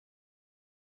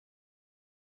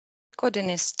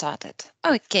recording is started.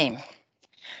 Okay.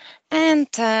 And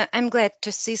I'm glad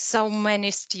to see so many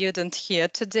students here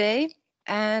today.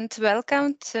 And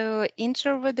welcome to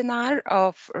intro webinar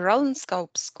of Roland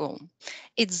Scope School.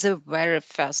 It's the very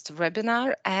first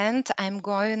webinar, and I'm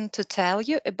going to tell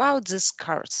you about this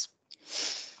course.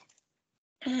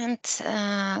 And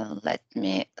let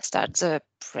me start the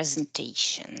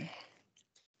presentation.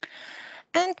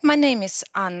 And my name is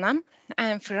Anna.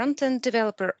 I'm front-end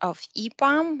developer of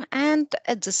EPAM, and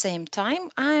at the same time,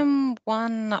 I'm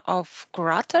one of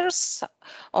curators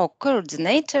or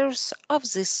coordinators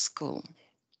of this school.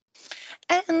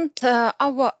 And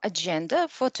our agenda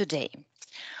for today.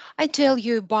 I tell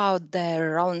you about the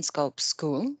Roland Scope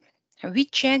School. We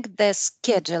check the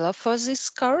schedule for this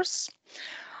course.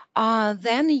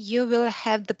 Then you will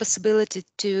have the possibility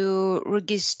to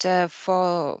register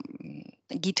for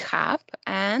GitHub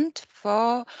and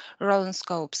for Roland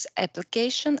Scope's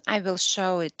application. I will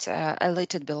show it a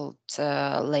little bit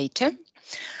later.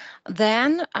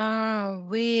 Then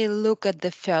we look at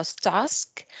the first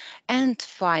task, and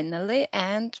finally,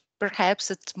 and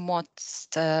perhaps it's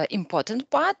most important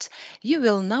part, you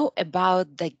will know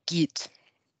about the Git.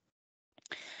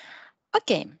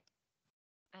 Okay.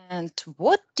 And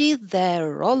what did the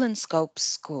Roland Scope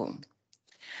School?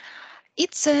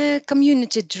 It's a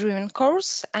community-driven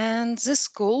course, and the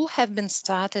school have been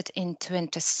started in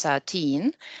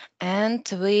 2013, and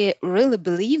we really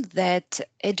believe that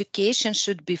education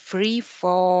should be free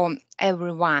for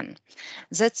everyone.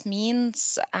 That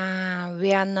means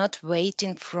we are not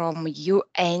waiting from you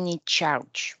any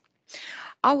charge.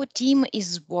 Our team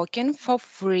is working for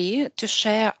free to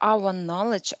share our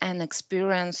knowledge and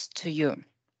experience to you.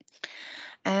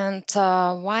 And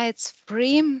why it's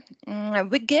free?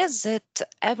 We guess that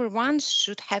everyone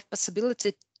should have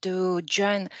possibility to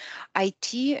join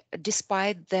IT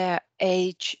despite their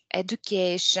age,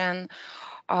 education,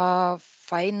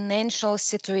 financial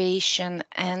situation,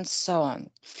 and so on.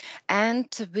 And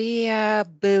we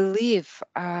believe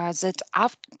that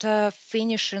after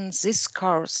finishing this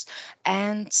course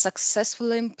and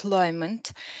successful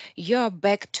employment, you're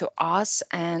back to us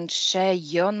and share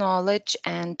your knowledge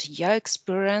and your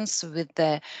experience with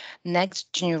the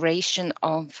next generation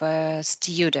of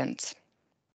students.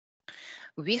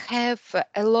 We have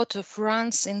a lot of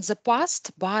runs in the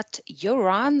past, but your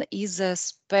run is a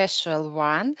special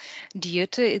one due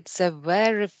to it's the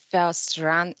very first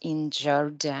run in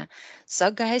Georgia.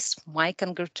 So guys, my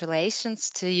congratulations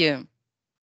to you.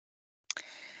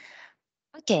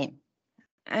 Okay,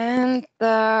 and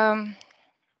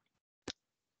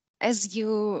as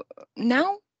you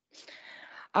know,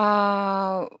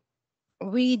 uh,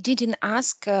 we didn't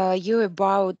ask you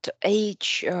about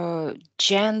age,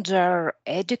 gender,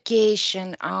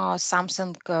 education, or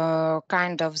something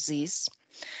kind of this.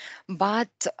 But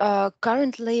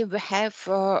currently, we have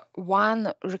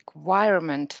one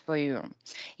requirement for you.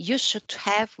 You should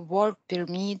have work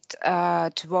permit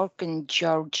to work in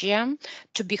Georgia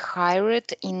to be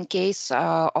hired in case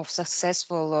of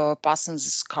successful passing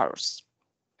this course.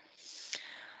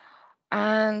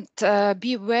 And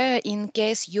beware, in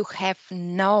case you have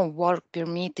no work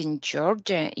permit in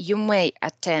Georgia, you may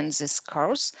attend this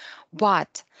course,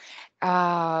 but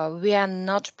we are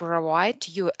not provide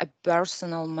you a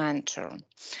personal mentor.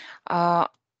 Uh,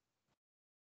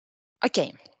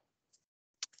 okay,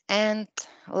 and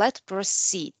let's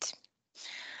proceed.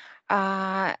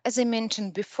 As I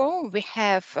mentioned before, we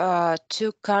have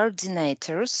two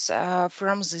coordinators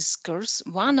from this course.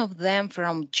 One of them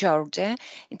from Georgia.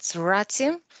 It's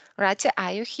Rati. Rati,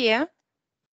 are you here?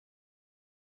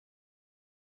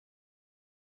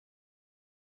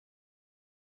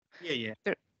 Yeah.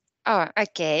 Oh,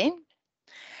 okay.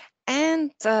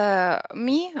 And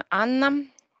me, Anna.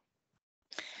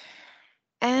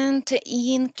 And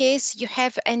in case you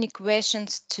have any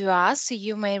questions to us,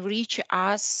 you may reach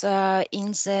us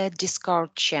in the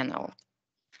Discord channel.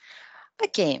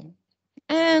 Okay,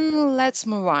 and let's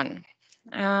move on.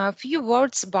 A few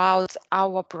words about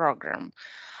our program.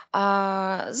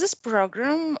 This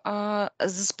program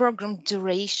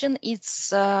duration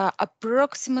is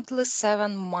approximately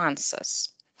 7 months.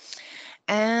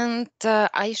 And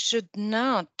I should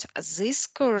note, this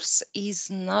course is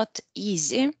not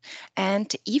easy.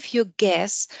 And if you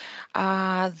guess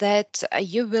that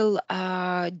you will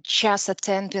just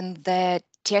attending the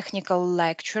technical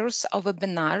lectures or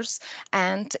webinars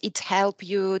and it help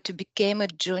you to become a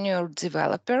junior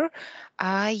developer,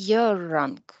 you're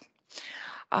wrong.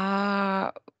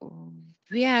 Uh,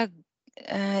 we are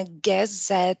guess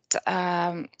that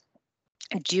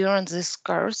during this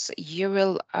course, you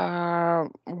will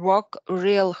work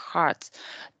real hard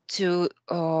to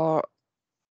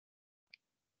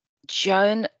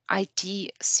join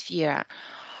IT sphere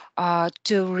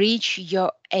to reach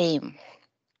your aim.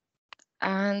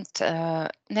 And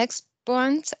next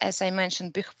point, as I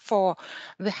mentioned before,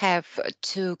 we have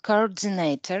two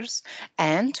coordinators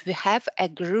and we have a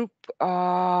group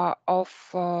of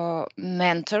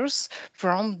mentors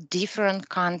from different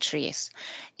countries.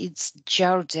 It's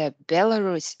Georgia,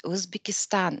 Belarus,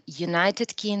 Uzbekistan,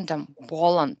 United Kingdom,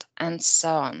 Poland, and so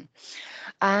on.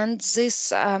 And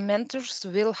these mentors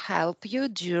will help you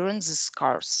during this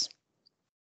course.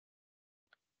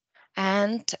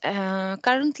 And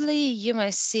currently, you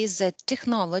may see the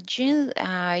technology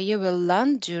you will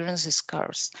learn during this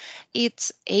course.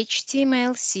 It's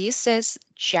HTML, CSS,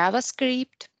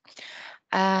 JavaScript.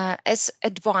 As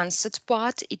advanced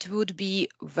part, it would be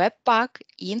Webpack,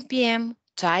 NPM,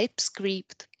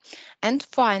 TypeScript. And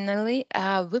finally,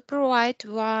 we provide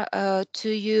to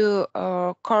you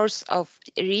a course of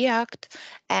React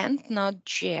and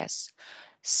Node.js.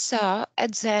 So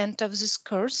at the end of this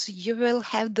course, you will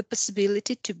have the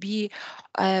possibility to be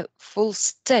a full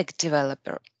stack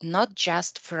developer, not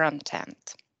just front end.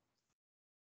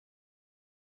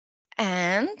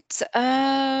 And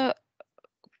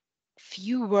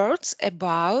few words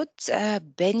about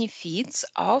benefits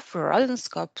of Rolling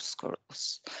Scope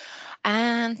schools.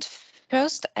 And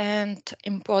first and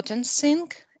important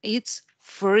thing, it's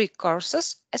free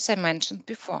courses, as I mentioned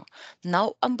before.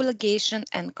 No obligation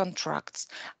and contracts,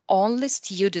 only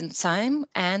student time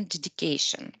and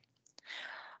dedication.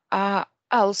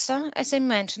 Also, as I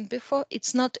mentioned before,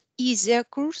 it's not easier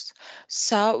course,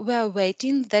 so we're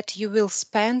waiting that you will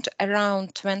spend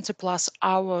around 20 plus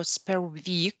hours per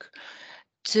week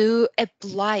to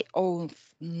apply all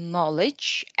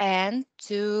knowledge and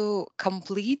to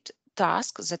complete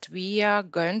tasks that we are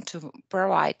going to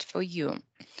provide for you.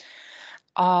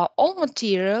 All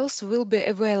materials will be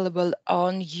available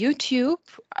on YouTube,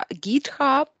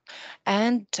 GitHub,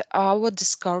 and our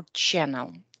Discord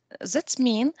channel. That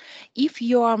means if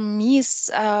you are miss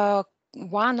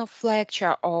one of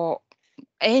lecture or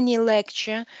any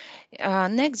lecture,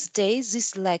 next day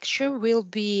this lecture will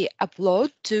be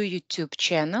uploaded to YouTube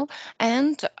channel,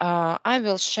 and I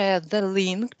will share the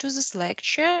link to this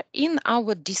lecture in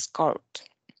our Discord.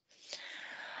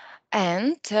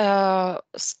 And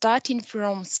starting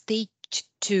from stage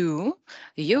 2,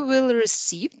 you will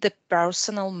receive the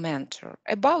personal mentor.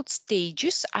 About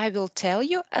stages, I will tell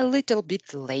you a little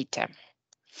bit later.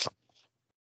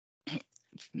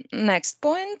 Next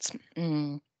point.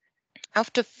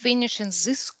 After finishing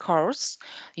this course,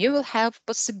 you will have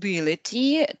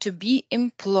possibility to be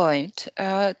employed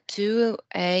to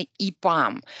a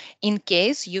EPAM in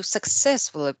case you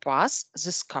successfully pass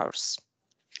this course.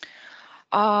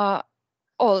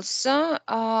 Also,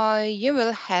 you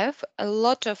will have a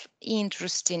lot of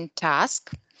interesting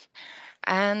tasks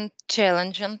and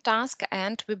challenging tasks,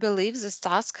 and we believe this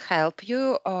task help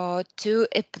you to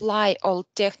apply all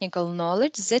technical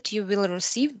knowledge that you will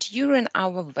receive during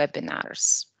our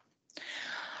webinars.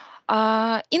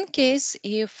 In case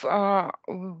if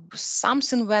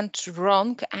something went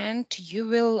wrong and you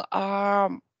will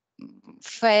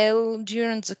fail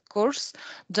during the course,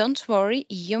 don't worry,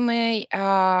 you may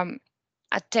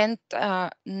attend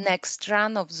next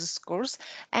run of this course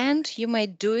and you may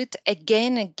do it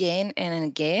again and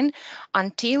again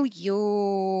until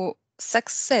you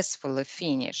successfully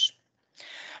finish.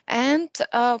 And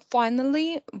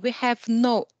finally, we have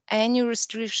no any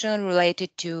restriction related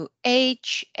to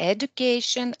age,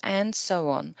 education, and so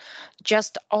on.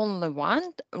 Just only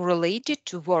one related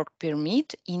to work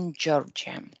permit in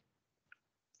Georgia.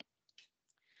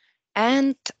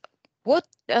 And what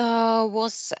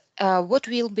what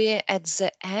will be at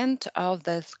the end of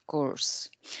the course?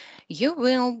 You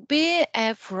will be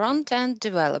a front-end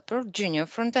developer, junior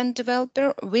front-end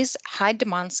developer with high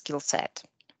demand skill set.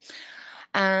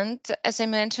 And as I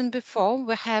mentioned before,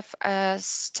 we have a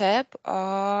step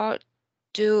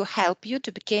to help you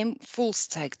to become full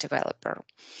stack developer.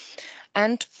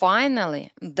 And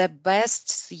finally, the best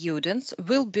students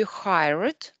will be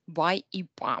hired by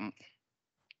EPAM.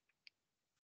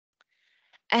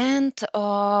 And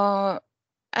also,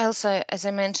 as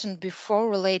I mentioned before,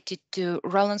 related to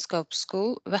Rolling Scope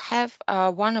School, we have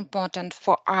one important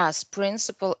for us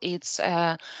principle. It's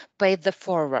pay the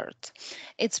forward.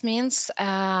 It means,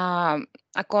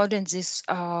 according to this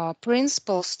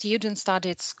principle, students study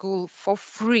at school for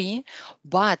free,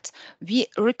 but we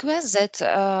request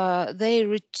that they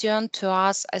return to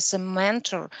us as a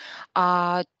mentor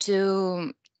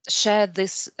to share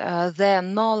this their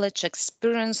knowledge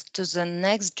experience to the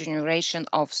next generation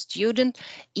of students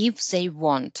if they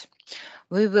want.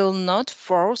 We will not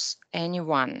force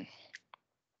anyone.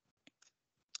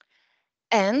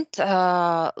 And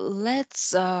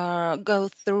let's go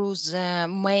through the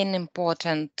main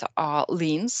important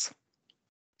links.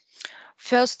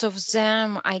 First of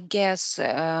them, I guess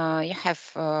you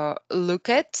have looked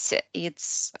at.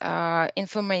 It's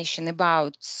information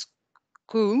about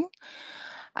school.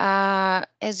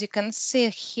 As you can see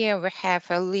here, we have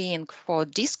a link for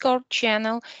Discord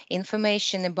channel,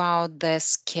 information about the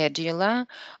scheduler,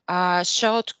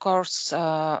 short course,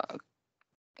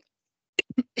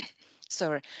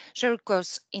 short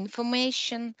course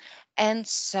information, and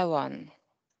so on.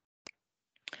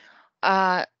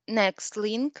 Next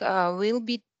link will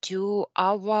be to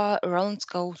our Roland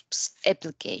Scopes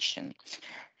application.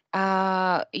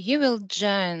 You will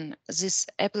join this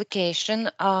application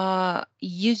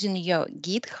using your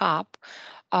GitHub.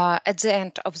 At the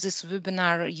end of this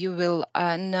webinar, you will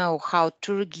know how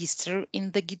to register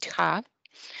in the GitHub.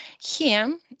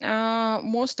 Here,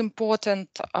 most important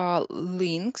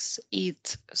links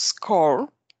is score.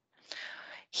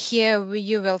 Here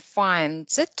you will find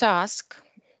the task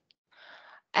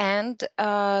and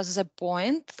the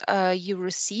point you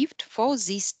received for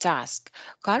this task.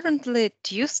 Currently,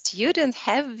 2 students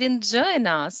have been joining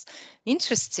us.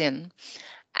 Interesting.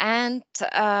 And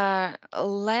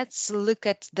let's look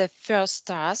at the first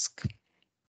task.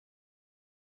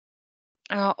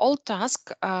 All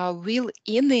tasks will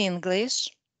in English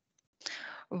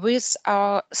with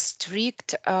a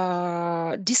strict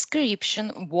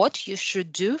description what you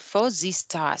should do for this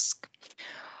task.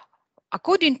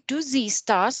 According to this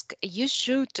task, you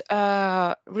should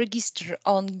register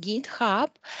on GitHub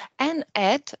and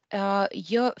add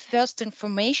your first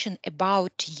information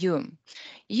about you,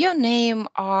 your name,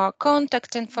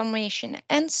 contact information,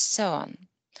 and so on.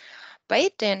 Pay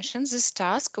attention, this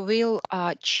task will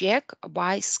check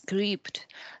by script.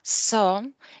 So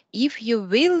if you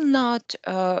will not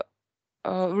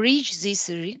reach these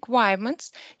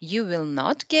requirements, you will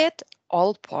not get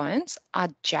all points, are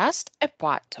just a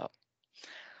part of.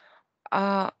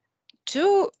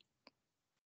 To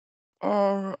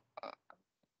or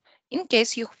in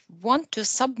case you want to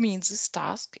submit this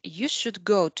task, you should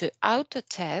go to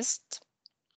Autotest,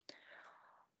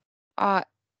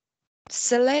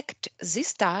 select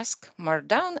this task,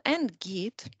 Markdown and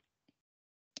Git,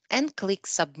 and click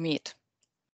Submit.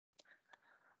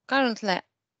 Currently,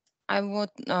 I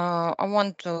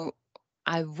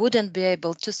wouldn't be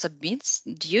able to submit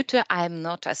due to I'm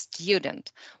not a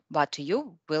student, but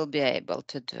you will be able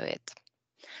to do it.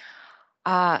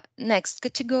 Next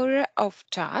category of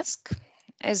task,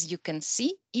 as you can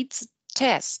see, it's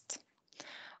test.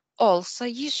 Also,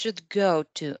 you should go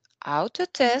to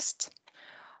Autotest,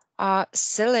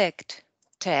 select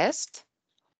test,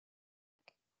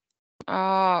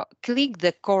 click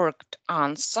the correct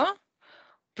answer,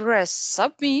 press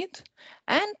submit,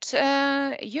 and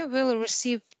you will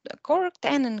receive correct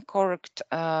and incorrect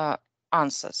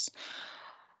answers.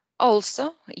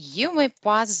 Also, you may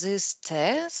pass this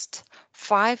test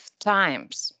 5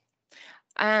 times,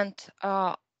 and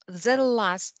the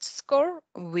last score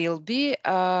will be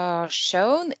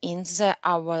shown in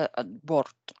our board.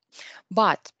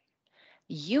 But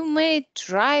you may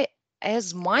try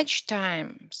as much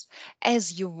times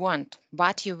as you want,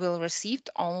 but you will receive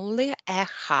only a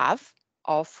half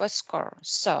of a score.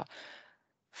 So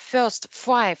first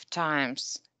 5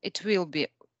 times it will be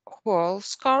whole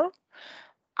score.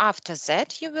 After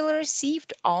that, you will receive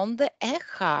only a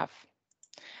half.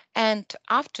 And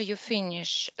after you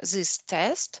finish this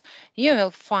test, you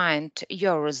will find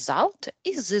your result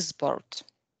is this board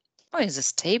or is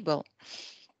this table.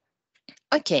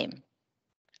 Okay.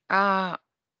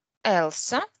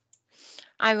 Elsa,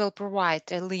 I will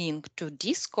provide a link to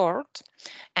Discord,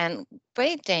 and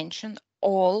pay attention,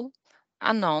 all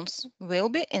announce will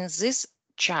be in this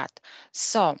chat.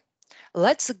 So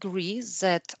let's agree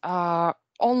that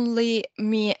only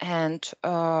me and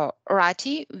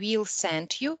Rati will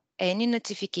send you any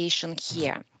notification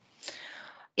here.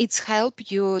 It's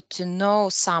help you to know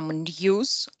some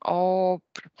news, or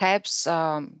perhaps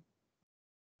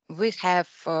we have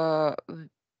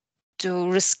to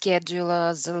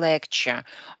reschedule the lecture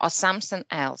or something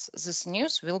else. This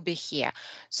news will be here.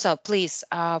 So please,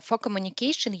 for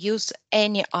communication, use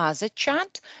any other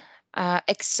chat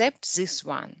except this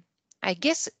one. I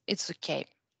guess it's okay.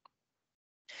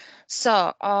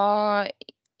 So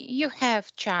you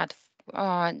have chat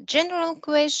general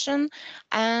question,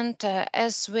 and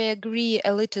as we agree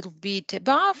a little bit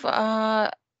above,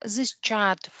 this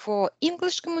chat for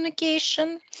English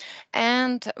communication,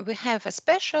 and we have a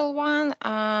special one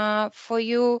for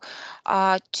you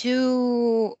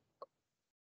to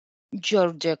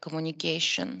Georgia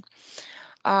communication.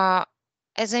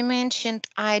 As I mentioned,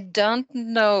 I don't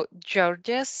know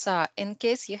Georgia, so in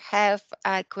case you have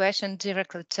a question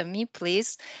directly to me,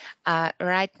 please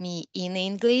write me in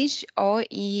English, or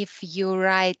if you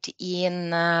write in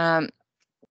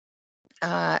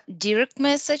direct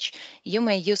message, you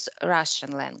may use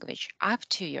Russian language, up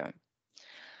to you.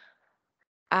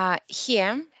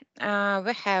 Here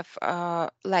we have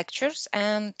lectures,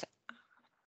 and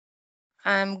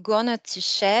I'm gonna to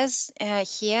share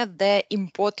here the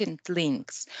important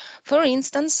links. For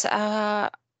instance, a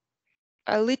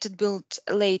little bit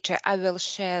later, I will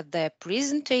share the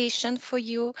presentation for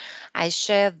you. I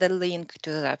share the link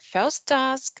to the first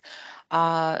task,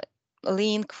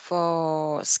 link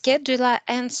for scheduler,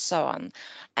 and so on.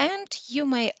 And you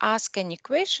may ask any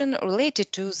question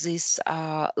related to this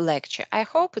lecture. I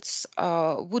hope it's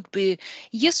would be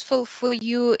useful for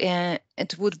you, and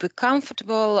it would be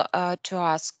comfortable to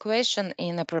ask question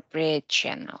in appropriate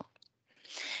channel.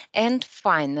 And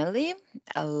finally,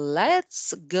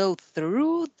 let's go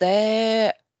through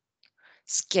the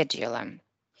scheduler.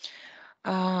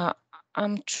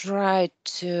 I'm trying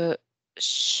to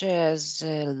share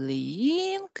the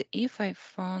link if I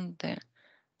found the.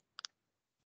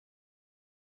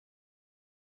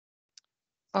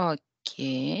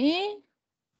 Okay.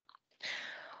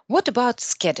 What about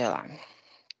scheduler?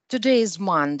 Today is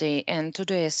Monday, and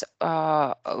today is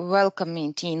welcome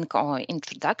meeting or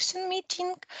introduction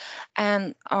meeting.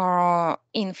 And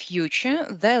in future,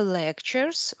 the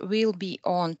lectures will be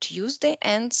on Tuesday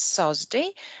and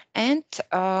Thursday at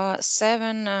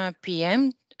 7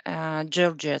 p.m.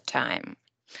 Georgia time.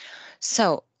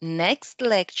 So next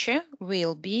lecture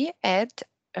will be at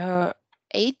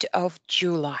 8th of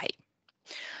July.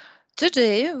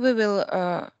 Today we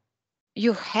will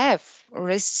you have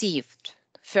received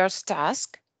first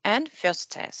task and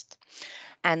first test.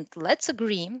 And let's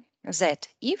agree that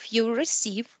if you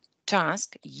receive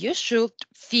task, you should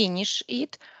finish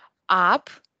it up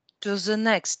to the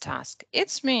next task.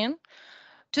 It's mean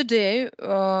today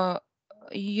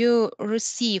you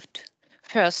received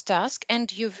first task and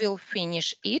you will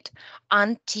finish it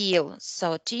until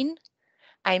 13.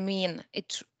 I mean,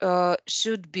 it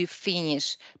should be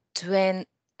finished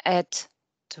at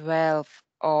 12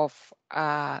 of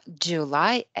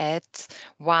July at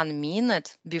 1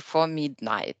 minute before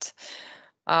midnight.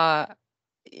 Uh,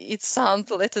 it sounds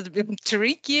a little bit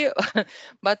tricky,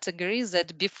 but agree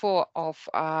that before of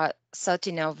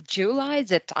 13 of July,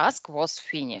 the task was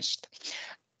finished.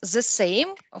 The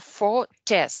same for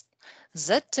test.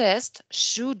 The test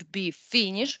should be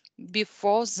finished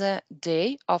before the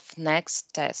day of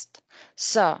next test.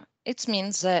 So it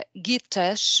means the Git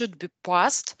test should be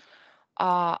passed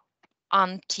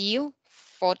until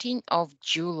 14th of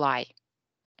July.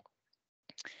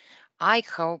 I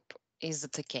hope is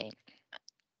it okay.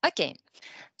 Okay,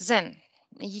 then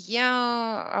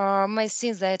may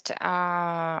see that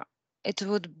it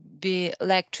would be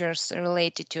lectures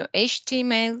related to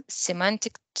HTML,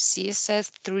 semantic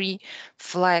CSS3,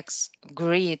 Flex,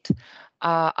 Grid,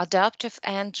 adaptive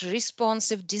and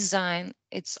responsive design.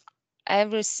 It's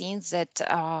everything that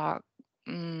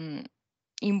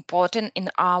important in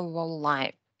our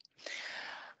life.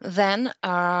 Then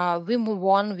we move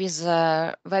on with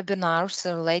webinars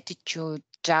related to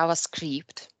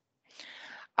JavaScript.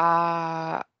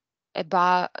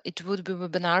 It would be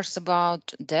webinars about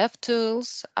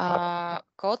DevTools,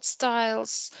 code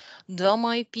styles, DOM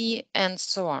IP, and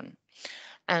so on.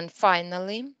 And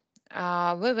finally,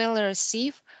 we will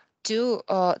receive two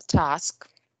tasks,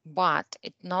 but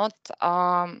it not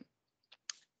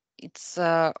it's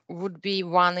would be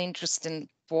one interesting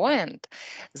point.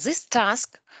 This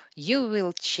task you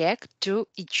will check to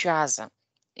each other.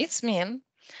 It means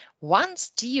one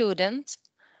student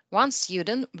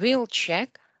will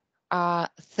check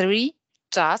 3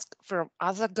 tasks from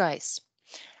other guys,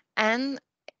 and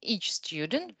each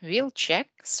student will check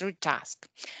 3 tasks.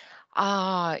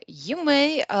 You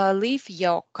may leave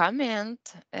your comment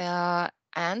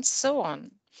and so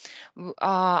on.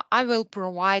 I will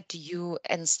provide you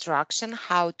instruction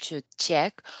how to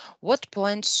check what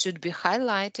points should be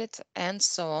highlighted and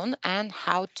so on, and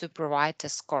how to provide a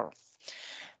score.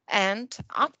 And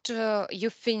after you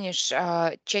finish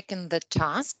checking the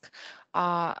task,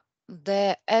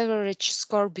 the average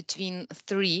score between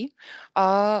 3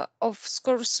 of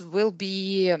scores will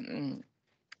be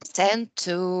sent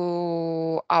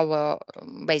to our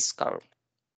base score.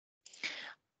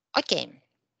 Okay.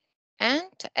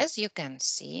 And as you can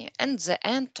see, at the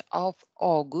end of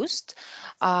August,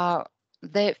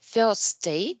 the first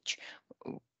stage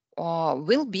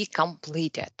will be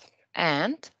completed,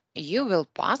 and you will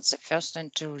pass the first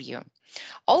interview.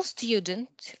 All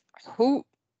students who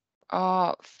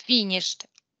finished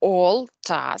all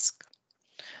tasks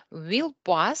will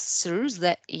pass through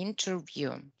the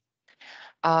interview.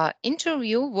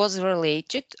 Interview was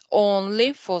related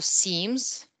only for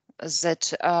themes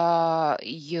that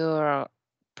you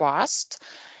passed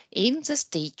in the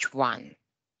stage 1.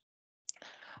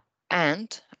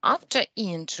 And after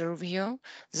interview,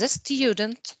 the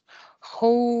student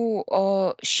who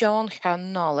shown her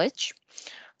knowledge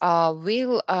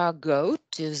will go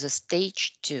to the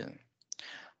stage 2.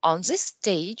 On this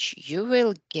stage, you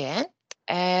will get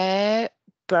a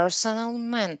personal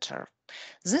mentor.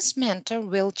 This mentor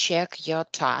will check your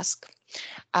task.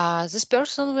 This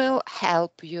person will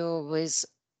help you with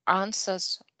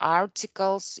answers,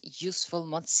 articles, useful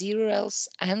materials,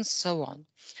 and so on.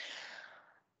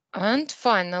 And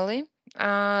finally,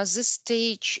 this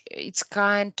stage, it's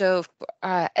kind of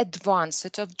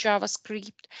advanced of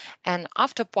JavaScript. And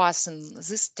after passing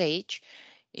this stage,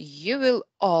 you will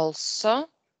also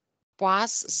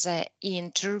pass the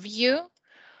interview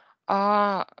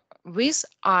with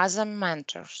other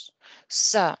mentors.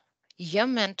 So your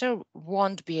mentor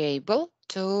won't be able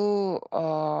to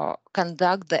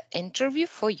conduct the interview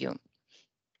for you.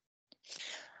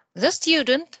 The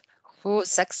student who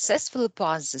successfully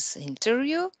passes this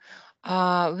interview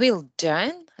will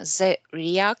join the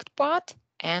React part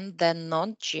and the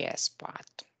Node.js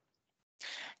part.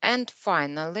 And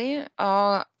finally,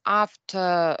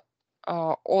 after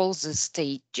all the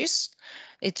stages,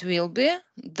 it will be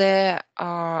the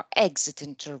exit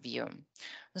interview.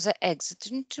 The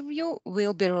exit interview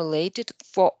will be related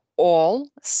for all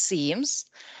themes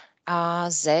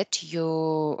that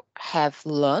you have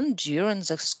learned during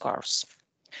this course.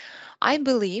 I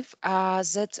believe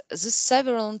that the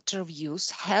several interviews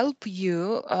help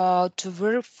you to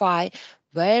verify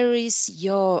where is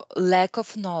your lack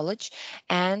of knowledge,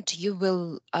 and you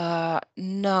will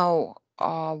know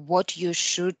what you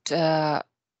should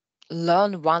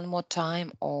learn one more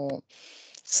time or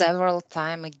several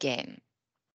time again.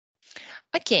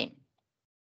 Okay,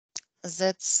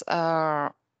 that's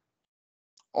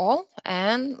all,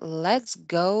 and let's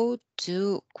go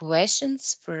to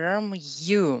questions from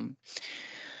you.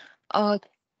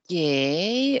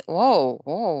 Okay.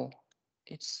 Whoa,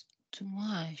 it's too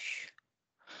much.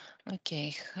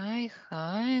 Okay. Hi.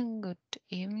 Good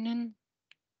evening.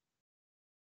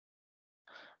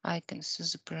 I can see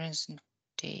the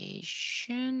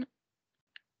presentation.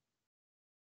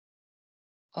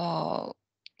 Oh,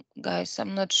 guys,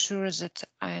 I'm not sure that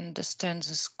I understand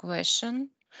this question.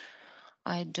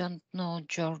 I don't know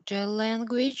Georgia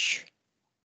language.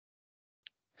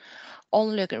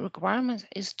 Only requirement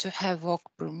is to have work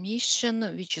permission,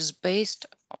 which is based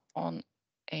on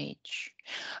age.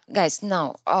 Guys,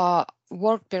 now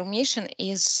work permission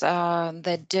is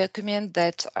the document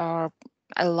that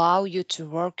allow you to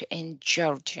work in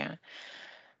Georgia.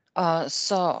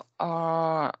 So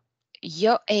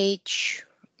your age,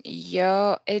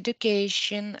 your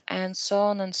education, and so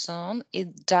on,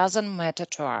 it doesn't matter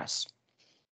to us.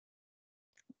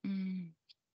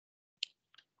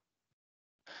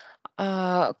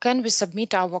 Can we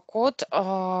submit our code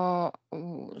then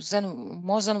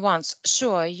more than once?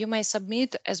 Sure, you may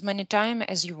submit as many times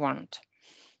as you want.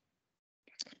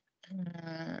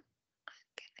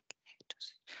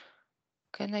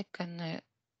 Can I connect?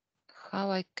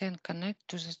 How I can connect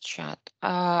to the chat?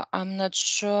 I'm not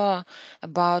sure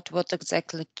about what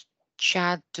exactly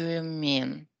chat do you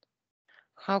mean.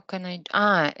 How can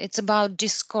I? It's about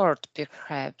Discord,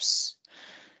 perhaps.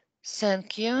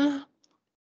 Thank you.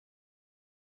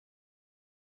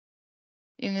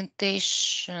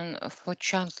 Invitation for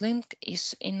chat link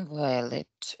is invalid.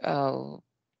 Oh.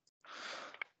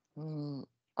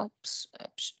 Oops.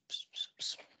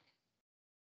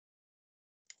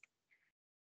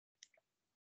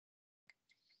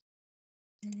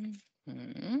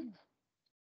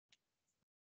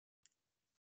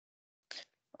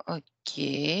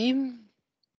 Okay.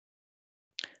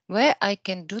 Where I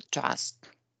can do task.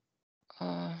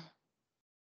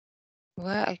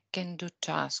 Where I can do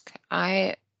task.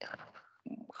 I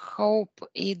hope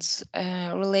it's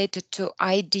related to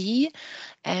ID,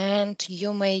 and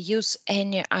you may use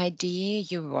any ID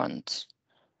you want.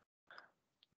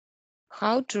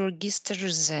 How to register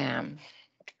them?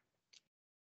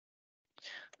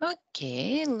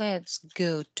 Okay, let's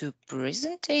go to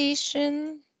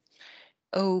presentation,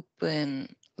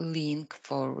 open link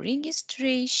for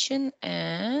registration,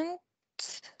 and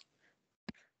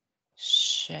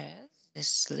share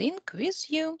this link with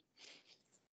you.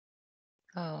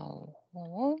 Oh.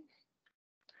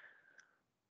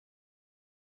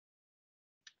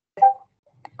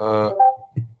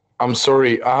 I'm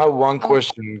sorry, I have one Oh,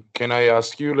 question. Can I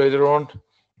ask you later on?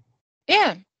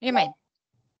 yeah, you may.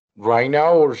 Right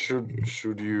now, or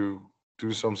should you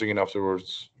do something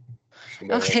afterwards?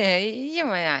 Should I ask? Okay, you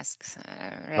may ask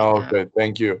right Oh, now. okay,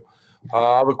 thank you.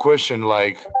 I have a question.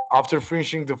 Like after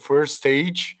finishing the first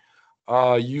stage,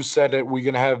 you said that we're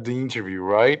gonna have the interview,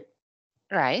 right?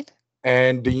 Right?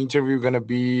 And the interview gonna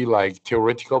be like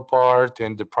theoretical part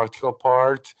and the practical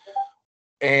part.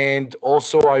 And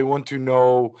also, I want to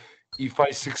know if I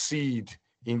succeed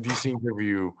in this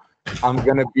interview, I'm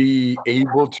gonna be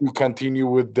able to continue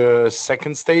with the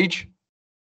second stage.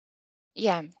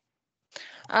 Yeah.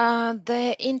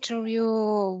 The interview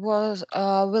was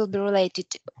will be related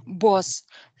to both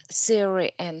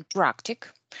theory and practice.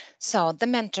 So the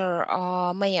mentor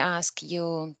may ask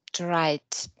you to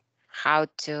write how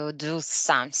to do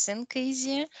something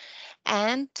easier,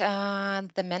 and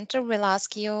the mentor will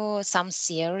ask you some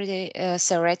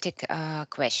theoretic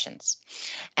questions.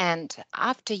 And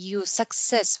after you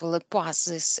successfully pass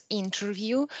this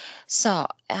interview, so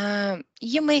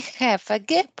you may have a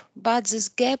gap, but this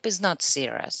gap is not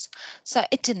serious. So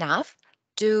it's enough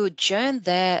to join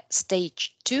the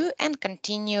stage 2 and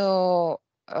continue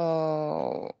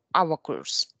our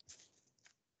course.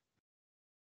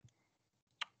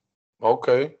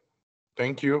 Okay,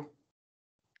 thank you.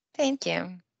 Thank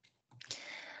you.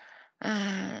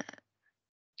 Uh,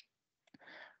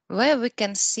 where we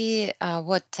can see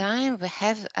what time we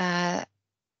have the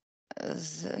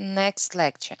next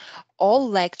lecture. All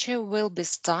lecture will be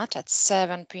start at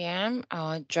 7 p.m.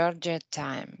 Georgia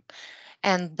time.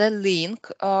 And the link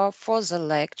for the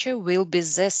lecture will be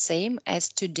the same as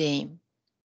today.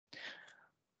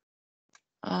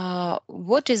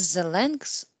 What is the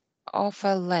length of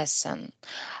a lesson?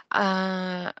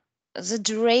 Uh, the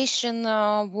duration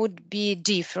would be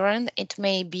different. It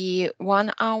may be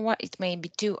 1 hour, it may be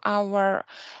 2 hour,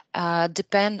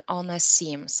 depend on a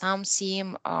theme. Some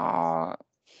theme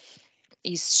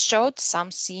is short,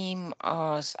 some theme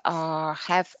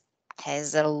have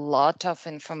has a lot of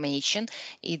information.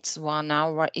 It's 1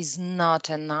 hour is not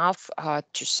enough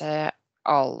to say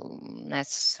all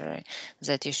necessary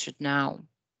that you should know.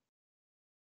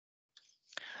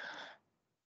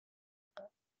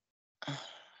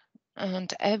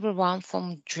 And everyone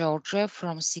from Georgia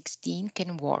from 16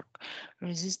 can work.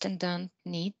 Resistant don't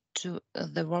need to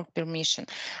the work permission.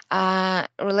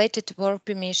 Related to work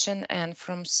permission and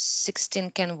from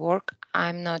 16 can work,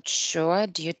 I'm not sure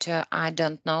due to I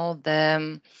don't know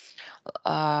the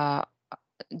uh,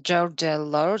 Georgia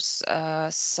laws.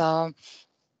 So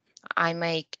I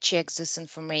may check this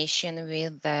information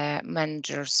with the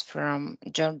managers from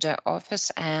Georgia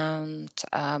office and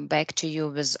back to you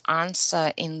with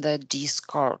answer in the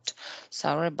Discord.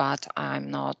 Sorry, but I'm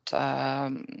not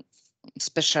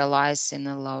specialized in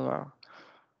a law.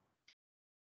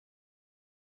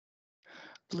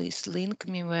 Please link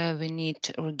me where we need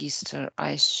to register.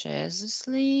 I share this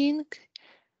link.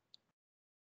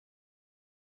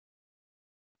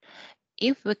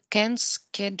 If we can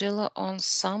schedule on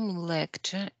some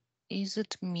lecture, is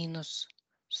it minus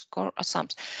score or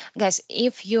something? Guys,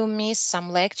 if you miss some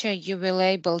lecture, you will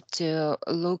able to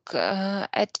look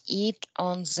at it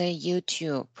on the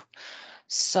YouTube.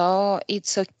 So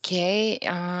it's okay.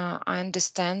 I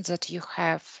understand that you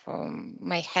have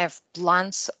may have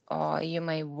plans or you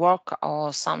may work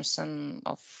or something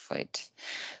of it.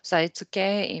 So it's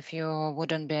okay if you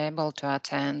wouldn't be able to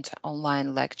attend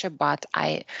online lecture, but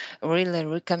I really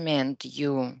recommend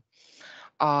you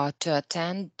to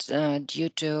attend due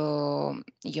to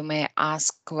you may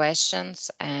ask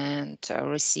questions and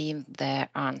receive their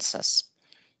answers.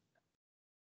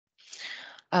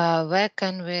 Where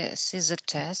can we see the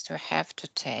test we have to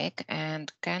take, and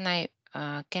can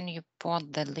you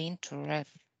put the link to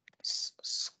Ref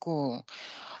School?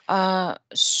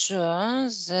 Sure.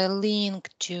 The link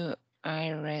to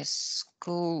Iris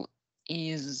School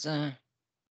is the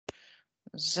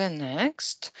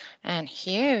next, and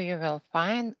here you will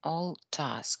find all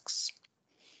tasks.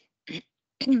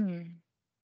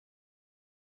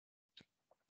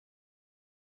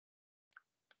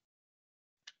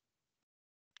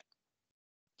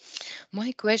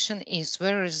 My question is,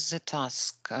 where is the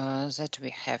task that we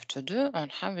have to do and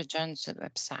how we join the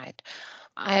website?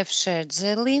 I have shared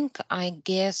the link. I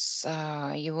guess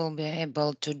you will be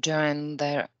able to join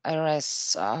the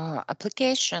RS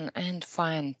application and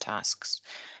find tasks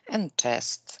and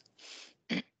test.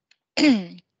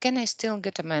 Can I still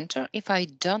get a mentor if I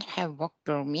don't have work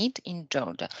permit in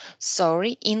Georgia?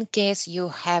 Sorry, in case you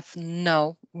have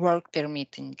no work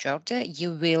permit in Georgia,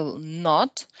 you will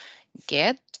not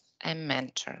get a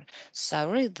mentor.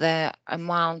 Sorry, the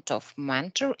amount of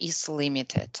mentor is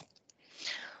limited.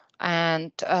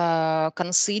 And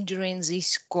considering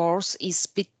this course is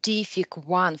specific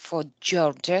one for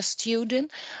Georgia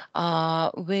student,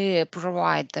 we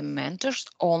provide the mentors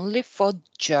only for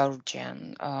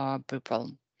Georgian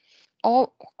people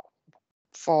or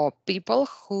for people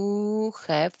who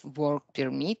have work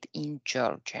permit in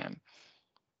Georgia.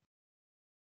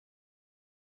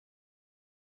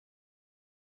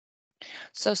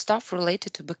 So stuff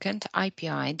related to backend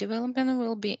API development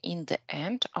will be in the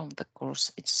end of the course,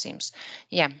 it seems.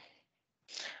 Yeah,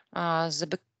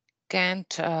 the backend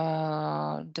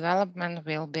development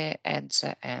will be at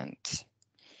the end.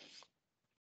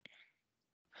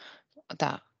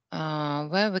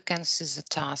 Where we can see the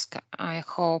task. I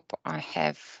hope I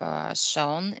have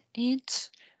shown it.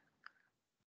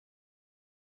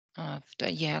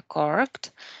 Yeah,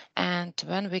 correct. And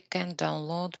when we can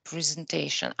download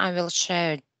presentation, I will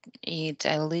share it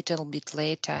a little bit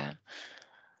later.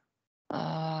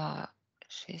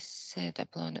 She said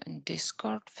upload in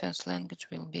Discord. First language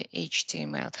will be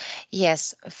HTML.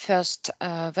 Yes, first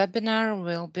webinar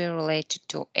will be related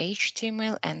to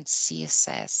HTML and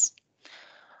CSS.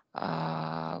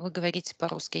 Вы говорите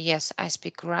по-русски. Yes, I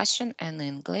speak Russian and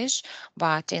English,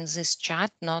 but in this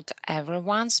chat, not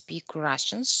everyone speak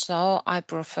Russian, so I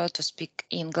prefer to speak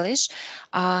English.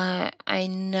 I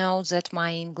know that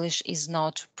my English is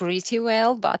not pretty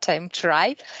well, but I'm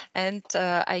trying, and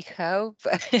I hope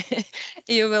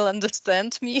you will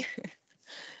understand me.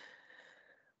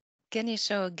 Can you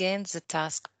show again the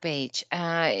task page?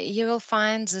 You will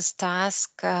find this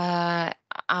task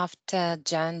after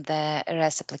join the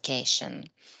REST application.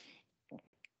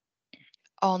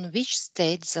 On which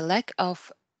state the lack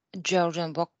of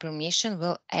Georgian work permission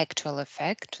will actually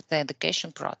affect the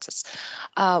education process.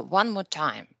 One more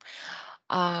time.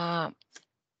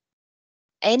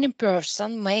 Any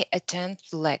person may attend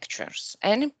lectures.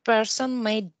 Any person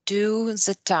may do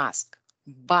the task,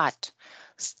 but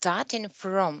starting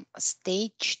from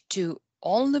stage 2,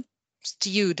 only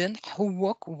student who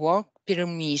work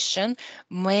permission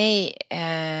may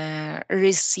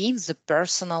receive the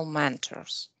personal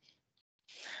mentors.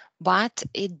 But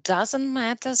it doesn't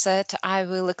matter that I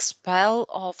will expel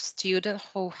of student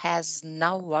who has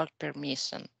no work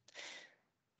permission.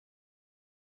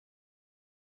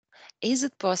 Is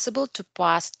it possible to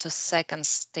pass to second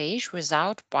stage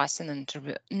without passing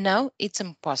interview? No, it's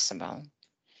impossible.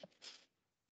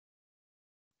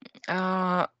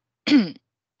 I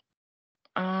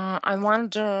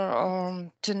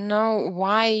wonder to know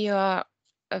why you're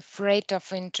afraid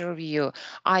of interview.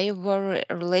 Are you worried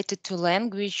related to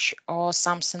language or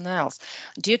something else?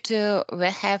 Due to we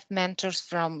have mentors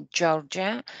from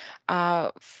Georgia,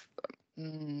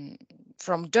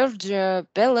 from Georgia,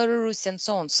 Belarus, and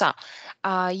so on. So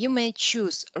you may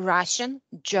choose Russian,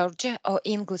 Georgia, or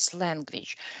English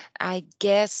language. I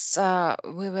guess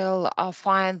we will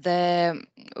find the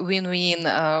win-win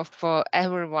for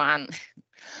everyone.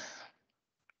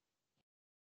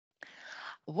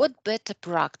 What better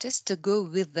practice to go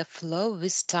with the flow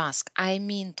with task? I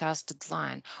mean task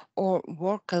deadline, or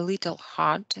work a little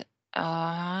hard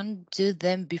and do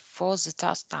them before the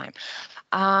task time.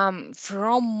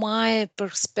 From my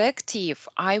perspective,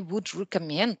 I would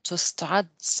recommend to start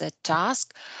the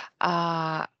task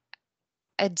at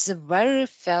the very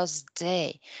first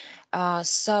day.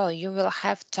 So you will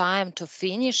have time to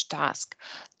finish task,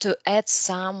 to add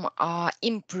some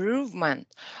improvement,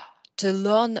 to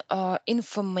learn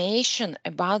information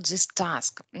about this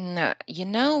task. When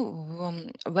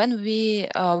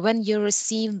you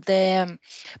receive the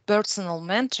personal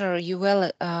mentor, you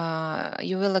will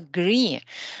agree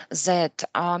that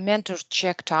mentor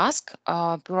check task,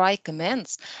 provide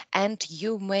comments, and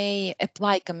you may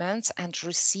apply comments and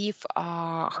receive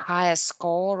a higher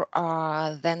score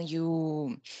than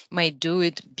you may do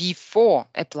it before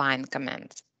applying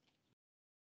comments.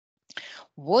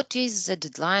 What is the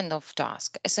deadline of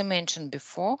task? As I mentioned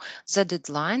before, the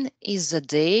deadline is the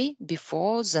day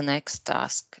before the next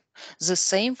task. The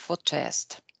same for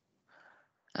test.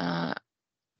 Anna,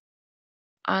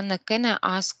 can I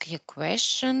ask you a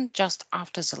question just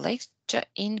after the lecture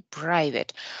in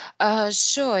private?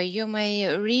 Sure, you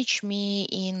may reach me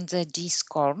in the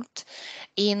Discord.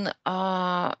 In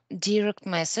direct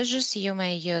messages, you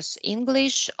may use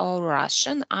English or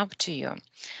Russian, up to you.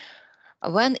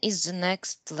 When is the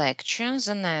next lecture?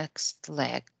 The next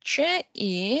lecture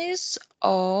is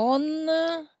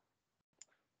on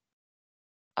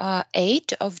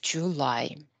 8th of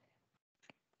July.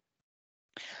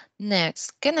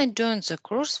 Next, can I join the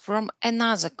course from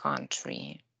another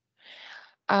country?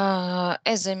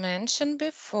 As I mentioned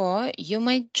before, you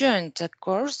might join the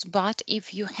course, but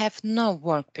if you have no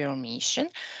work permission,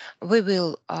 we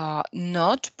will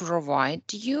not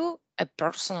provide you a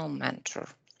personal mentor.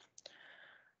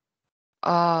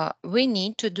 We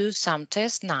need to do some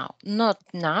tests now. Not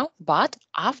now, but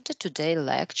after today's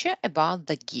lecture about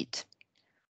the Git.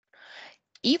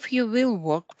 If you will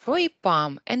work for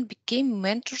EPAM and become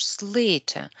mentors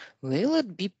later, will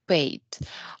it be paid?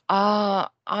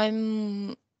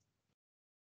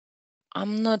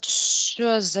 I'm not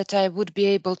sure that I would be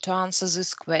able to answer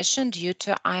this question due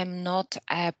to I'm not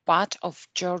a part of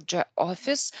Georgia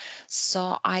office,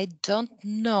 so I don't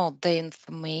know the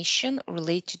information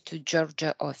related to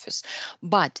Georgia office.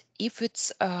 But if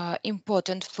it's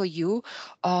important for you,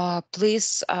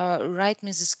 please write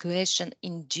me this question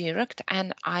in direct,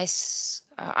 and I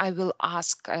will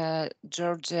ask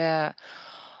Georgia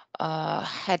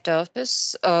head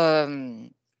office.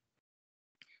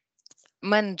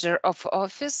 Manager of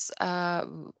office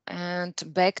and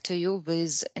back to you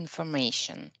with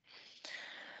information.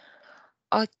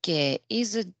 Okay,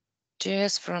 is it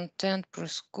JS frontend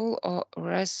preschool or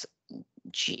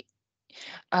REST-G?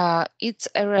 It's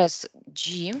a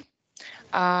REST-G.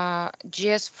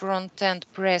 JS frontend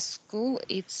preschool.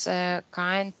 It's a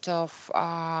kind of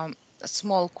a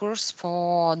small course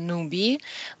for newbie,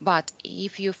 but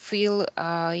if you feel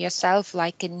yourself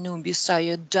like a newbie, so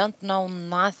you don't know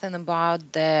nothing about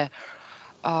the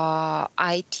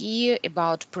IT,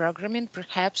 about programming,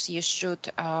 perhaps you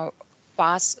should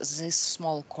pass this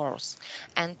small course.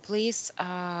 And please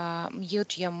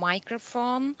mute your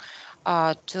microphone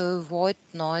to avoid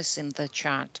noise in the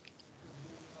chat.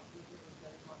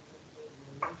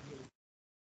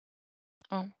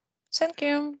 Oh, thank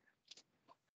you.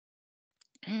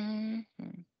 Mhm.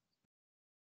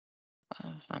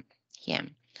 Yeah.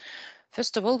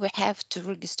 First of all, we have to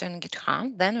register in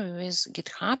GitHub. Then we use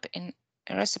GitHub in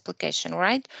REST application,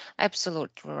 right?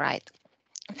 Absolutely right.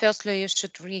 Firstly, you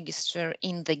should register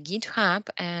in the GitHub,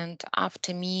 and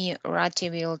after me, Rati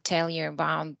will tell you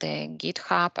about the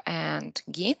GitHub and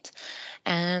Git,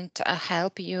 and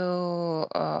help you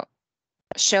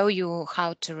show you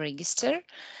how to register,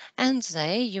 and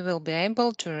then you will be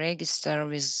able to register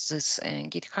with this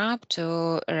GitHub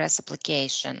to REST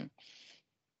application.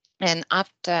 And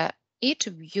after it,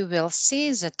 you will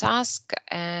see the task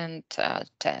and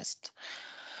test.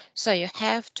 So you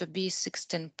have to be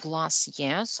 16 plus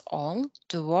years old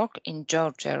to work in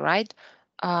Georgia, right?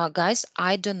 Guys,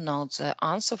 I don't know the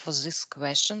answer for this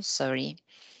question, sorry.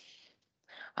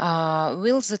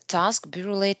 Will the task be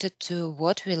related to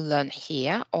what we learn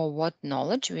here or what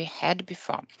knowledge we had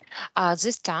before?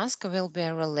 This task will be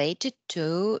related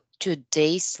to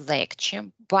today's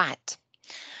lecture, but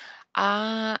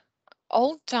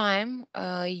all time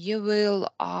you will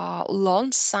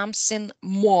learn something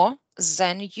more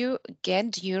than you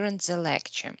get during the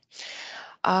lecture.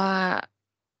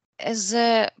 As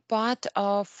a part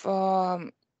of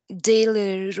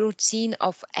daily routine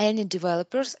of any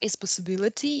developers is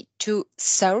possibility to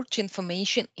search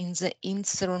information in the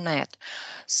internet.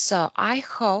 So I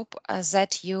hope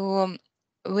that you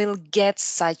will get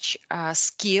such a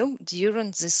skill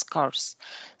during this course.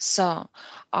 So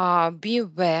be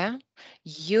aware,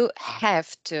 you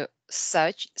have to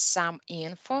search some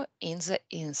info in the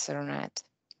internet.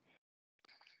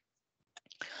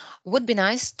 Would be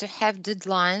nice to have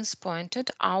deadlines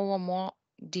pointed out more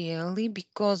dearly,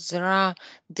 because there are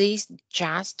days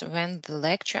just when the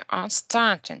lecture are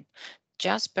starting.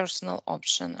 Just personal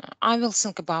option. I will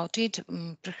think about it.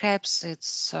 Perhaps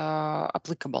it's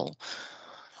applicable.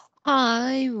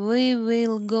 We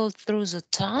will go through the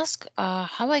task,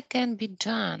 how I can be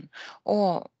done,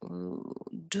 or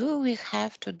do we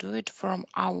have to do it from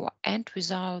our end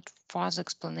without further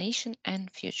explanation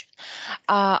and future?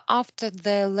 After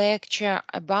the lecture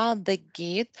about the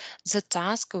Git, the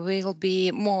task will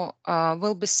be more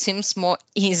seems more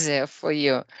easier for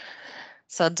you.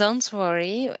 So don't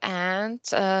worry, and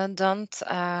don't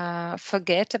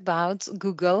forget about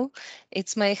Google.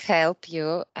 It may help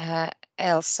you.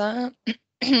 Elsa,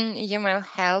 you may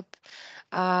help.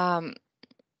 Um,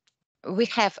 we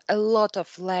have a lot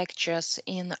of lectures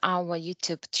in our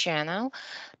YouTube channel.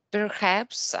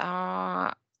 Perhaps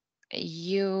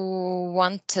you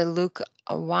want to look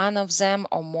one of them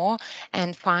or more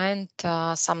and find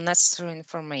some necessary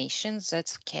information.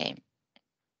 That's okay.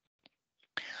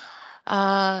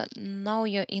 Now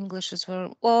your English is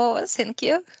very, oh, thank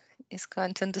you. It's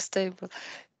quite understandable.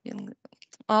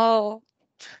 Oh,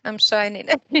 I'm shining.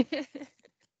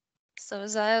 So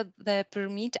without the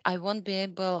permit, I won't be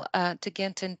able to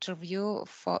get interview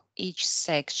for each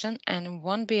section and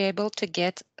won't be able to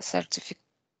get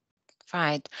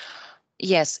Right.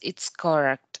 Yes, it's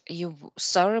correct.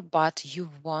 Sorry, but you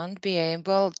won't be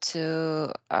able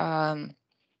to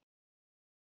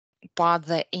pass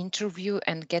the interview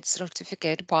and get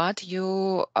certificate, but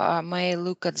you may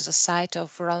look at the site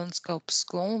of Roland Scope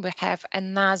School. We have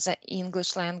another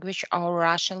English language or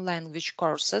Russian language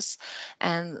courses,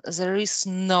 and there is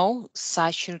no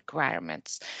such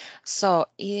requirements. So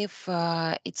if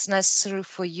it's necessary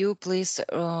for you, please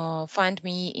find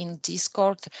me in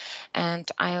Discord, and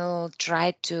I'll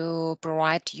try to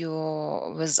provide you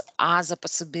with other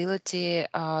possibility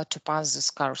to pass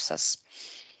these courses.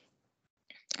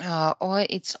 Or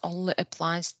it only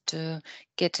applies to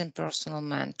getting personal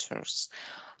mentors.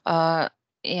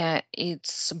 Yeah,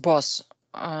 it's both,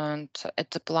 and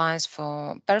it applies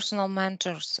for personal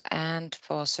mentors and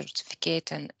for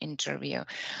certificate and interview.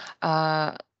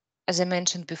 As I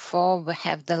mentioned before, we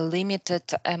have the limited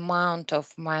amount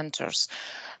of mentors,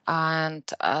 and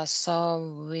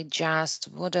so we just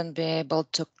wouldn't be able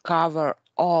to cover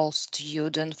all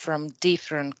students from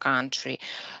different country.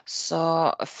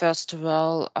 So first of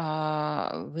all,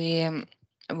 we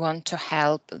want to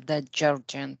help the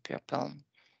Georgian people.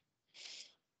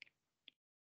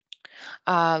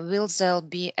 Will there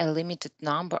be a limited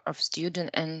number of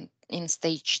students and in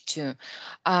stage 2?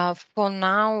 For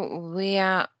now, we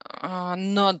are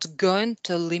not going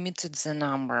to limit the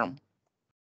number.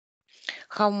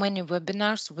 How many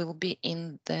webinars will be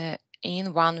in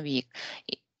 1 week?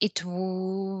 It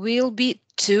will be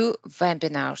 2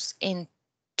 webinars in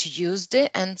Tuesday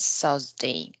and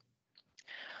Thursday.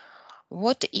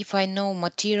 What if I know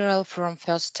material from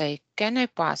first day? Can I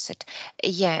pass it?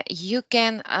 Yeah, you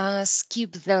can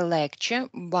skip the lecture,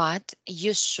 but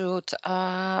you should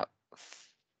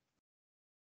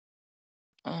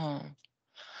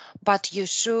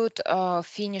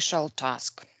finish all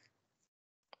task.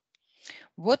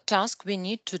 What task we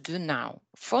need to do now?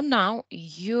 For now,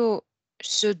 you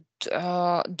should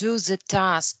do the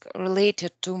task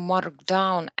related to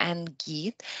Markdown and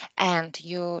Git, and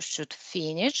you should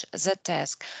finish the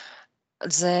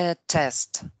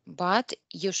test, but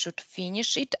you should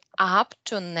finish it up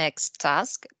to next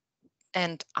task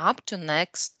and up to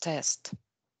next test.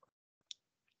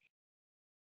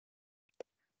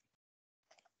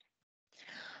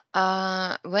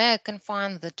 Where I can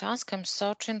find the task, I'm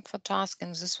searching for task in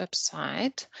this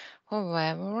website.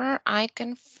 However, I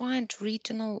can find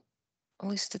written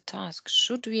listed tasks.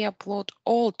 Should we upload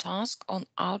all tasks on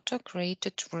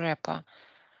auto-created wrapper?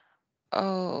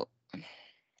 Oh,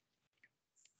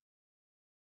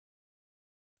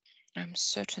 I'm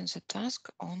searching the task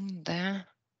on the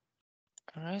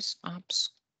ResUp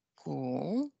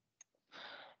School.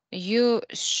 You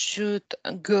should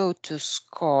go to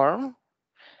score,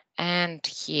 and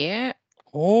here,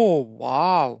 oh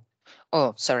wow,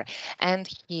 oh sorry, and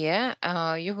here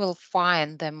you will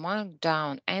find the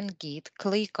Markdown and Git.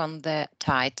 Click on the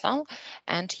title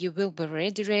and you will be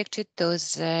redirected to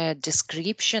the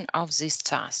description of this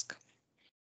task.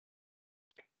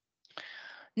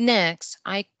 Next,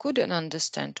 I couldn't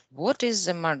understand what is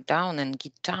the Markdown and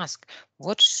Git task.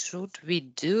 What should we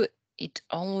do? It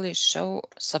only show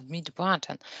submit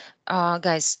button.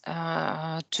 Guys,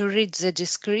 to read the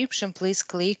description, please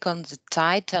click on the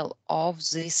title of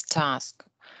this task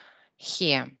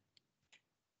here.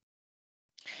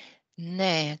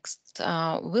 Next,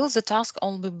 will the task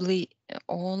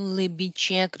only be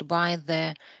checked by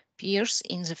the peers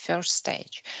in the first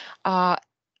stage?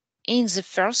 In the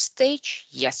first stage,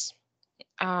 yes.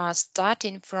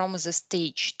 Starting from the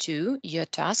stage 2, your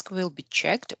task will be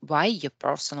checked by your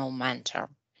personal mentor.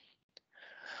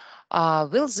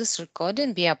 Will this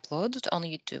recording be uploaded on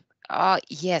YouTube?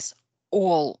 Yes,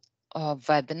 all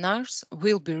webinars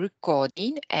will be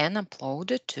recorded and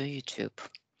uploaded to YouTube.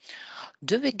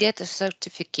 Do we get a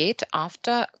certificate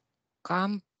after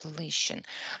completion?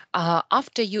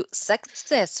 After you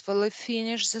successfully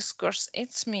finish this course,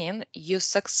 it means you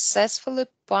successfully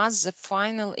pass the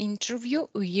final interview,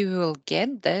 you will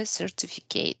get the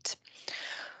certificate.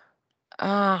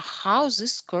 How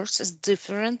this course is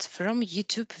different from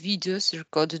YouTube videos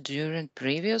recorded during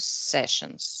previous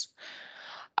sessions.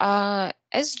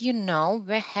 As you know,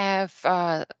 we have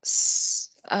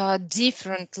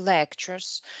different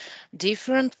lectures,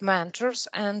 different mentors,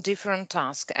 and different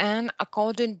tasks. And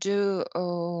according to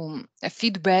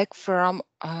feedback from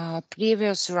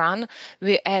previous run,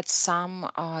 we add some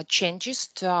changes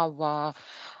to our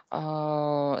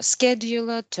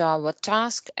scheduler, to our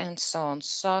task, and so on.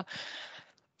 So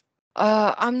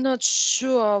I'm not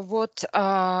sure what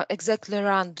exactly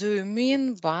run do you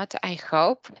mean, but I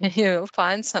hope you'll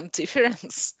find some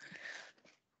difference.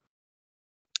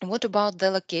 What about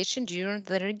the location during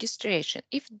the registration?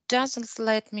 If it doesn't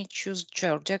let me choose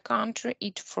Georgia country,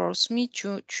 it forces me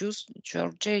to choose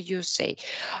Georgia, USA.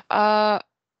 Uh,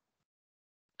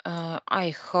 I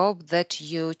hope that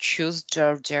you choose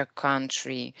Georgia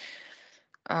country.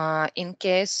 In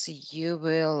case you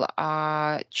will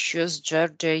choose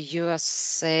Georgia,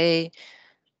 USA,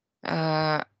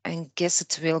 I guess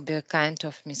it will be a kind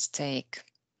of mistake.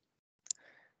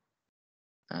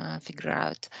 Figure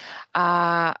out.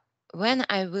 When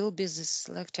I will be this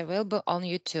lecture available on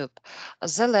YouTube.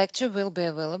 The lecture will be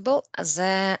available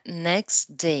the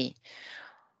next day.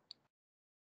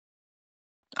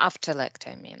 After lecture,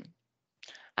 I mean.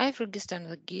 I've registered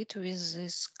the Git with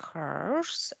this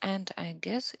course, and I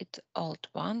guess it's old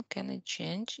one. Can I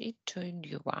change it to a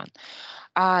new one?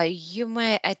 You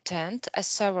may attend a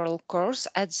several course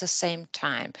at the same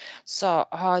time. So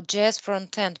JS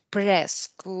Frontend Press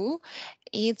School,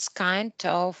 it's kind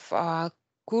of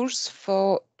course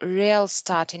for real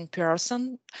starting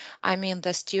person. I mean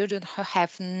the student who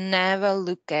have never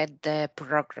looked at the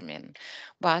programming.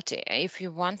 But if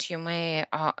you want, you may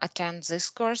attend this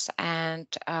course and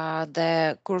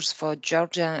the course for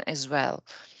Georgian as well.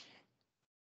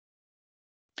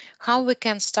 How we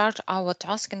can start our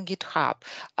task in GitHub.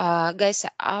 Guys,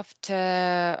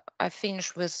 after I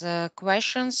finish with the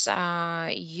questions,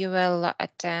 you will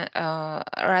attend,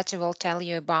 Rati will tell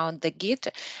you about the Git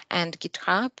and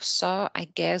GitHub. So I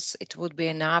guess it would be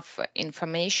enough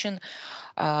information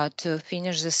to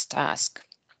finish this task.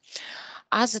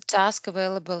 Are the tasks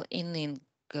available in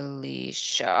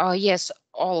English? Yes,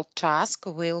 all tasks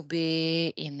will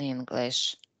be in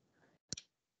English.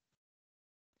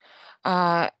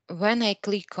 When I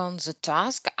click on the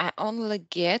task, I only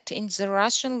get in the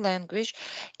Russian language.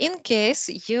 In case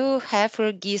you have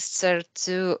registered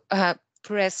to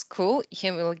press school,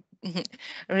 you will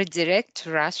redirect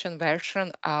to Russian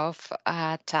version of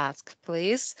task.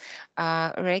 Please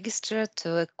register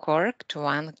to a correct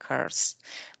one course.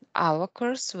 Our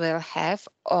course will have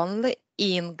only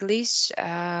English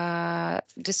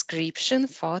description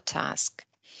for task.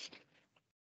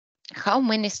 How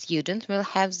many students will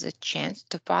have the chance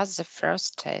to pass the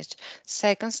first stage,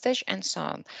 second stage, and so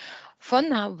on? For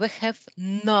now, we have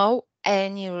no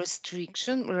any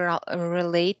restriction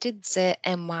related the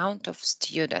amount of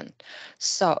student.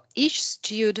 So each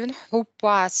student who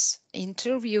pass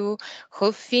interview,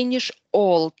 who finish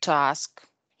all task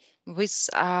with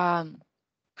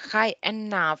high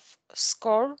enough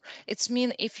score, it's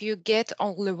mean if you get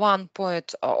only 1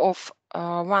 point of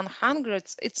 100,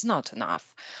 it's not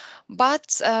enough.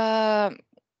 But I'm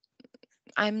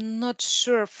not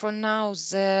sure for now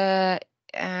the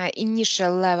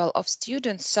initial level of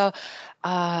students. So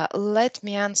let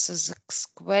me answer this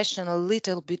question a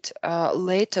little bit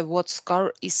later. What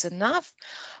score is enough?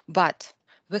 But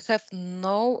we have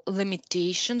no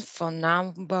limitation for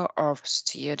number of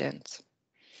students.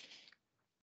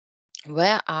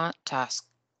 Where are tasks?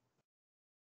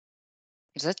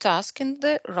 The task in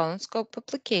the Rolling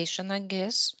application, I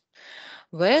guess.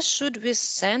 Where should we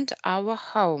send our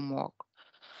homework?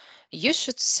 You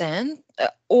should send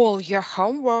all your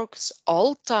homeworks,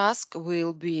 all tasks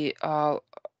will be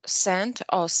sent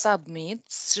or submit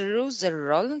through the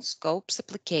Rolling Scopes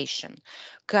application.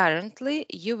 Currently,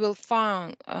 you will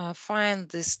find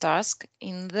this task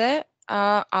in the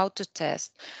auto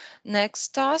test. Next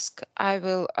task, I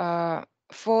will,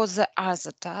 for the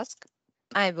other task,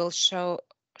 I will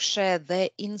share the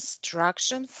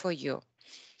instruction for you.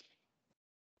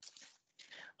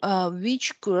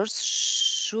 Which course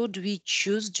should we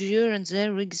choose during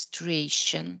the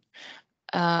registration?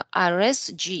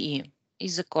 RSGE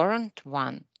is the current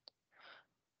one.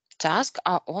 Tasks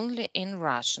are only in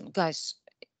Russian. Guys,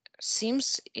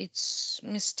 seems it's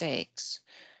mistakes.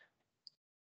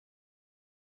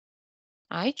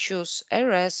 I choose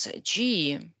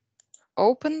RSGE.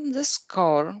 Open the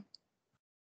score.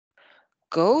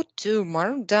 Go to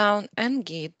Markdown and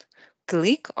Git.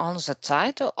 Click on the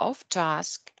title of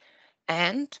task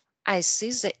and I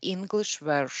see the English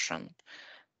version.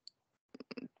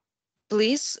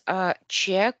 Please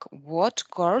check what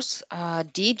course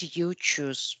did you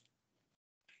choose.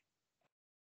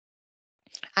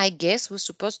 I guess we're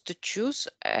supposed to choose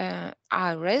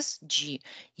RSG.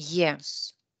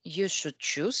 Yes, you should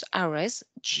choose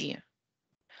RSG.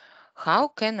 How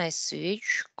can I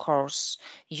switch course?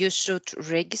 You should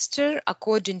register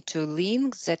according to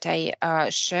link that I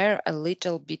share a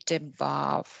little bit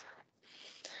above.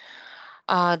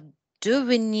 Do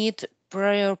we need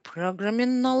prior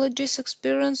programming knowledge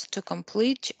experience to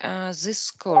complete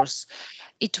this course?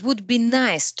 it would be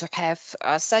nice to have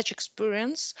such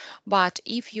experience, but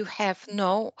if you have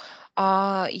no,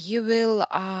 you will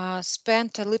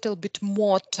spend a little bit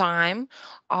more time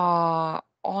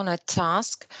on a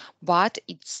task, but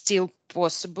it's still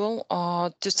possible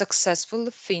to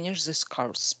successfully finish this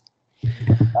course.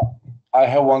 I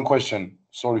have one question.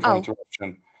 Sorry for Oh,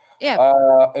 interruption. yeah.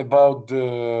 About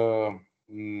the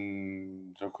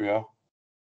Jakuya,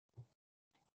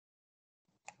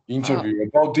 interview.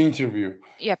 About the interview.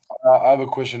 Yep. I have a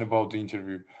question about the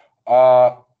interview.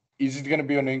 Is it gonna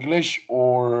be on English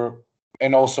or?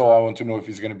 And also, I want to know if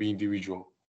it's gonna be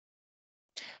individual.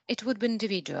 It would be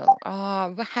individual.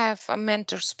 We have a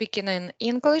mentor speaking in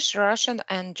English, Russian,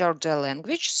 and Georgian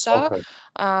language. So Okay,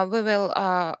 we will.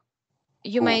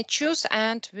 You cool. may choose,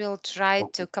 and we'll try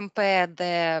Okay. to compare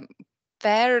the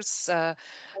pairs to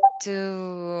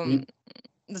I-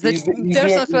 the is there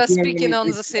persons who are speaking any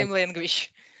on the same difference?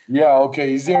 language. Yeah,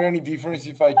 okay. Is there any difference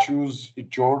if I choose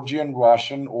Georgian,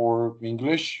 Russian, or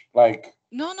English? Like,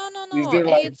 No, no, no, is no. there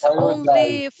like It's prioritized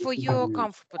only for your interviews?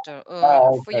 comfort.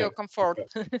 Ah, For your okay. comfort.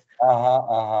 Okay. Uh-huh,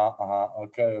 uh-huh, uh-huh.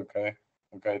 Okay, okay.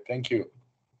 Okay, thank you.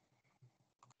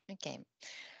 Okay.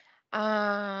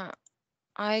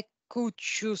 I could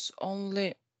choose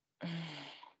only.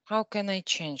 How can I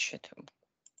change it?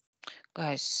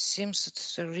 Guys, seems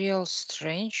it's a real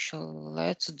strange.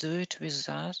 Let's do it with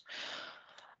us.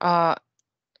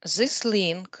 This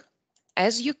link,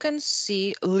 as you can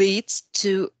see, leads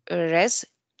to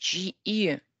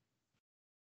ResGE.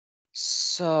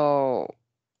 So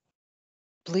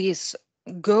please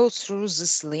go through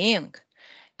this link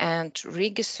and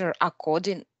register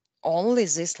according only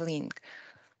this link.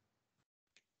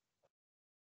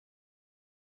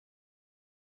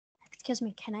 Excuse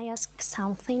me, can I ask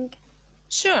something?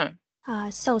 Sure.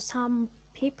 So some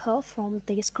people from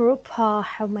this group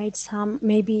have made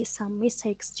maybe some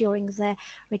mistakes during the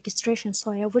registration.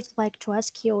 So I would like to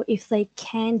ask you if they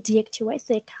can deactivate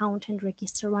the account and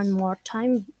register one more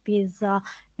time with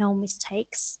no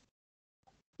mistakes.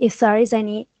 If there is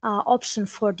any option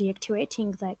for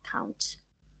deactivating the account.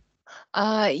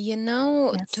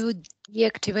 Yes. To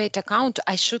deactivate account,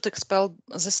 I should expel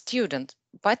the student,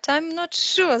 but I'm not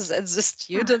sure that the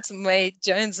students may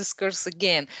join this course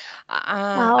again.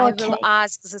 I will Okay.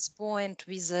 ask this point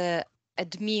with the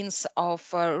admins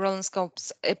of Rolling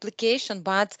Scopes application,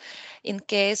 but in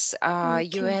case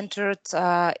you Okay. entered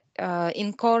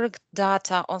incorrect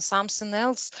data on something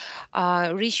else,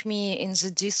 reach me in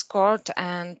the Discord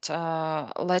and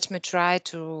let me try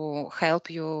to help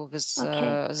you with this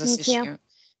Thank you. issue.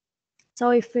 So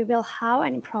if we will have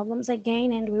any problems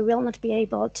again and we will not be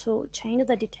able to change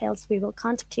the details, we will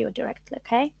contact you directly,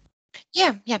 okay?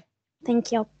 Yeah, yeah.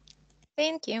 Thank you.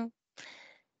 Thank you.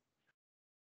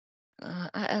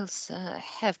 I also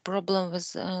have problem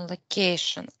with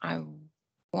location. I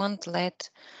won't let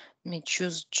me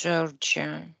choose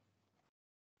Georgia.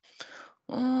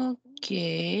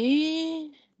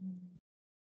 Okay.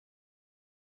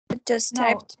 Just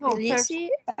type No, Tbilisi,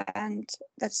 and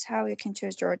that's how you can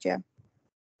choose Georgia.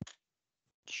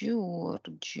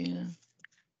 Georgia.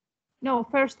 No,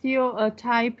 first you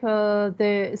type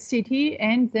the city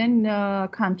and then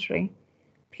country.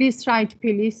 Please try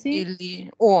Tbilisi.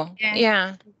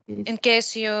 Yeah. In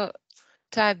case you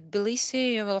type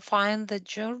Tbilisi, you will find the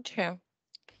Georgia.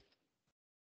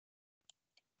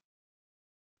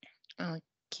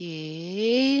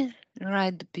 Okay.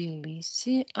 Right,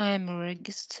 Tbilisi. I'm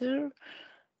registered.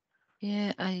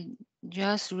 Yeah, I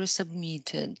just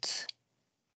resubmitted.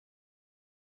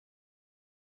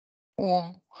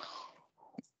 Oh,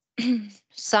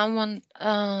 someone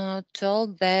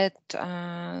told that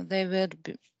they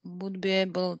would be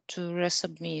able to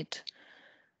resubmit.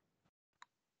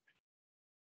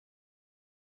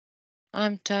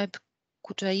 I'm type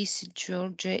Kutaisi,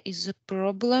 Georgia is a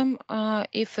problem.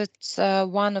 If it's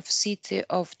one of city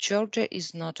of Georgia,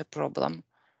 is not a problem.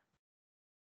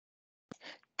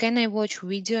 Can I watch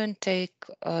video and take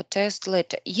a test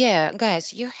later? Yeah,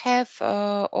 guys, you have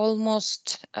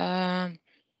almost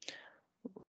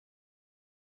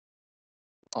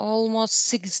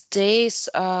 6 days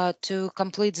to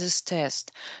complete this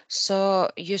test. So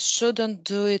you shouldn't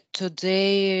do it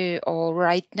today or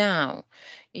right now.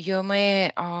 You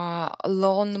may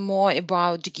learn more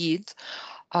about Git,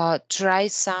 try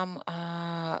some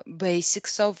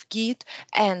basics of Git,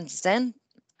 and then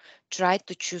try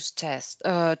to choose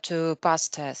to pass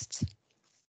tests.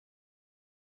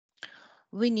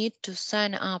 We need to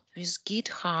sign up with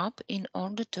GitHub in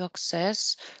order to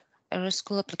access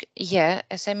school application. Yeah,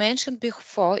 as I mentioned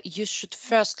before, you should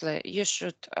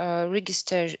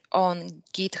register on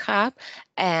GitHub,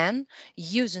 and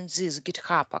using this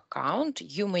GitHub account,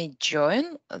 you may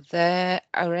join the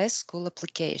RS school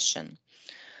application.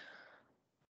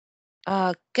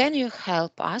 Can you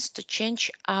help us to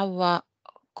change our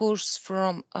course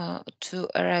from to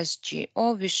RSG,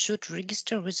 or we should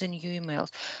register with a new email?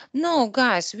 No,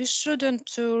 guys, we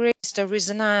shouldn't register with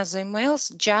another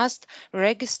emails, just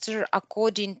register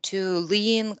according to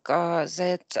link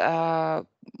that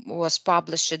was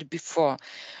published before.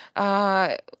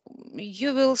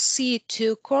 You will see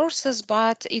 2 courses,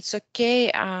 but it's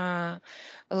okay.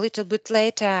 A little bit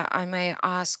later, I may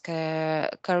ask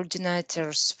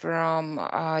coordinators from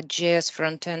JS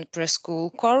Frontend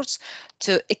Preschool course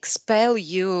to expel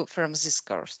you from this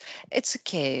course. It's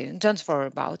okay. Don't worry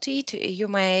about it. You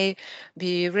may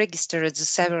be registered at the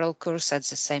several courses at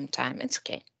the same time. It's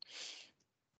okay.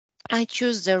 I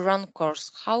choose the wrong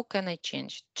course. How can I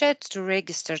change? Just to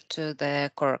register to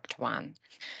the correct one.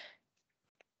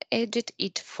 Edit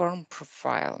it form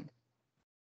profile.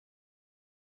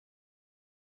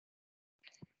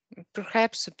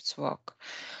 Perhaps it's work.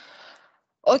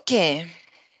 Okay.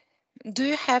 Do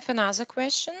you have another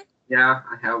question? Yeah,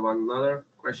 I have another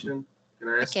question. Can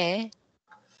I ask? Okay.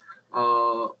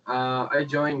 I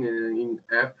joined in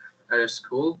app at a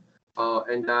school,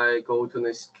 and I go to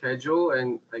the schedule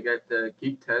and I get the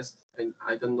Git test, and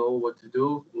I don't know what to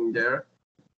do in there.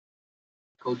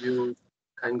 Could you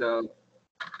kind of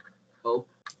help?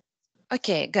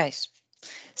 Okay, guys.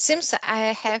 Seems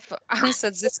I have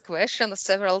answered this question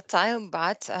several times,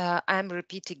 but I'm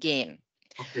repeat again.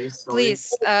 Okay, sorry.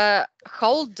 Please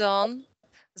hold on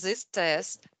this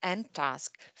test and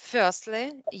task.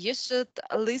 Firstly, you should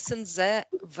listen the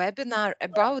webinar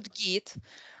about Git.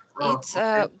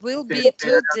 It will be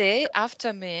today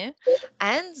after me,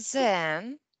 and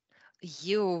then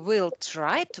you will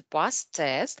try to pass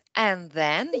test, and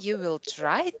then you will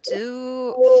try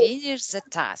to finish the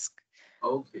task.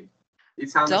 Okay.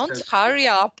 It's understandable. Don't hurry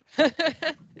up.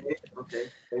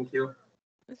 Okay, thank you.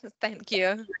 Thank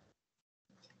you.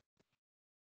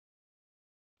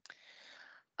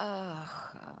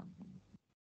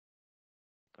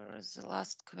 Where's the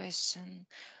last question?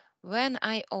 When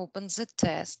I open the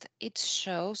test, it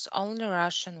shows only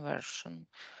Russian version.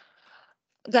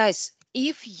 Guys,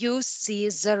 if you see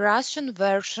the Russian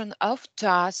version of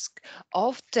task,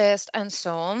 of test, and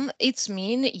so on, it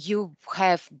means you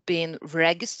have been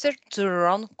registered to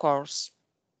wrong course.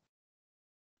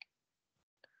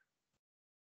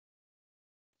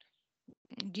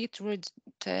 Git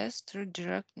test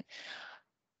redirect.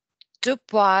 To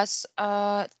pass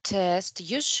a test,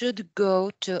 you should go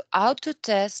to Auto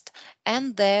Test,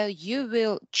 and there you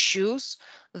will choose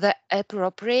the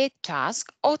appropriate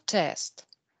task or test.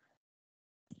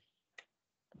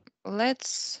 Let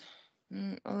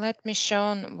me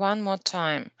show one more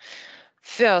time.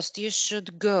 First, you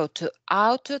should go to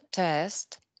Auto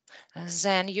Test,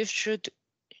 then you should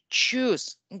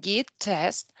choose Git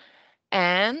test,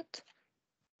 and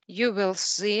you will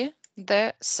see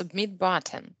the submit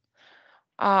button.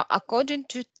 According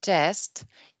to test,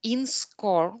 in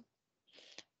score,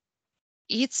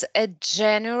 it's a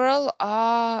general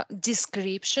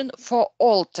description for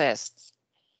all tests,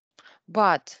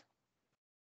 but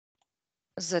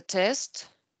the test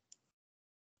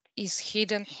is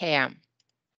hidden here.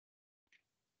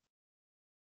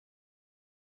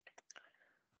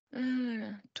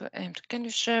 Can you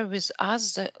share with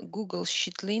us the Google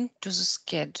Sheet link to the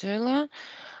scheduler?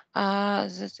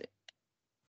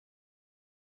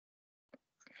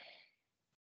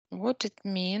 What it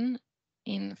mean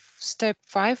in step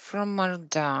 5 from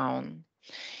Markdown?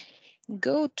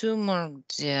 Go to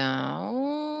Markdown.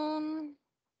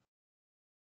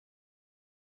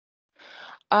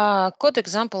 Code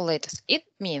example latest. It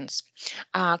means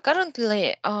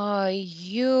currently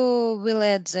you will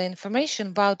add the information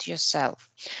about yourself.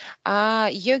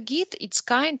 Your Git, it's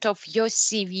kind of your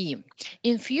CV.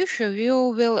 In future,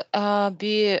 you will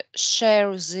be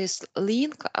share this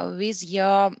link with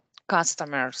your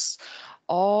customers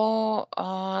or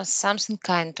something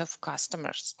kind of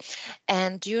customers.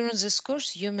 And during this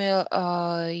course, you may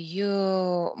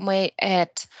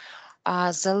add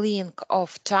the link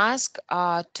of task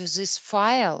to this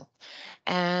file,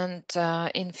 and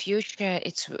in future,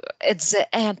 it's at the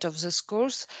end of this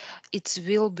course, it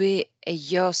will be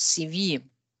your CV.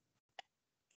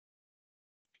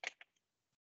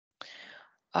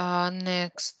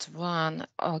 Next one.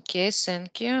 Okay,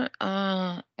 thank you.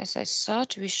 As I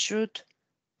thought, we should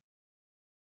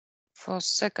for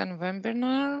second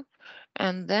webinar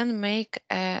and then make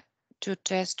a to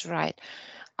test right.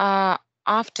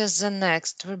 After the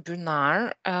next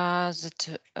webinar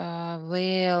that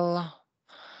will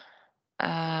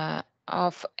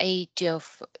of 8th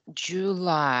of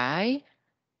July.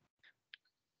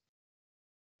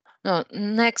 No,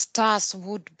 next task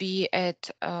would be at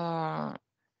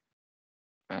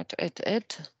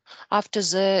after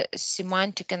the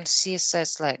semantic and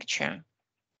CSS lecture.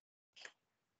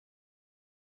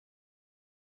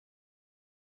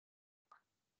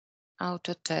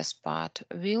 Auto test part.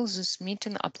 Will this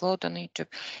meeting upload on YouTube?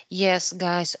 Yes,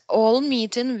 guys, all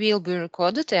meeting will be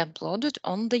recorded and uploaded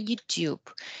on the YouTube.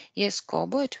 Yes,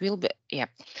 Kobo, it will be, yeah.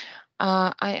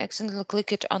 I accidentally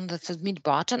clicked on the submit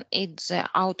button. It's the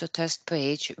auto test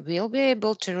page. We'll be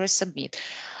able to resubmit.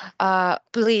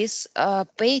 Please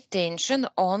pay attention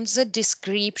on the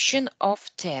description of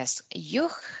test. You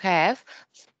have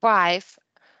 5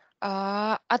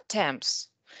 attempts.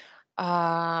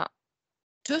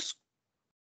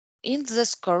 In the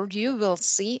score, you will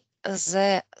see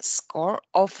the score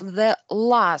of the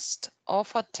last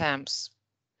of attempts.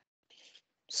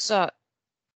 So,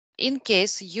 in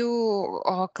case you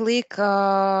click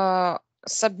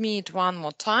submit one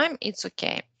more time, it's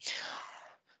okay.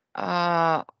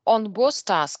 On both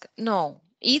tasks, no,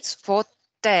 it's for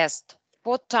test.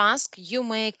 For task, you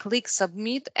may click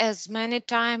submit as many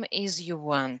times as you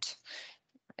want.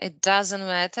 It doesn't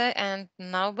matter, and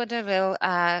nobody will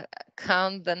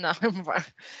count the number.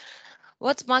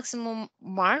 What's maximum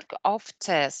mark of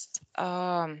test?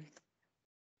 Guys,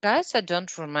 I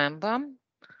don't remember,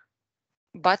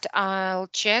 but I'll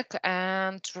check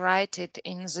and write it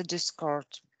in the Discord.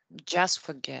 Just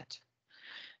forget.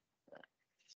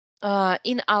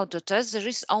 In auto test, there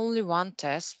is only one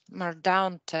test.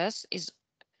 Markdown test is.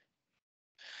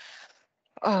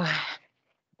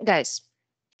 Guys,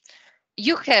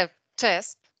 you have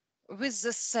test with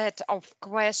the set of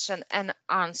question and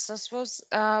answers for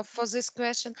this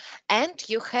question, and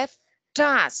you have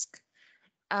task.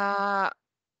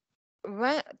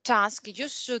 When task you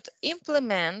should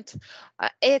implement,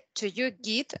 add to your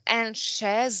Git and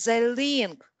share the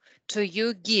link to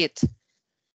your Git.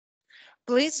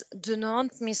 Please do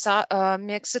not mix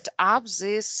it up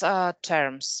these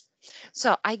terms.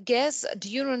 So I guess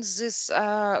during this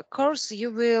course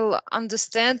you will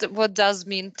understand what does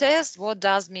mean test, what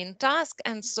does mean task,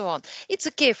 and so on. It's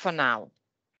okay for now.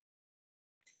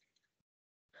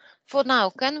 For now,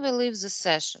 can we leave the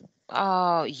session?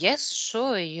 Yes,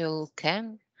 sure, you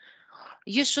can.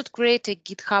 You should create a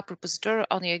GitHub repository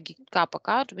on your GitHub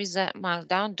account with the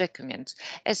Markdown documents.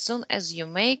 As soon as you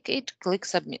make it, click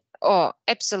submit. Oh,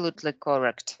 absolutely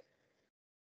correct.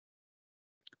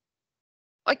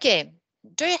 Okay,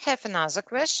 do you have another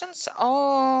questions,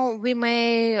 or we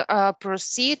may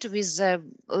proceed with the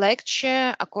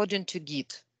lecture according to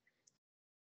Git?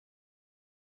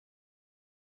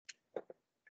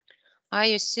 Are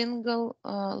you single?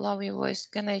 Love your voice.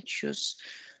 Can I choose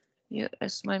you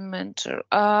as my mentor?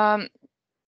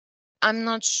 I'm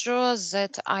not sure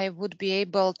that I would be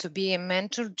able to be a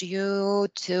mentor due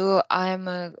to I'm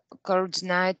a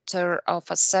coordinator of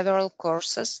several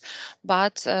courses,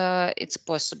 but it's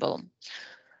possible.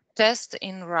 Test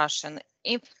in Russian.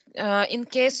 If in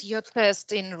case you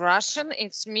test in Russian,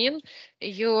 it means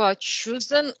you are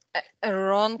choosing a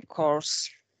wrong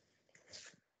course.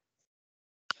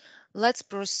 Let's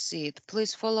proceed.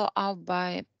 Please follow up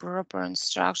by proper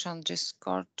instruction on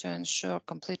Discord to ensure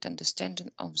complete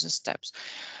understanding of the steps.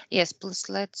 Yes, please,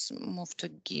 let's move to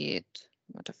Git.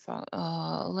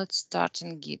 Let's start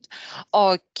in Git.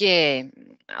 Okay,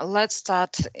 let's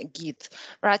start Git.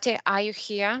 Rati, are you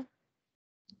here?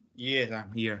 Yes,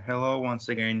 I'm here. Hello once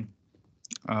again.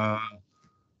 Can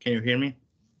you hear me?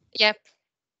 Yep.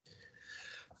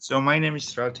 So my name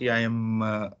is Rati. I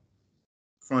am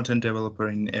front-end developer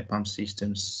in EPAM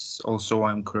Systems. Also,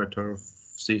 I'm curator of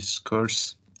this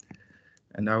course.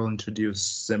 And I will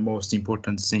introduce the most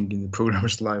important thing in the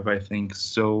programmer's life, I think.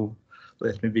 So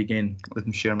let me begin. Let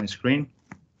me share my screen.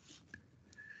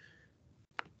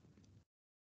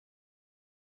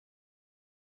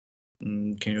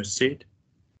 Can you see it?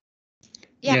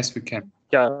 Yeah. Yes, we can.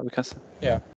 Yeah, we can see.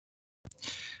 Yeah.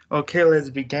 Okay, let's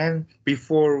begin.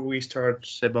 Before we start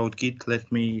about Git,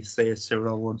 let me say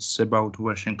several words about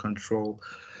version control.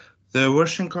 The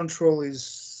version control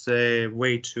is a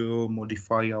way to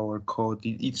modify our code.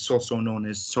 It's also known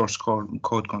as source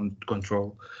code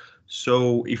control.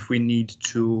 So if we need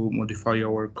to modify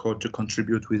our code to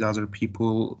contribute with other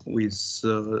people with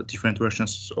different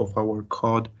versions of our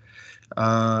code,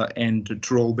 and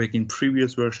to roll back in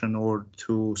previous version or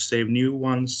to save new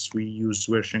ones, we use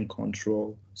version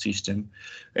control system.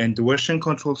 And the version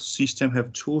control system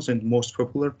have tools, and most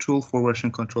popular tool for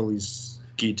version control is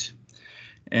Git.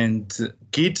 And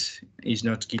Git is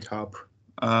not GitHub.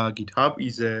 GitHub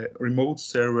is a remote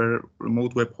server,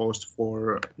 remote web host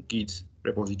for Git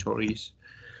repositories.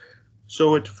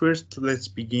 So at first, let's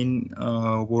begin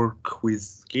work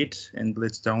with Git and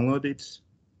let's download it.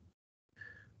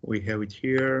 We have it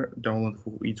here. Download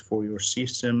it for your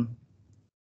system,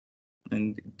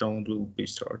 and download will be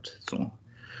started soon.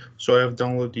 So I have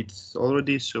downloaded it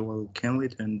already, so I will cancel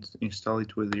it and install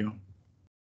it with you.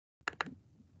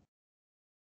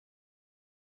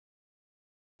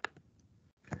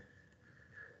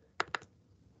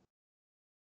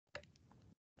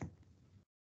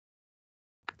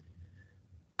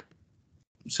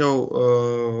 So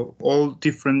all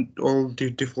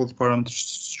the default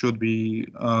parameters should be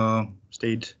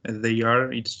stayed as they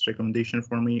are. It's recommendation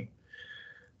for me.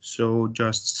 So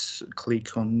just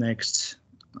click on next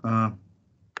and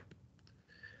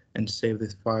save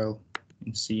this file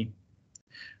in C.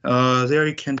 There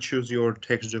you can choose your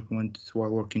text document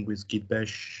while working with Git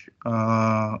Bash.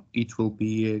 It will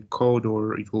be a code,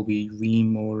 or it will be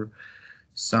Vim or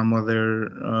some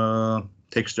other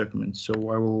text document. So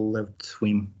I will left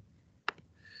Vim.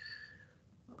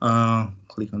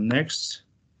 Click on next.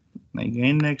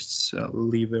 Again next.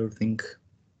 Leave everything.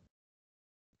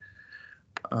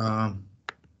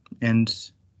 And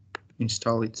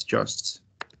install it just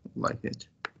like it.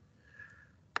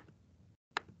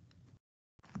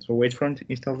 So wait for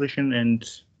installation and.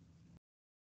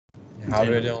 How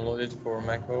do I download it for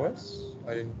macOS?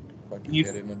 I didn't quite get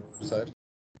it on the website.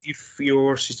 If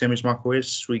your system is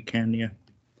macOS, we can, yeah.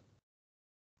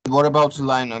 What about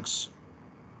Linux?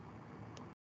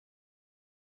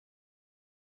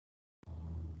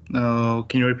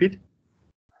 Can you repeat?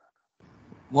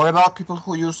 What about people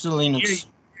who use the Linux?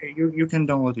 Yeah, you can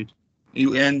download it.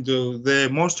 And the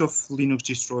most of Linux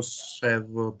distros have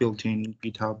built-in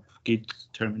GitHub, Git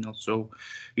terminal, so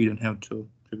you don't have to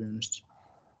be honest.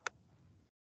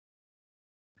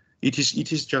 It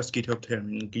is just GitHub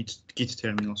terminal, Git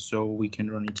terminal, so we can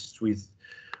run it with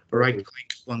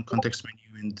right-click on context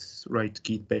menu and write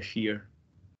Git bash here.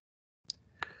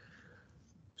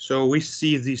 So we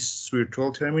see this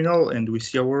virtual terminal and we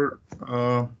see our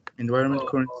environment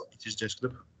currently. It is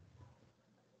desktop.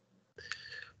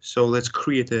 So let's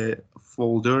create a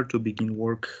folder to begin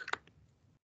work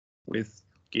with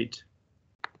Git.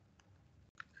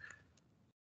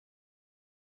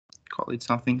 Call it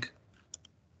something.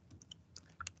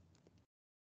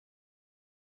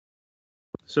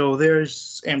 So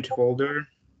there's empty folder.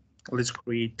 Let's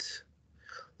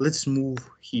move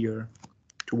here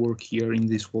to work here in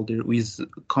this folder with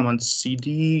command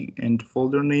cd and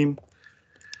folder name.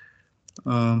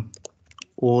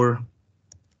 Or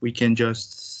we can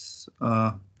just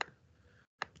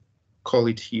call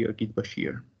it here, Git bash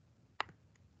here.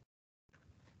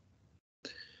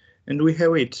 And we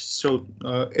have it. So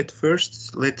at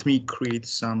first, let me create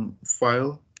some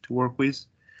file to work with.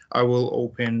 I will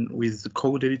open with the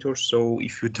code editor. So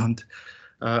if you don't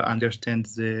understand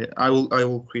I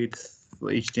will create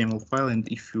HTML file, and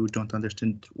if you don't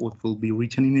understand what will be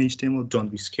written in HTML, don't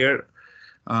be scared.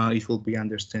 It will be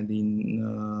understood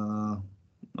in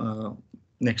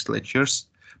next lectures,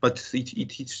 but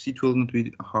it will not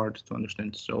be hard to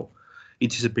understand. So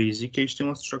it is a basic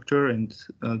HTML structure, and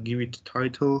give it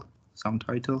title, some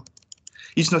title.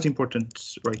 It's not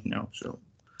important right now, so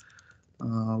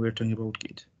we're talking about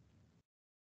Git,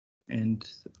 and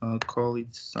call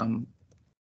it some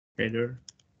header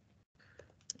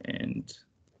and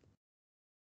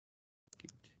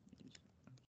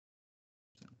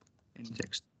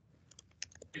text.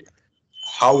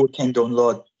 How we can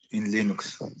download in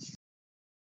Linux?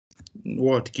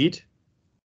 What, Git?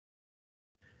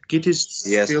 Git is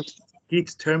built.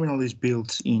 Git terminal is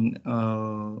built in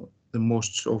the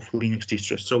most of Linux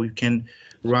distros, so you can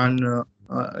run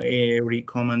every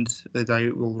command that I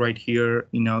will write here,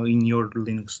 in your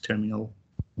Linux terminal.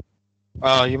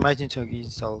 You might need to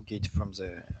install Git from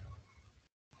the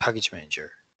package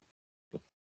manager.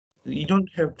 You don't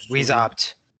have to. With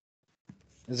apt.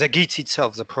 The Git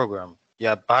itself, the program.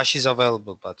 Yeah, Bash is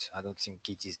available, but I don't think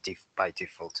Git is by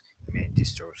default in many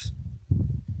distros.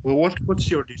 Well, what's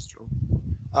your distro?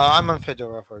 I'm on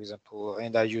Fedora, for example,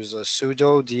 and I use a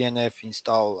sudo dnf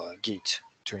install Git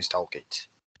to install Git.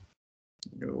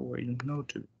 No, I don't know.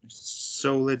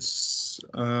 So let's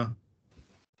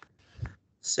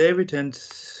save it, and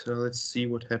let's see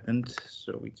what happened.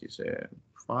 So it is a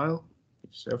file.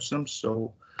 It's awesome.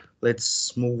 So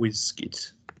let's move with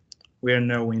Git. We are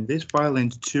now in this file,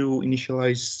 and to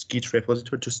initialize Git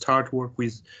repository, to start work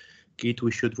with Git,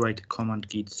 we should write command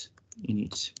Git in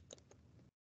it.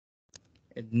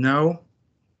 And now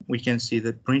we can see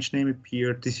the branch name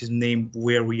appeared. This is name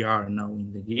where we are now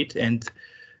in the Git, and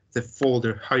the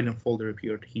folder, hidden folder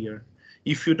appeared here.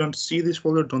 If you don't see this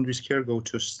folder, don't be scared. Go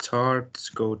to Start,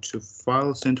 go to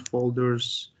Files and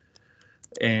Folders,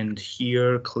 and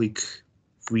here click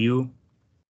View,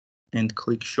 and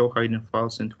click Show Hidden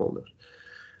Files and Folders.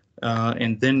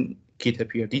 And then Git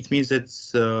appeared. It means that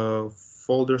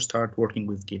folder start working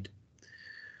with Git.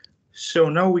 So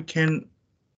now we can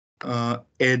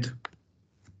add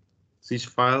this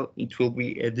file. It will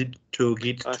be added to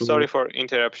Git. Sorry for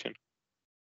interruption.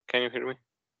 Can you hear me?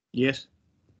 Yes.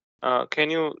 Can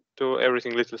you do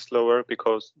everything a little slower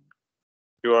because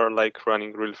you are like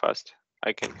running real fast?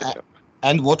 I can catch up.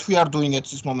 And what we are doing at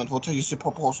this moment, what is the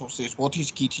purpose of this? What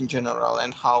is Git in general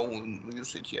and how we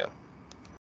use it here?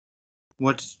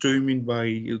 What do you mean by,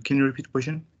 can you repeat the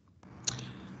question?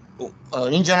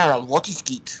 In general, what is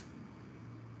Git?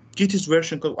 Git is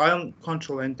version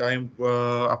control, and I'm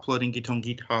uploading it on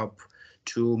GitHub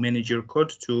to manage your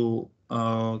code, to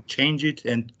change it,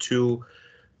 and to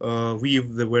view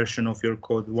the version of your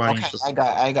code. Okay,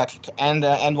 I got it.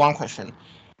 And one question.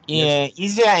 Yes.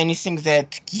 Is there anything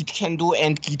that Git can do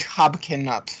and GitHub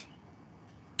cannot?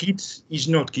 Git is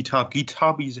not GitHub.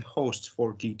 GitHub is a host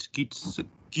for Git.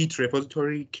 Git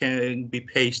repository can be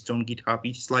pasted on GitHub.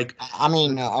 It's like, I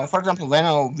mean, for example,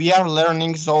 when we are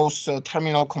learning those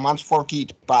terminal commands for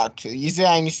Git, but is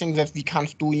there anything that we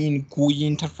can't do in GUI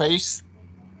interface?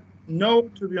 No,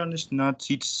 to be honest, not.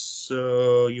 It's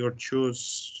your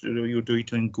choice. You do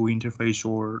it in GUI interface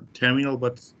or terminal,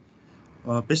 but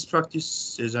best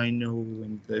practice, as I know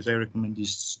and as I recommend,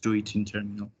 is do it in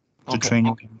terminal. To train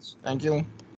your hands. Thank you.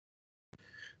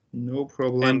 No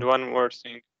problem. And one more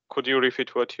thing. Could you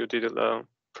repeat what you did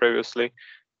previously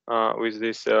with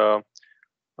this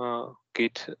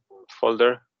Git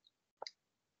folder?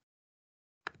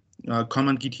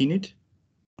 Command Git init?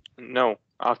 No,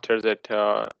 after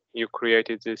that you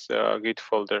created this Git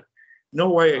folder.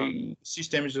 No,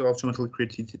 system is automatically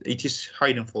created. It is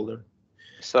hidden folder.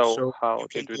 So how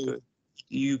did we do it?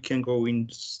 You can go in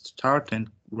Start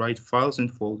and write Files and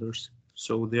Folders.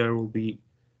 So there will be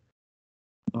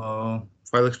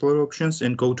File Explorer options,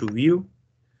 and go to View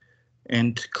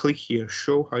and click here,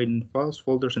 Show Hidden Files,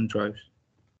 Folders, and Drives.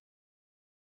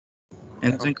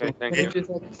 And okay, thank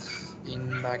you.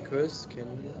 In macOS,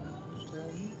 can you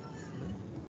tell me?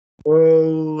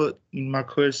 Well, in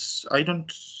macOS, I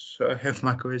don't have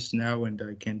macOS now, and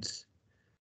I can't.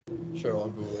 Sure, I'll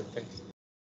Google it. Thanks.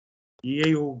 Yeah,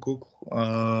 you'll Google,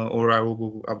 or I will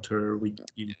Google after we.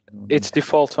 It's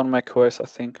default on macOS, I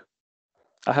think.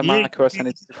 I have macOS and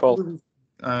it's default.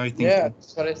 I think. Yeah,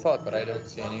 that's what I thought, but I don't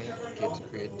see any Git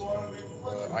create.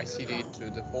 I cd to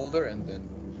the folder and then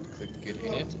click Git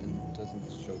init, and it doesn't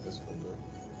show this folder.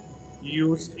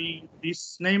 You see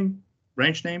this name,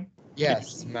 branch name?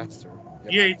 Yes, master.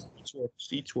 Yep. Yeah, it works.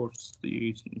 It works.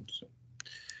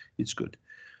 It's good.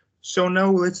 So now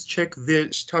let's check the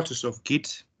status of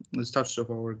Git. The status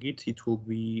of our Git. It will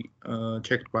be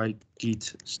checked by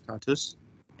Git status,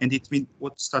 and it means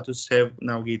what status have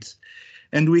now Git.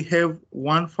 And we have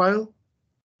one file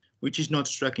which is not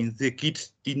tracking. The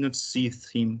Git did not see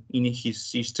him in his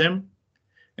system,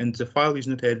 and the file is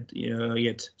not added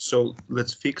yet. So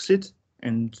let's fix it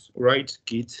and write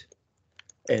Git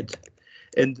add.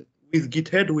 And with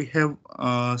Git add, we have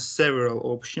several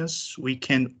options. We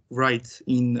can write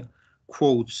in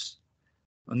quotes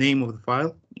a name of the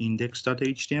file,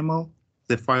 index.html,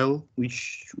 the file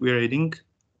which we're adding,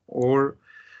 or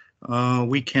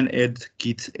we can add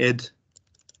Git add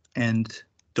and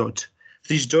dot.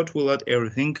 This dot will add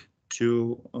everything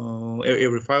to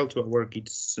every file to our Git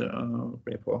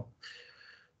repo.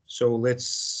 So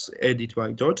let's add it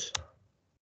by dot.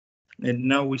 And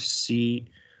now we see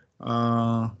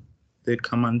the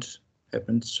command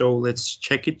happened. So let's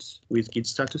check it with Git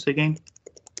status again.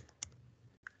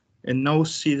 And now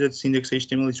see that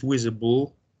index.html is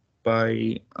visible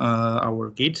by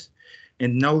our Git.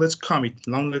 And now let's commit.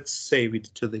 Now let's save it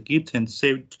to the Git and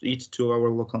save it to our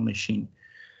local machine.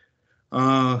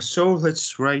 So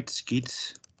let's write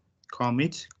Git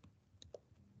commit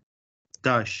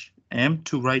 -m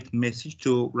to write message,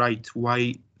 to write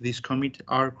why this commit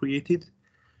are created.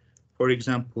 For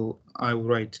example, I will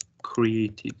write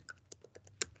created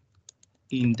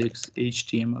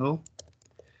index.html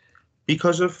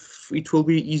because of it will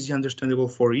be easy understandable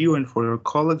for you and for your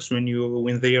colleagues when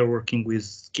they are working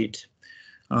with Git.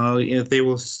 They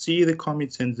will see the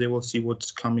commits and they will see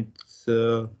what commit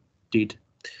did.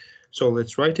 So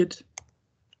let's write it.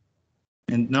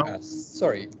 And now,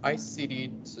 sorry, I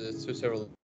cd'd to several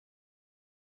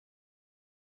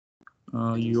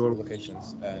your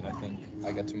locations, and I think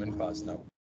I got too many files now.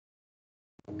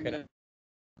 Okay.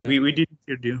 We didn't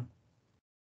hear you.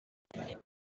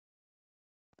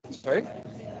 Sorry?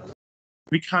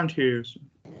 We can't hear you.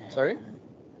 Sorry?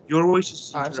 Your voice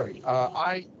is. I'm sorry.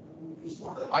 I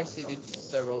see it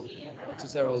to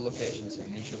several locations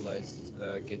and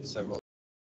initialized Git several.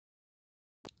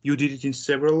 You did it in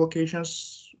several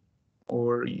locations,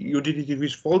 or you did it in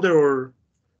which folder, or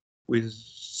with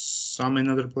some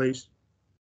another place?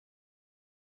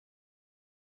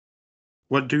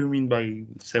 What do you mean by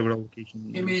several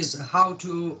locations? It means how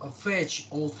to fetch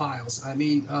all files. I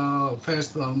mean,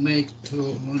 first make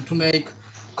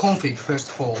config first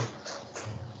of all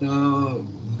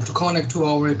to connect to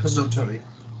our repository.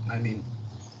 I mean,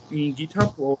 in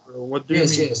GitHub, or what do you mean?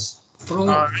 Yes, from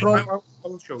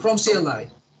CLI.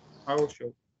 I will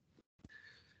show.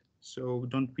 So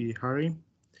don't be hurry.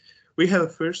 We have a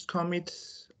first commit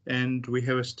and we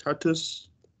have a status.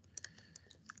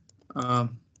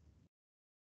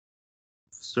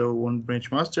 So on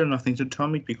branch master, nothing to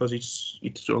commit because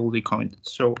it's already committed.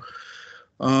 So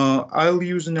I'll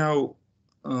use now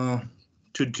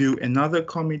to do another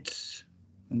commit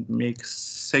and make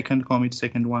second commit,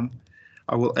 second one.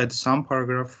 I will add some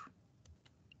paragraph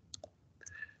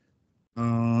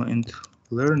and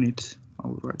learn it. I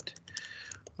will write.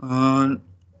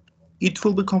 It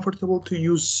will be comfortable to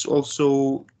use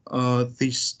also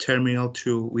this terminal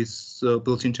too with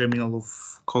built-in terminal of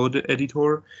code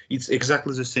editor. It's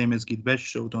exactly the same as Git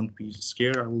Bash, so don't be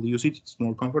scared. I will use it. It's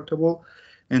more comfortable.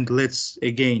 And let's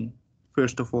again,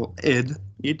 first of all, add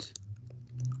it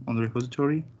on the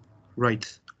repository. Right,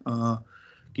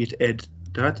 git add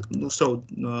that. So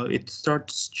it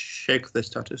starts check the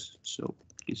status. So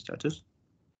git status.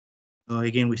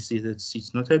 Again, we see that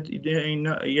it's not added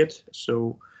yet,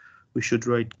 so we should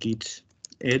write git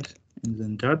add and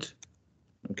then that.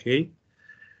 Okay.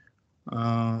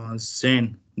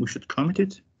 Then we should commit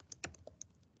it.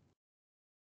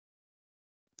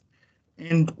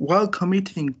 And while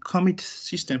committing, commit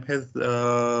system has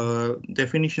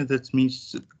definition that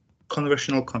means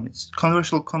conversational commits.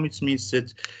 Conversational commits means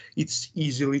that it's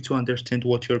easily to understand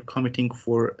what you're committing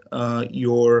for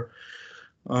your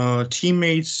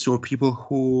teammates or people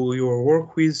who you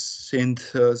work with, and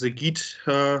the Git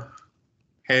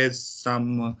has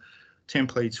some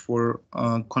templates for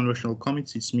conversational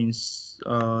commits. It means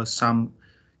some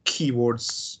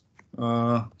keywords.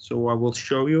 So I will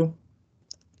show you.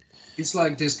 It's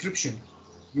like description,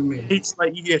 you mean? It's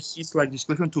like, yes, it's like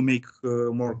description to make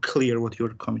more clear what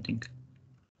you're committing.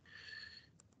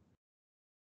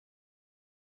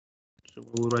 So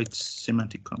we'll write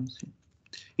semantic comments.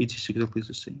 It is exactly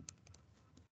the same.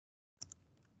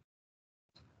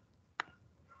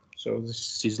 So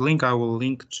this is link. I will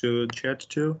link to chat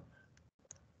too.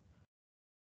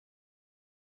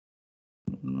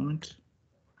 Moment.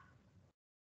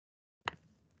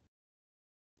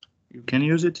 You can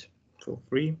use it for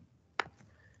free.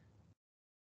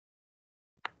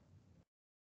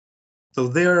 So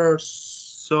there are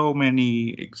so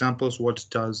many examples what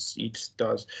does it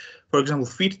does. For example,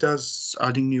 feed does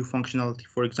adding new functionality.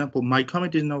 For example, my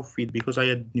commit is now feed because I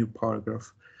add new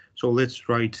paragraph. So let's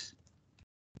write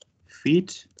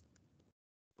feed.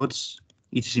 What's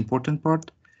it is important part,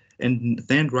 and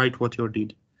then write what you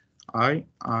did. I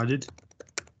added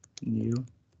new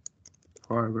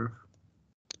paragraph.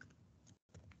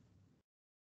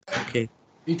 Okay.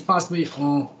 It must be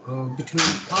between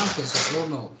parentheses or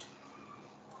not.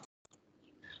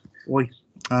 Wait,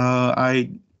 I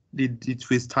did it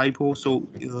with typo, so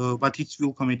but it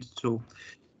will commit, so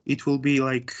it will be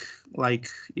like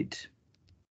it.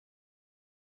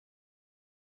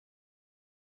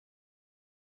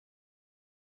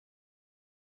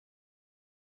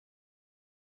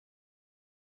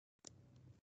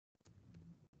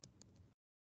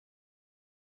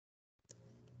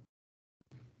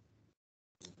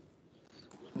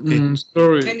 Okay.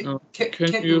 Sorry,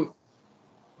 Can you?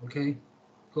 Okay,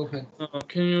 go ahead.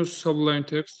 Can you use Sublime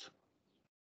Text?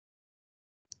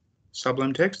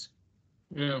 Sublime Text?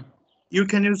 Yeah. You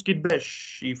can use Git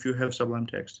Bash if you have Sublime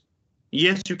Text.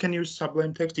 Yes, you can use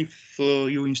Sublime Text if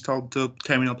you installed the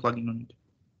terminal plugin on it.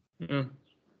 Yeah,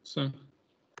 so.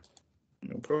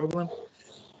 No problem.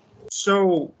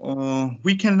 So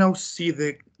we can now see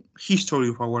the history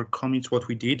of our commits, what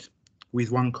we did with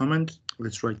one command.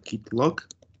 Let's write git log.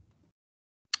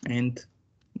 And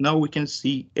now we can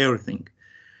see everything.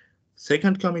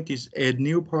 Second commit is add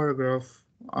new paragraph.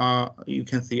 You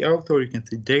can see author, you can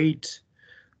see date.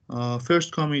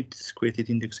 First commit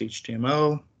created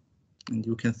index.html, and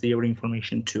you can see every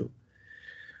information too.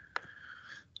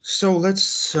 So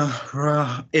let's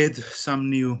add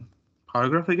some new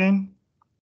paragraph again.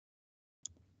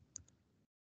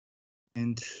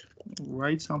 and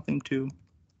write something too.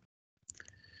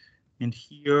 And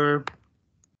here,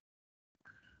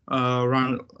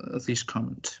 run this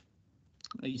command.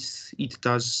 It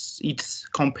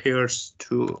compares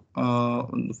to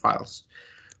the files.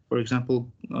 For example,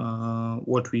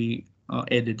 what we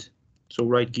added. So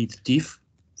write git diff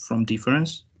from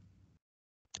difference,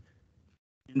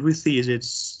 and we see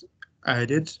it's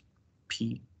added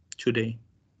p today.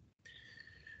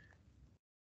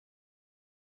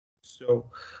 So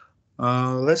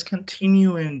let's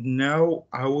continue, and now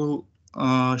I will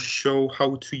show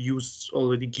how to use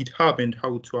already GitHub and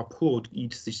how to upload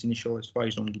this initialized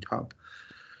files on GitHub.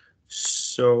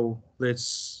 So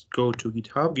let's go to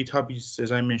GitHub. GitHub is,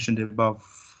 as I mentioned above,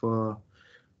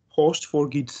 host for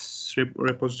Git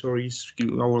repositories,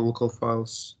 our local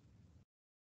files.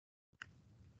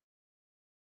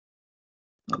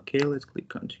 Okay, let's click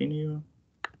continue.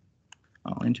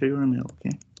 I'll enter your email,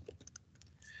 okay.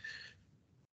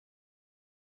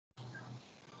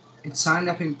 It's sign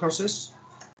up in process?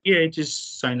 Yeah, it is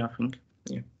sign up.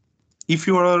 Yeah. If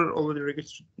you are already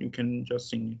registered, you can just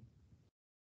sign in.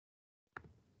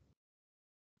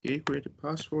 Okay, create a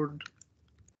password.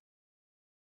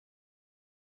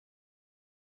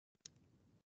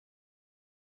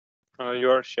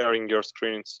 You are sharing your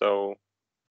screen, so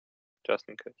just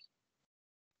in case.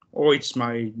 Oh, it's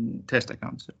my test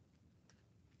account. So.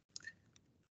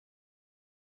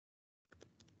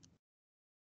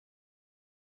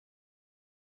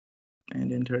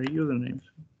 And enter a username.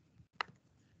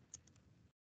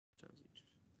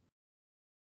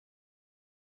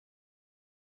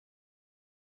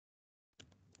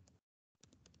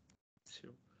 So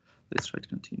let's try to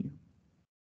continue.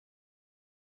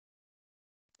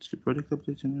 So product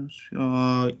update.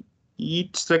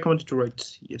 It's recommended to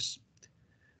write yes.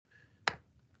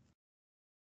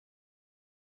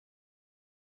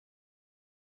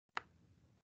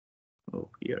 Oh,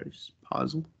 here is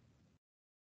puzzle.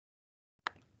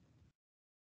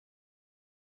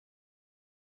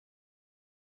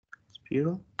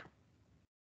 Spiral.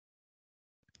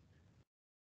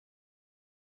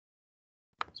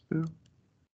 Spiral.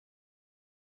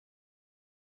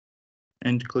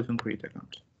 And click on create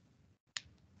account.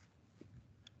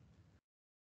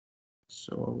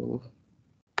 So I will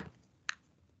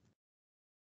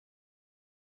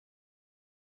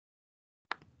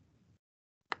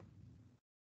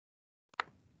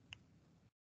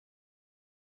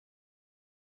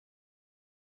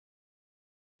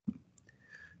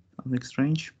next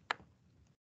range.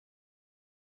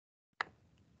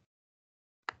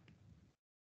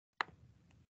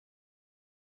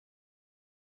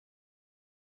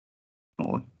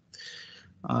 Oh,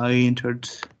 I entered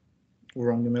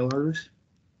wrong email address.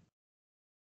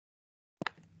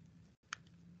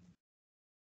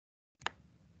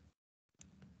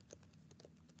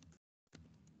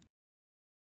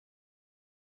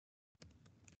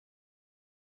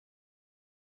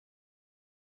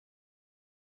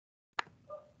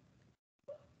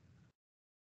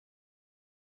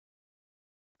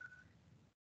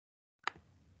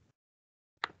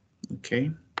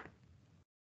 Okay,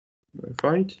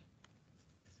 verified.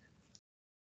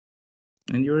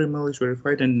 And your email is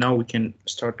verified, and now we can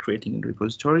start creating a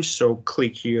repository. So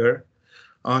click here.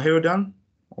 Have you done,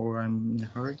 or I'm in a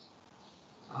hurry?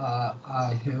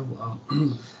 I have.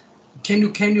 Can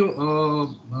you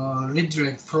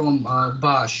redirect from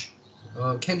Bash?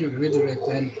 Can you redirect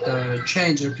and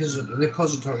change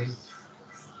repository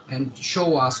and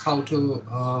show us how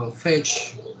to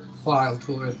fetch file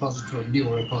to repository,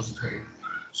 new repository?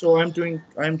 So I'm doing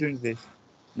this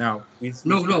now.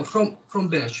 No, from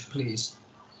Bash, please.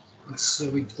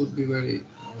 It would be very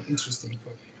interesting for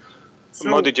me.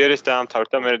 მოდი ჯერ ეს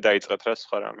დაამთავრდა, მე დაიწყეთ რა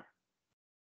სხვა რამე.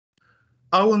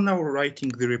 I will now writing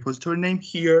the repository name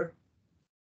here.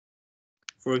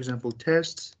 For example,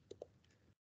 tests.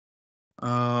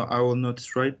 I will not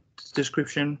write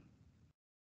description.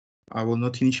 I will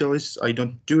not initialize. I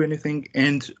don't do anything.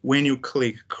 And when you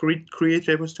click create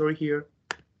repository here,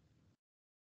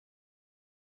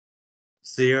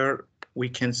 there we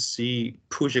can see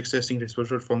push existing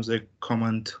repository from the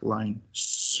command line.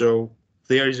 So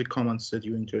there is a command that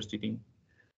you're interested in.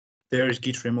 There is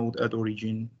git remote add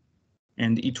origin,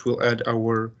 and it will add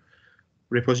our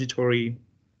repository,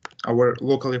 our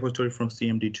local repository from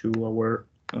CMD to our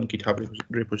GitHub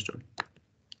repository.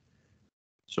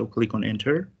 So click on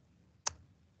enter.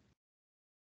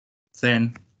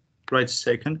 Then write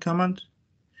second command.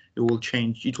 It will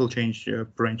change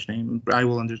branch name. I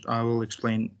will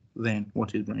explain then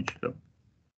what is branch. So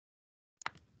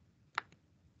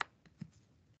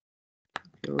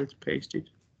okay, let's paste it.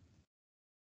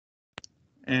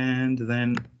 And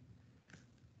then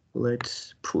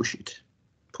let's push it.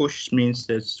 Push means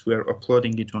that we are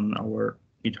uploading it on our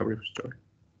GitHub repository.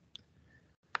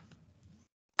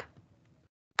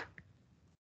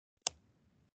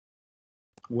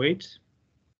 Wait.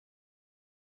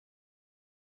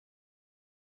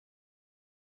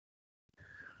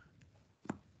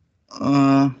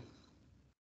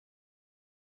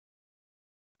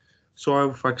 So I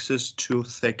have access to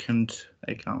second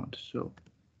account. So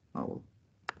I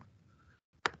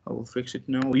will fix it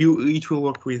now. It will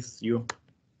work with you.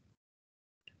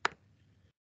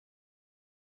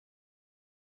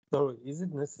 So is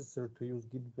it necessary to use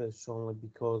Git Bash only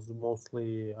because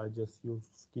mostly I just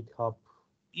use GitHub?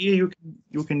 Yeah,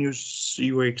 you can use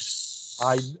UX.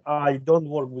 I don't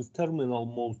work with terminal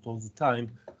most of the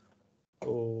time.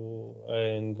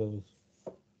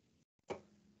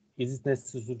 Is it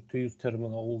necessary to use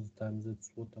terminal all the time? That's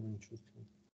what I'm interested in.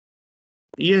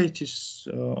 Yeah, it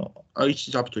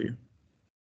is up to you.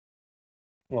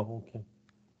 Oh, okay.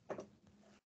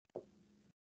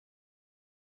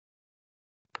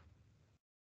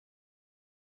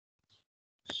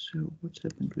 So what's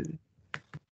happened with it?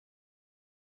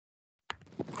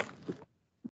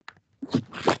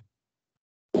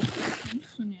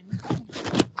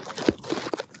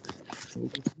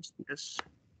 Yes.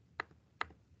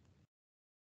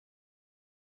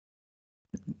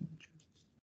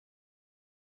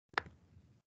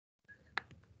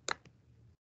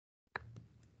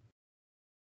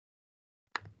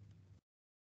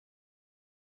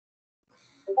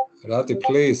 Rati,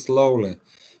 please, slowly.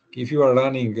 If you are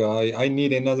running, I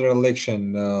need another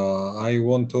election. I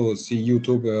want to see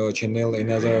YouTube channel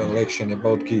another election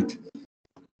about Git.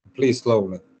 Please,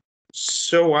 slowly.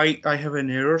 So I have an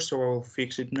error, so I'll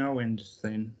fix it now, and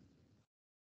then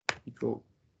it will.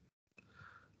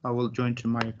 I will join to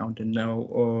my account, and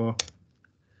now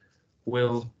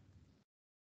we'll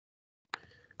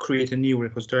create a new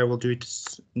repository. I will do it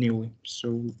newly,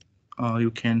 so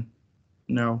you can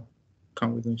now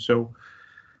come with me. So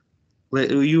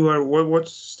you are what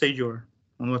stage you are?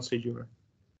 On what stage you are?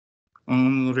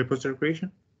 On repository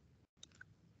creation?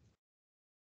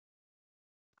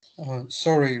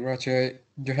 Sorry, Raja, I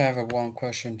do have one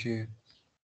question to you.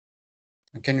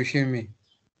 Can you hear me?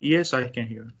 Yes, I can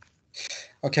hear.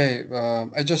 Okay,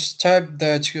 I just typed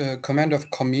that command of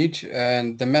commit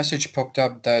and the message popped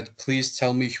up that please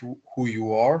tell me who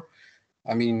you are.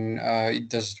 I mean, it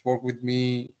does work with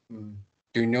me.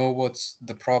 Do you know what's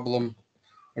the problem,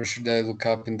 or should I look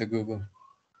up in the Google?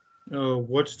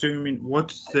 What do you mean?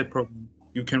 What's the problem?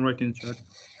 You can write in chat.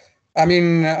 I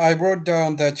mean, I wrote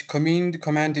down that command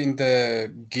in the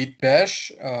git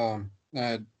bash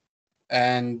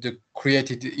and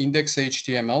created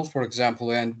index.html, for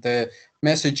example, and the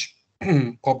message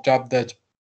popped up that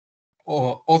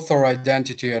author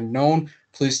identity unknown.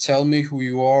 Please tell me who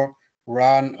you are.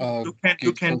 Run.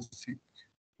 You can.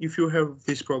 If you have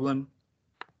this problem,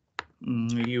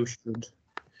 you should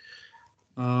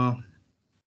write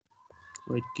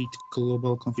git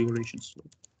global configurations.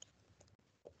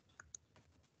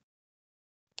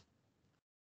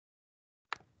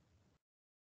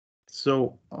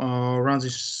 So run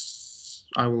this.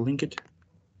 I will link it.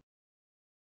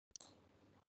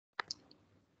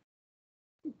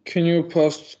 Can you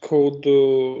paste code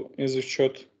in the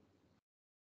chat?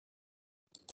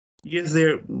 Yes,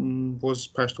 there was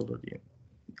passed already.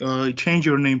 Change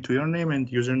your name to your name and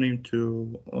username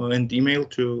to and email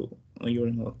to your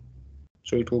email,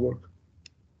 so it will work.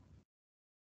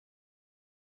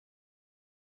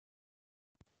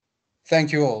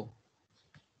 Thank you all.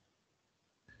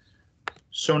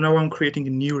 So now I'm creating a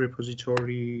new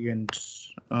repository, and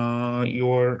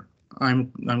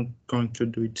I'm going to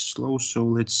do it slow. So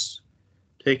let's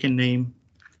take a name.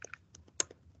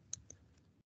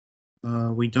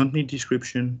 We don't need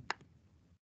description.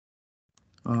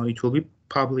 It will be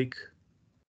public.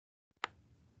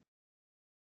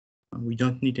 We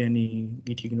don't need any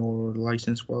gitignore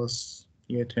license files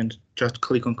yet, and just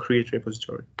click on create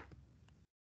repository.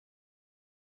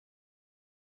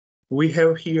 We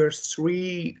have here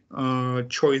three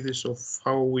choices of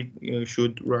how we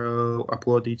should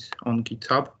upload it on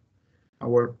GitHub,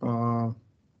 our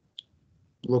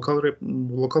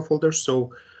local folder.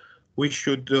 So we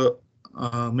should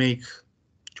make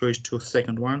choice to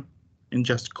second one and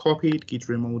just copy it, git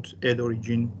remote add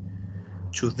origin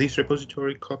to this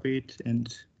repository, copy it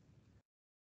and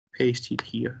paste it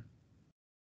here.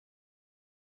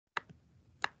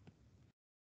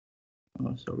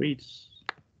 Sorry,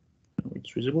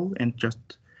 it's visible, and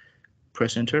just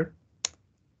press enter.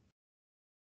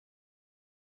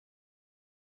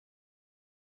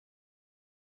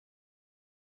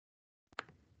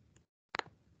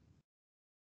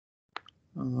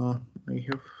 I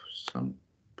have some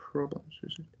problems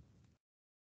with it.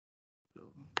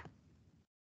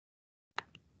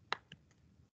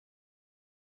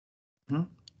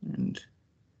 And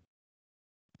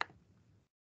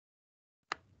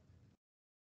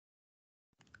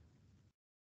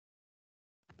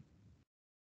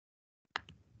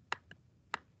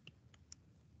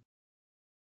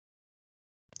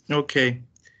okay.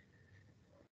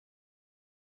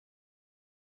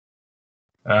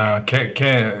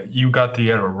 Can you got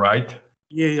the error, right?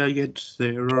 Yeah, I get the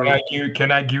error.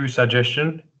 Can I give you a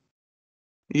suggestion?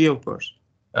 Yeah, of course.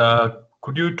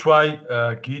 Could you try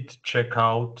git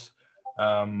checkout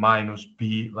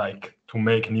 -b, like to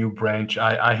make new branch?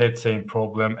 I had same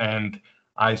problem and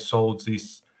I solved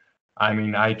this. I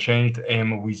mean, I changed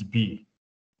M with B.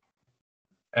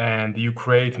 And you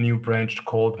create new branch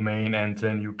called main, and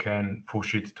then you can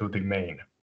push it to the main.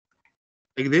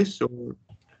 Like this, or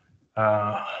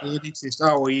this is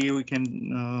we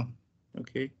can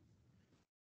okay.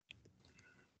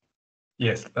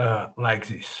 Yes, like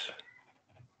this.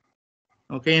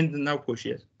 Okay, and now push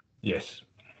it. Yes.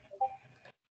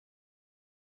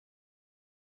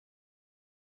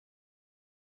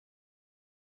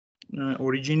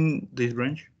 Origin this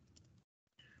branch.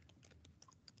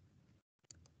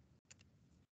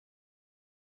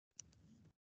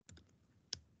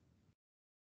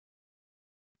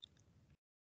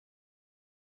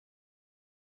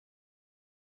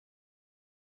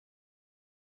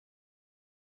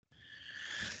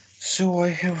 So I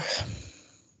have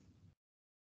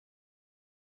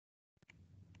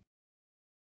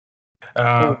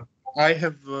I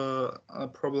have a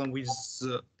problem with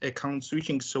account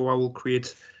switching, so I will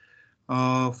create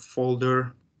a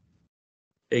folder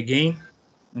again,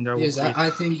 and I will. Yes, I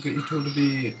think it would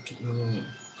be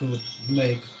good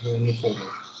make a new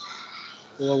folder.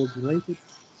 So I will delete it.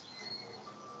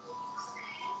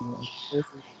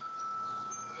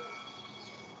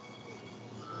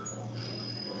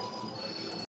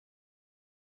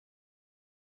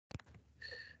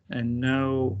 And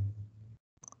now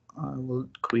I will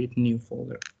create a new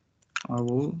folder. I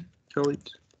will tell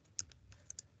it,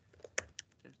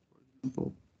 for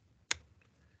example.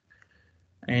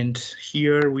 And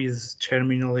here with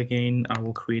terminal again, I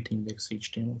will create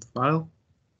index.html file.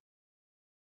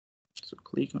 So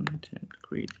click on it and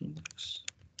create index.html.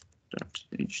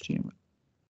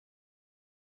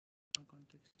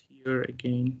 Context here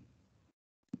again.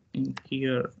 In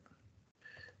here,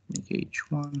 make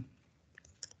h1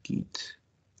 git.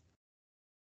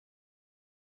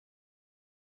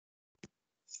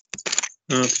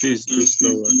 Please do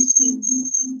slower.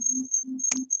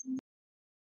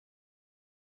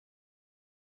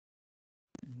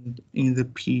 And in the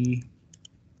P,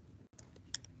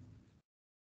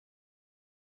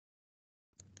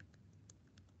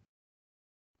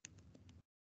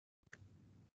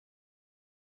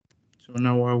 so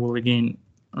now I will again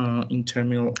in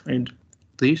terminal add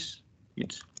this.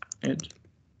 It's add.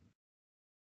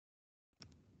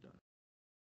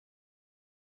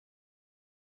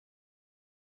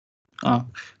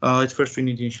 At first we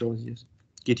need to initialize this.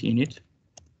 Git init,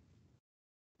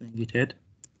 then git add,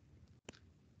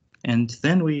 and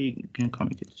then we can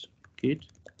commit it. Git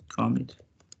commit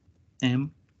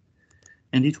m,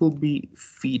 and it will be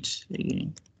feed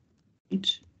again.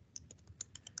 Git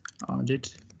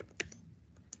audit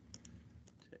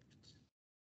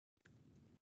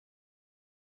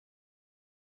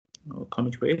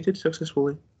commit created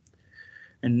successfully,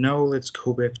 and now let's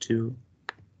go back to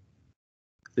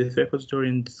this repository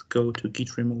and go to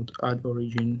git remote add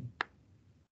origin.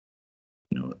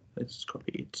 No, let's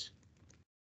copy it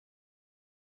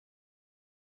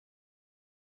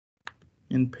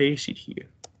and paste it here.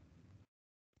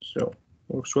 So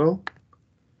works well.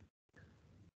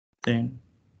 Then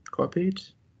copy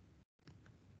it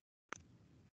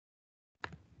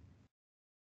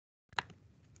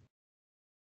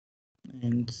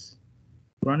and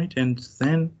run it, and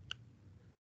then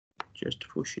just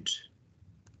push it.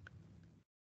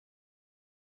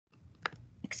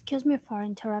 Excuse me for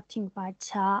interrupting, but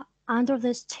under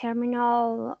this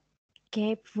terminal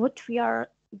gap, what we are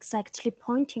exactly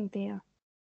pointing there?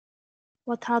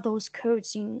 What are those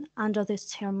codes in under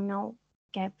this terminal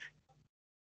gap?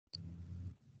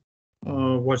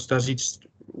 What does it?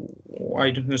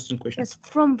 I don't understand the question. Yes,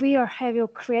 from where have you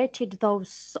created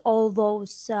all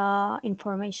those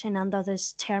information under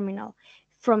this terminal?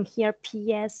 From here,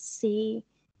 PSC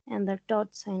and the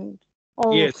dots and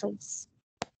all Yes. of this.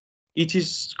 It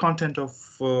is content of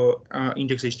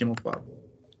index.html file.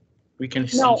 We can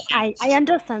see. No, I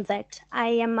understand that. I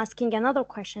am asking another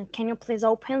question. Can you please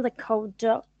open the code,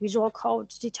 Visual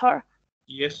Code Editor?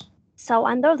 Yes. So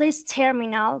under this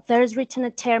terminal, there is written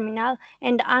a terminal,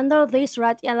 and under this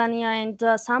write Elania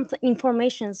and some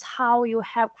informations how you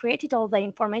have created all the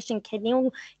information. Can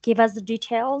you give us the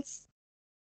details?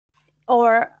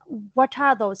 Or what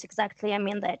are those exactly? I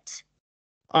mean that.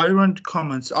 I run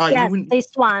comments. Yes, Even these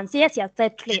ones. Yes,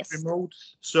 that please. remote.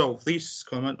 So this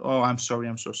comment. Oh, I'm sorry.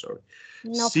 I'm so sorry.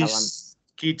 No problem.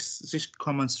 These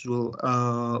comments will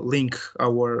link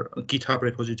our GitHub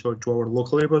repository to our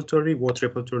local repository. What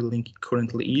repository link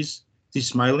currently is? This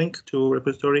is my link to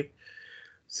repository.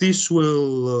 This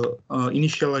will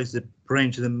initialize the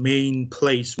branch, the main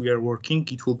place we are working.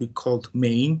 It will be called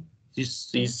main.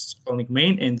 This is calling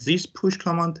main, and this push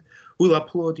command will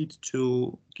upload it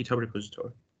to GitHub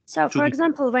repository. So, for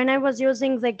example, when I was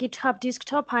using the GitHub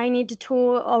desktop, I need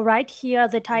to write here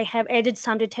that I have added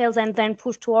some details and then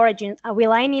push to origin.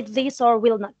 Will I need this or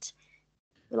will not?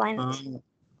 Will I not?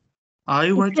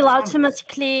 It will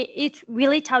automatically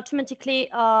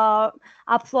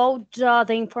upload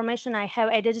the information I have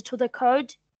added to the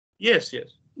code? Yes,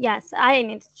 yes. Yes, I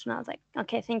need to know that.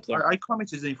 Okay, thank you. I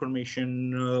committed the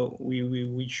information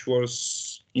which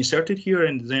was inserted here,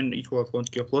 and then it will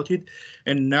automatically uploaded.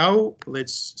 And now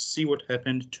let's see what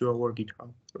happened to our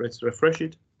GitHub. Let's refresh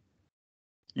it.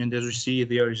 And as you see,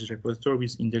 there is a repository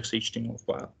with index.html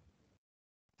file.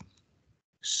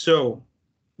 So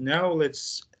now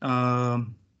let's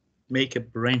make a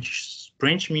branch.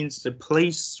 Branch means the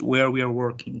place where we are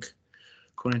working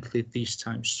currently this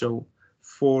time. So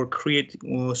for create,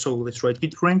 so let's write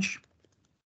git branch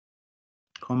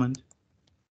command.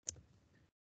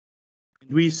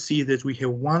 We see that we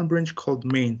have one branch called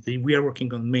main. We are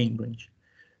working on main branch.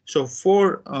 So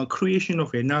for creation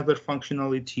of another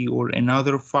functionality or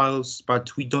another files,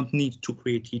 but we don't need to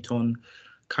create it on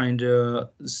kind of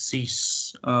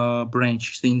this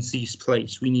branch in this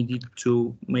place. We need it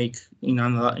to make in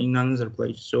another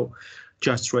place. So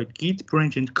just write git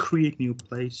branch and create new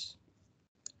place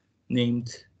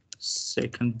named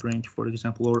second branch, for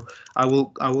example, or I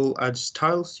will add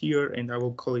styles here and I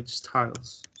will call it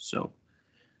styles. So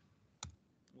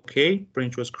okay,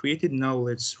 branch was created. Now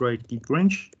let's write git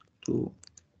branch to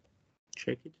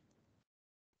check it.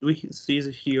 We see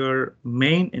here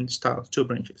main and styles, two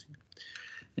branches.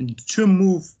 And to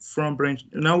move from branch,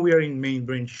 now we are in main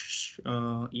branch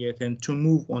yet, and to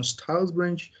move on styles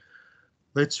branch,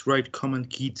 let's write command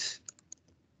git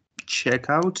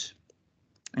checkout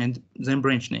and then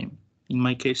branch name, in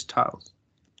my case styles.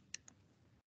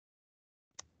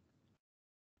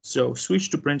 So switch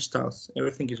to branch styles,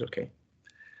 everything is okay.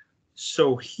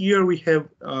 So here we have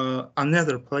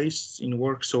another place in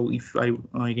work. So if I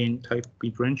again type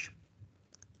git branch,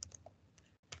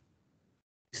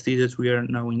 see that we are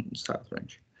now in styles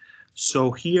branch.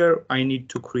 So here I need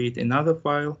to create another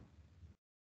file,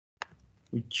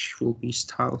 which will be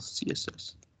styles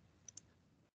CSS.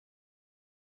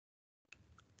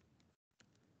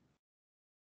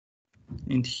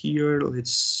 And here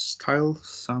let's style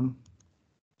some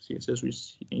CSS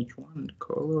with h1 and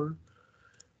color.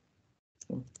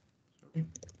 Oh, sorry,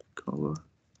 color.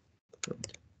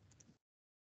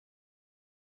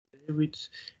 Save it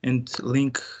and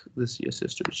link the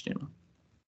CSS to HTML.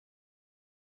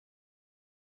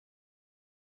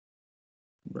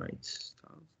 Right.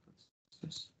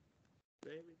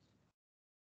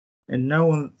 And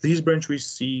now on this branch we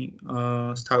see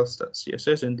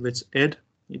styles.css, and let's add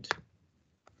it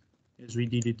as we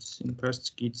did it in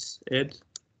past. Git add,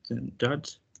 then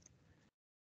dot,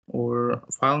 or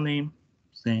file name,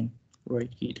 then write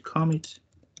git commit,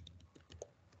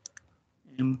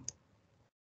 and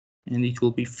it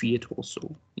will be fiat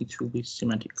also. It will be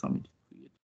semantic commit.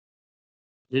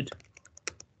 Did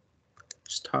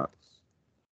styles.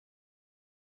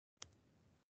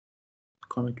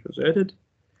 Commit was added,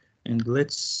 and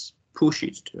let's push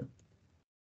it to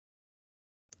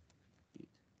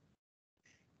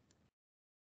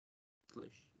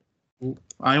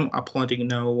I'm uploading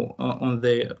now on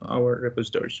our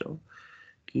repository. So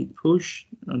git push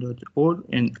 .org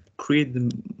and create the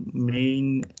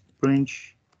main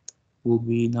branch will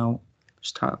be now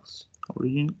styles,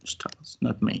 origin styles,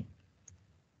 not main.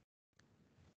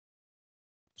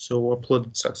 So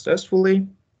uploaded successfully.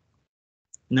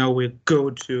 Now we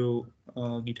go to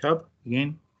GitHub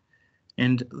again,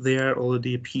 and there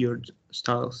already appeared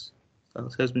styles.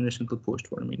 Styles has been recently pushed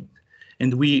for a minute.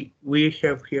 And we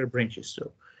have here branches.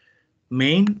 So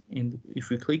main, and if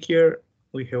we click here,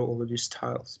 we have already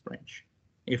styles branch.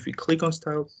 If we click on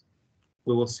styles,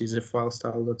 we will see the file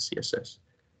style.css.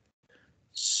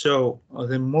 So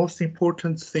the most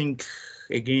important thing,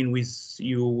 again, with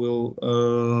you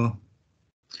will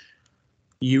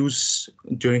use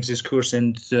during this course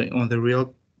and on the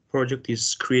real project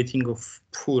is creating of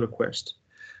pull request.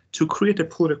 To create a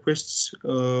pull request,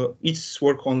 it's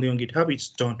work only on GitHub. It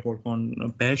don't work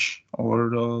on Bash or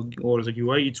the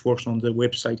UI. It works on the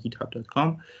website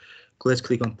github.com. Let's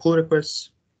click on pull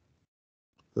requests.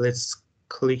 Let's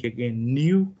click again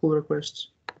new pull requests.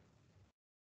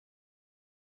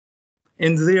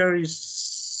 And there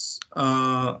is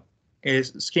a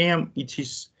scam. It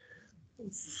is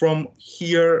from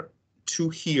here to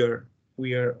here.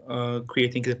 We are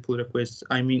creating the pull requests.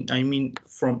 I mean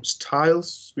from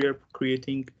styles we are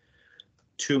creating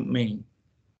to main.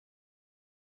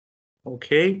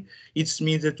 Okay, it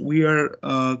means that we are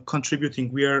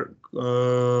contributing. We are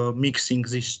mixing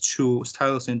these two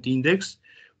styles and index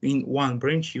in one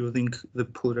branch using the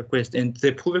pull request. And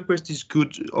the pull request is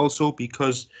good also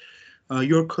because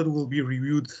your code will be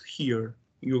reviewed here.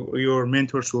 Your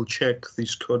mentors will check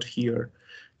this code here.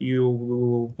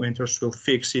 Your mentors will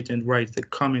fix it and write the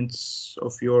comments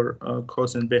of your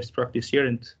codes and best practice here,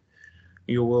 and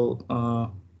you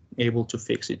will able to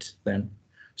fix it then.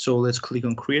 So let's click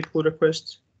on create pull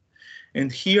request.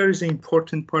 And here is the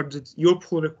important part, that your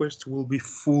pull request will be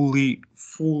fully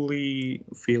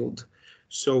filled.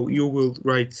 So you will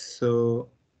write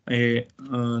a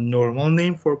normal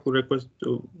name for pull request.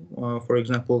 For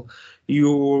example,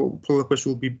 your pull request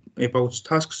will be about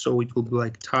tasks, so it will be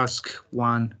like task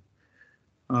 1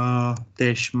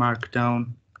 dash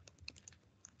markdown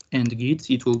and git.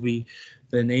 It will be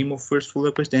the name of first pull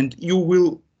request, and you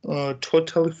will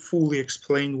totally fully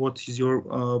explain what is your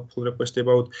pull request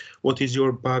about, what is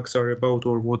your bugs are about,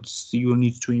 or what you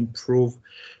need to improve.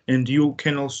 And you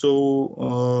can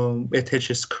also attach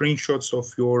a screenshots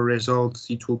of your results.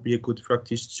 It will be a good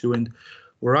practice too, and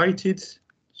write it.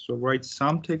 So write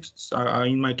some texts.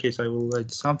 In my case, I will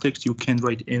write some text. You can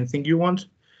write anything you want.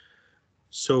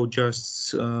 So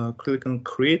just click on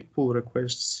create pull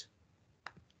requests.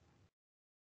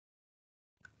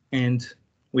 And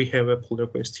we have a pull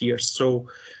request here. So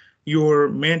your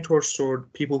mentors or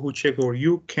people who check, or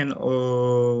you can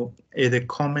add the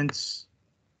comments.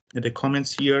 The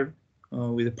comments here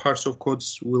with the parts of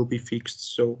codes will be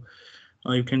fixed. So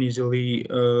you can easily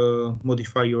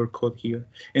modify your code here.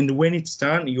 And when it's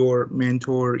done, your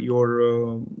mentor,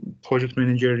 your project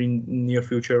manager in near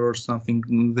future or something,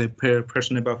 the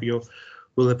person above you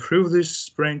will approve this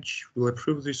branch, will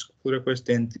approve this pull request,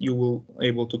 and you will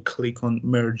able to click on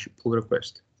merge pull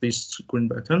request, this green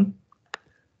button,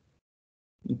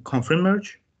 confirm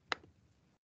merge,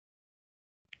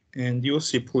 and you'll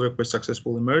see pull request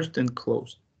successfully merged and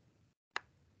closed.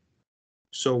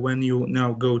 So when you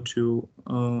now go to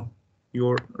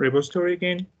your repository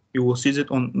again, you will see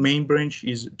that on main branch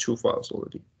is 2 files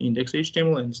already,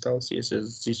 index.html and style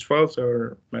CSS. These files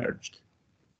are merged.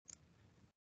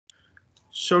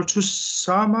 So to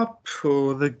sum up,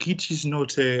 the Git is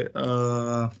not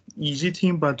a easy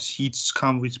thing, but it's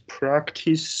come with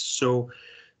practice. So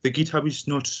the GitHub is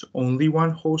not only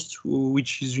one host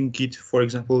which is in Git. For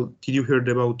example, did you heard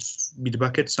about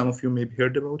Bitbucket? Some of you maybe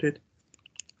heard about it.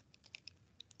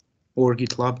 Or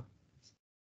GitLab?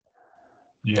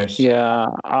 Yes. Yeah,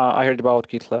 I heard about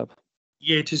GitLab.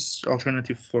 Yeah, it is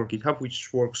alternative for GitHub,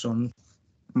 which works on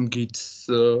Git's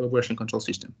version control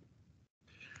system.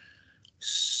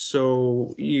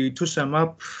 So to sum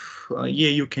up, yeah,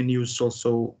 you can use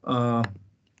also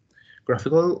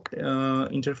graphical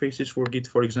interfaces for Git.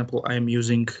 For example, I am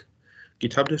using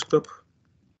GitHub Desktop.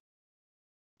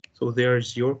 So there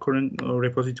is your current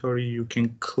repository. You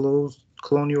can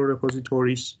clone your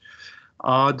repositories,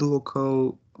 add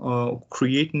local,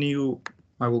 create new.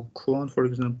 I will clone, for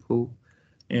example.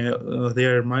 They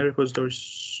are my repositories.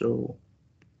 So,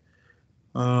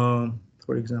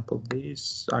 for example,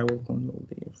 this I will clone.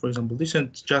 For example, this,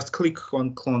 and just click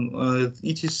on clone.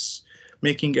 It is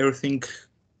making everything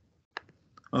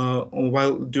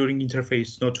while during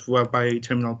interface, not by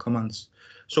terminal commands.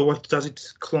 So what does it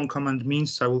clone command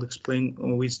means? I will explain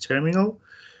with terminal.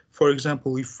 For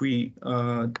example, if we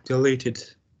deleted,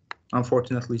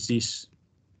 unfortunately, this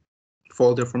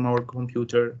folder from our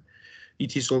computer,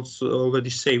 it is also already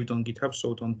saved on GitHub,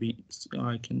 so don't be.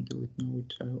 I can delete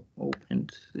now. I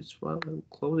opened this file. I will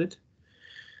close it.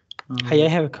 Hey, I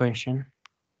have a question.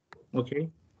 Okay.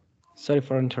 Sorry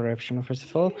for interruption, first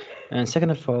of all. And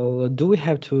second of all, do we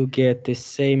have to get the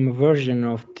same version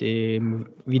of the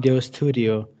Video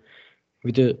Studio?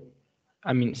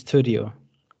 Studio.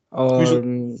 Or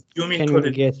can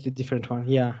we get the different one?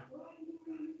 Yeah.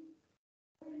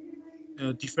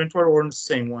 Different one or the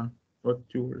same one? What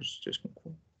you were just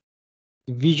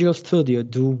Visual Studio,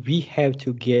 do we have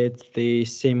to get the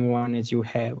same one as you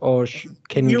have, or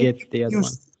can we get the other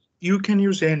one? You can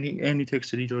use any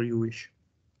text editor you wish.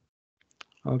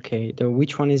 Okay,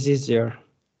 which one is easier?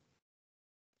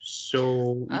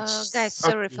 So guys,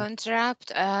 sorry for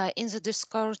interrupt. In the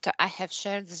Discord, I have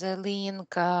shared the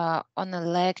link on a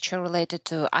lecture related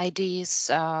to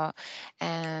IDs,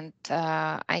 and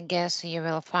I guess you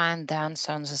will find the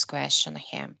answer on this question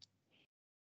here.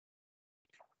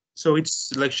 So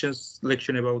it's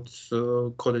lection about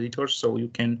code editors, so you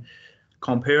can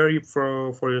compare it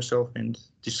for yourself and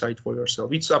decide for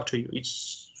yourself. It's up to you.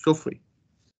 Feel free.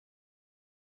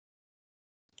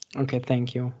 Okay,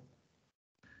 thank you.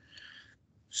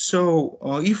 So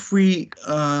if we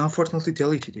unfortunately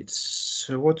deleted it,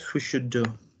 so what we should do?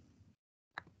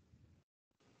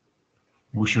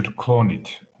 We should clone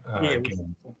it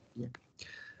again.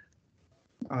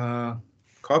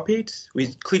 Copy it.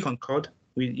 We click on code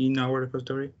in our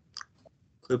repository.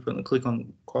 Click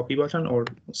on copy button or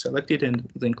select it and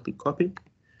then click copy.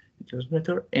 It doesn't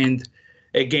matter. And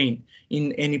again,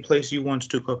 in any place you want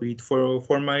to copy it.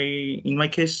 In my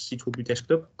case, it will be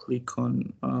desktop. Click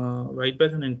on right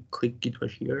button and click git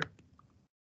bash here.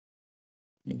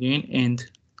 Again, and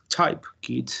type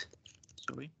git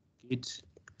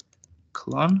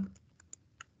clone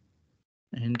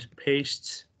and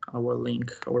paste our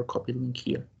link, our copy link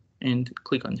here, and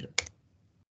click enter.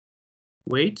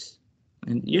 Wait,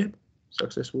 and yep,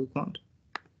 successfully cloned.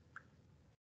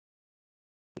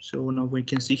 So now we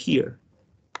can see here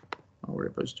our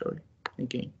repository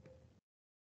again.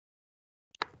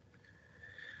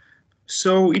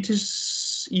 So it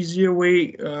is easier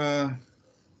way to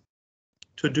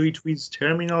do it with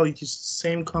terminal. It is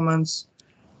same commands,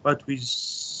 but with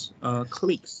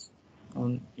clicks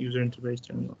on user interface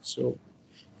terminal. So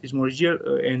it is more easier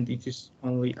and it is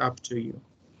only up to you.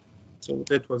 So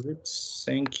that was it.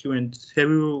 Thank you. And have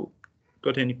you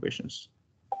got any questions?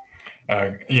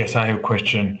 Yes, I have a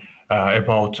question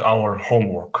about our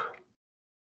homework.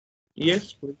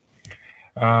 Yes, please.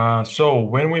 So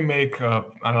when we make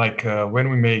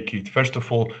it, first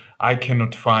of all, I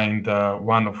cannot find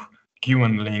one of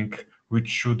given link which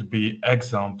should be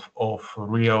example of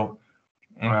real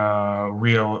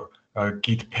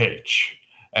Git page,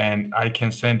 and I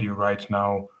can send you right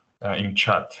now in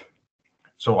chat.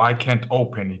 So I can't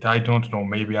open it. I don't know.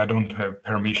 Maybe I don't have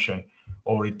permission,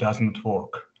 or it doesn't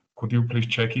work. Could you please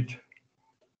check it?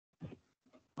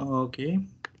 Okay.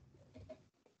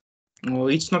 Well,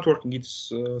 it's not working.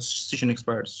 Its session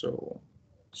expired, so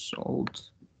it's old.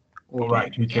 All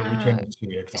right, we can see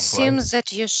the example. Seems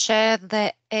that you shared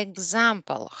the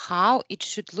example how it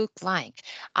should look like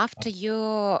after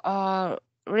you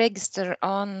register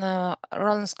on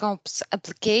Rollenscope's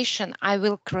application. I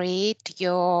will create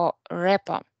your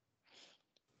repo.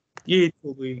 Yeah, it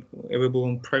will be available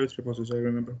on private repositories, I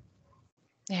remember.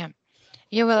 Yeah,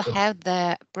 you will have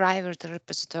the private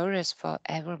repositories for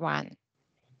everyone.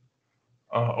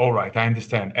 All right, I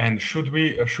understand. And should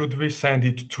we send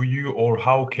it to you, or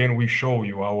how can we show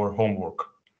you our homework?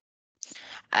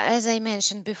 As I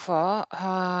mentioned before,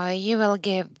 you will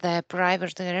give the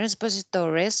private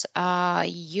repositories.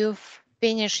 You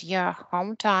finish your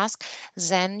home task,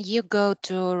 then you go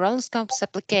to Rollenscope's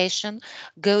application,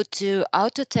 go to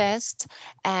Autotest,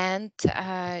 and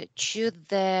choose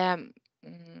the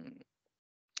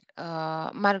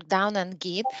Markdown and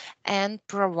Git, and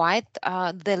provide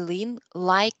the link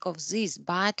like of this,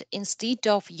 but instead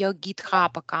of your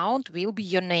GitHub account will be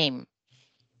your name.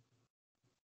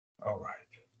 All right.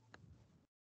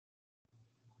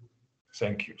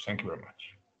 Thank you. Thank you very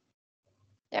much.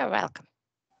 You're welcome.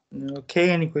 Okay,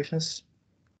 any questions?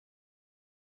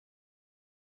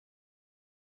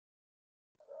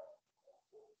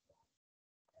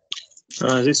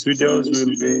 These videos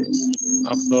will be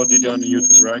uploaded on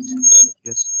YouTube, right?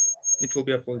 Yes, it will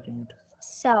be uploaded on YouTube.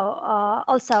 So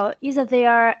also, is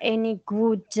there any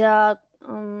good, for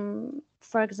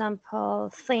example,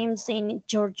 themes in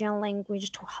Georgian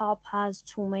language to help us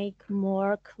to make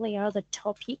more clear the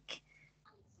topic?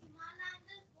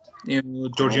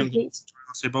 Georgian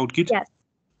about Git? Yes,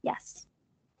 yes.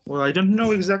 Well, I don't know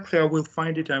exactly. I will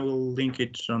find it. I will link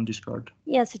it on Discord.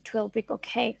 Yes, it will be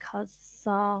okay, because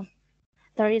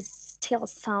there is still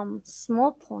some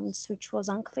small points which was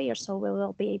unclear, so we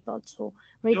will be able to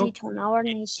read it on our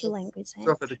native language.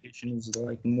 Self-education is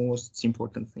like most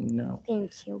important thing now.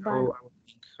 Thank you, but I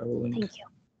will link. thank you.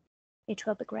 It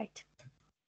will be great.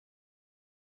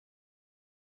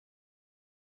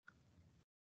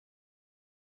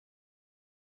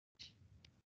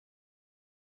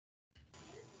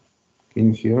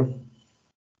 Can you hear?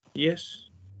 Yes.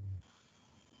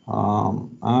 I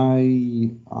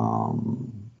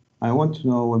want to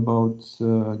know about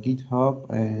GitHub,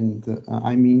 and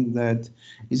I mean that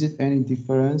is it any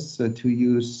difference to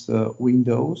use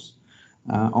Windows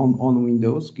on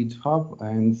Windows, GitHub,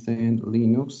 and then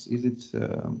Linux. Is it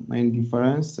main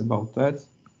difference about that?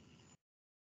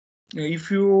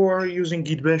 If you are using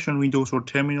Git Bash on Windows or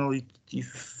Terminal,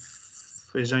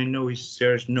 as I know,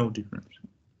 there's no difference.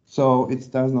 So it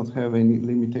does not have any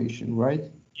limitation, right?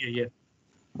 Yeah.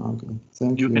 Okay,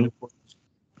 thank you.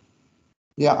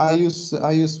 Yeah, I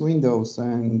use Windows,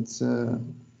 and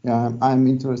yeah, I'm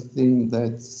interested in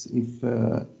that if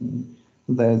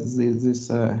this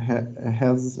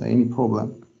has any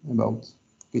problem about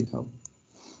GitHub.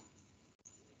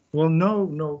 Well,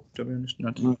 no, to be honest,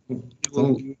 not. Okay. You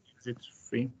will use it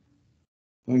free.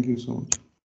 Thank you so much.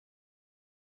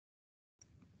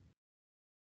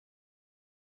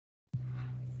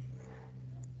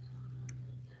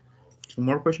 Some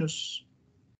more questions?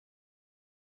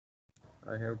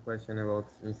 I have a question about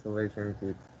installation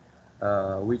kit.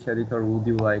 Which editor would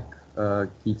you like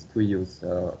Git to use?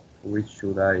 Which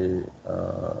should I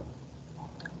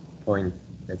point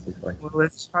basically? Well,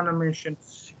 as Hannah mentioned,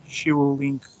 she will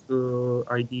link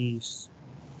ID's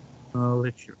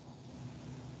lecture,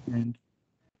 and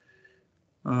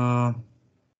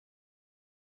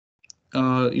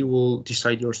you will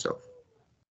decide yourself.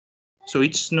 So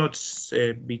it's not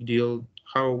a big deal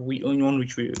how on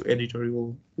which editor you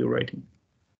will be writing.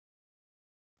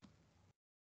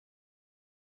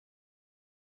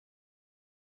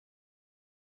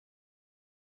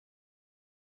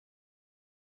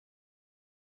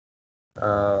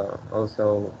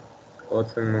 Also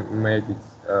maybe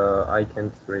I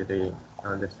can't really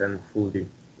understand fully.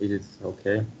 Is it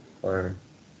okay? Or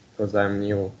because I'm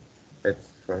new at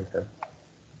frontend?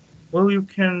 Well, you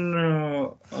can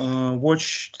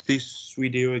watch this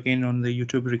video again on the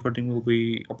YouTube recording will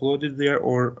be uploaded there,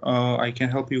 or I can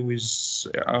help you with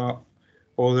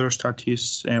other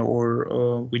studies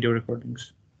or video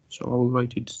recordings. So I will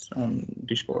write it on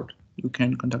Discord. You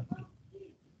can contact me.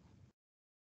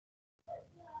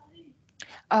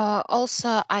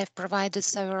 Also, I've provided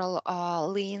several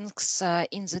links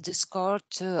in the Discord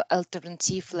to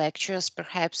alternative lectures.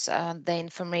 Perhaps the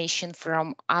information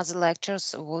from other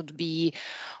lectures would be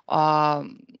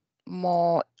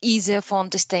more easier for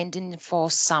understanding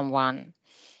for someone.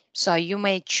 So you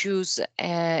may choose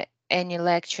any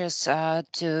lectures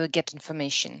to get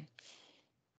information.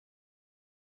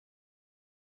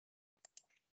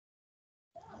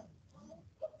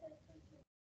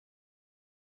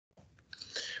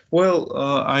 Well,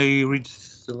 I read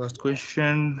the last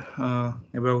question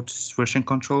about version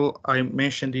control. I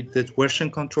mentioned it that version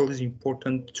control is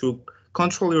important to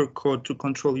control your code, to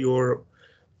control your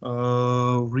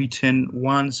written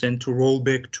ones, and to roll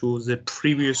back to the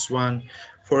previous one.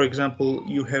 For example,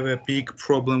 you have a big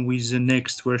problem with the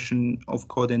next version of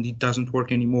code and it doesn't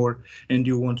work anymore, and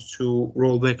you want to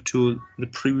roll back to the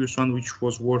previous one which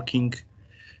was working,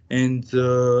 and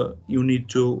you need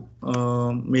to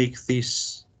make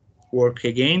this work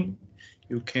again.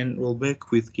 You can roll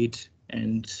back with Git,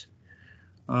 and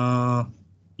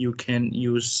you can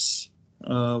use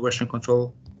version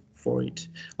control for it.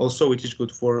 Also, it is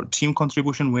good for team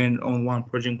contribution when on one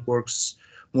project works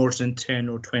more than 10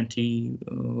 or 20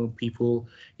 people.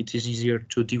 It is easier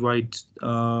to divide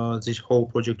this whole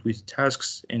project with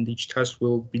tasks, and each task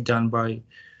will be done by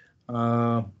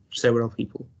several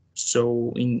people.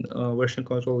 So in version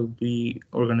control will be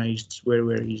organized very,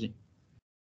 very easy.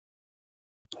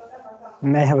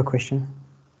 May I have a question?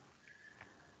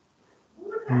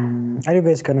 Are you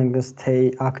guys gonna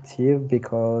stay active?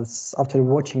 Because after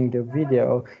watching the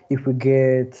video, if we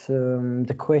get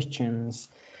the questions,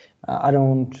 I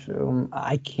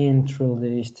can't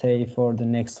really stay for the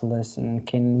next lesson.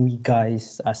 Can we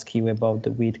guys ask you about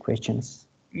the weird questions?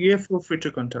 Yeah, feel free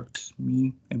to contact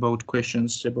me about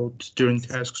questions about during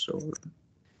tasks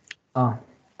or.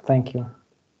 Thank you.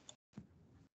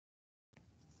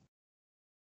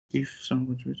 If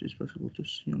someone is possible to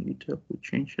see on GitHub, we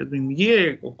change admin.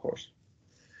 Yeah, of course.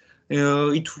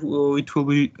 It will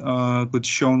be good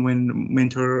shown when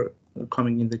mentor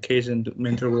coming in the case, and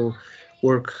mentor will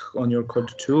work on your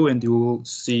code too, and you will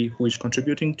see who is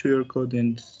contributing to your code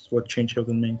and what change have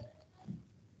been made.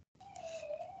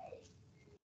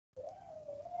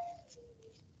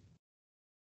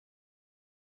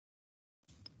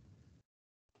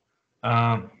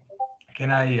 Can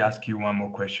I ask you one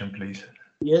more question, please?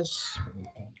 Yes.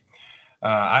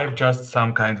 I have just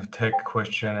some kind of tech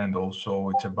question, and also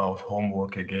it's about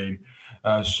homework again.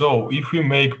 So if we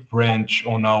make branch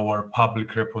on our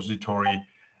public repository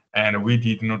and we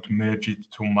did not merge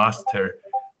it to master,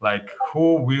 like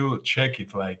who will check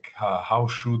it? Like how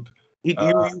should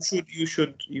you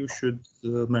should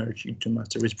merge it to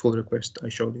master with pull request I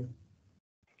showed you.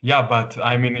 Yeah, but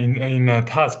I mean, in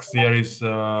tasks, there is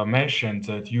mentioned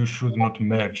that you should not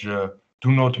merge, do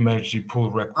not merge the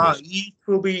pull request. It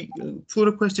will be, pull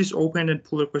request is open and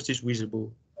pull request is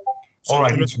visible. So all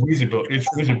right, it's visible,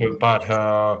 but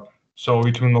so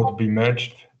it will not be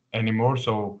merged anymore.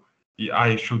 So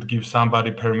I should give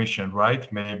somebody permission,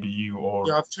 right? Maybe you or...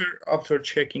 Yeah, after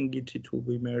checking it, it will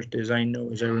be merged, as I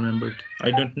remembered.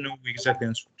 I don't know exactly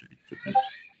answer to it.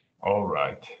 All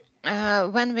right.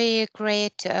 When we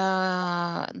create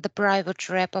the private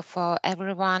repo for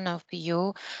every one of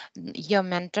you, your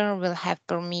mentor will have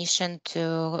permission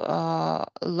to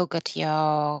look at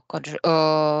your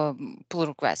pull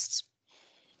requests.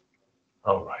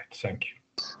 All right, thank you.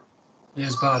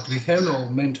 Yes, but we have no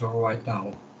mentor right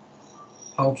now.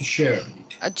 How to share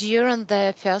it? During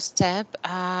the first step,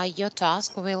 your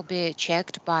task will be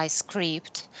checked by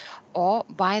script or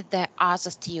by the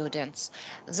other students.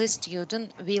 The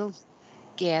student will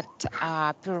get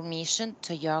permission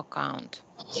to your account.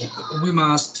 We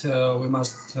must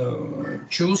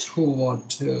choose who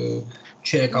want to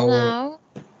check our.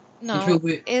 No, it will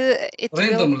be it will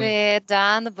randomly. be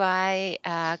done by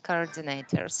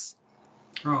coordinators.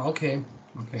 Oh, okay.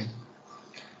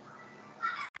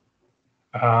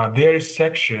 There is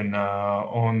section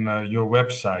on your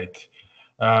website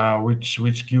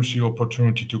which gives you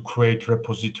opportunity to create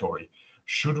repository.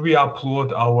 Should we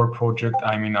upload our project,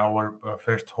 I mean our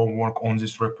first homework on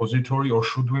this repository, or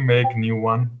should we make new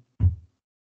one?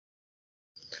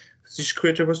 This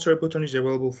create repository button is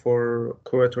available for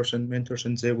curators and mentors,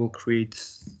 and they will create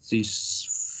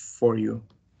this for you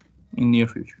in near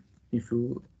future if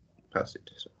you pass it.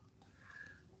 So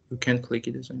you can click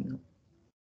it, as I know.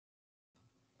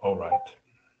 All right.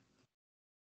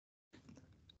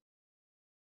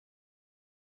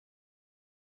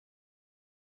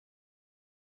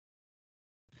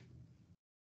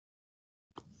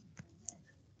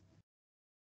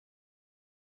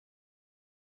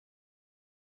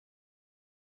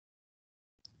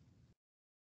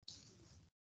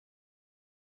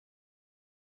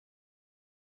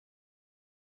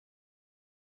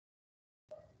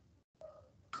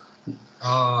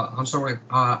 I'm sorry.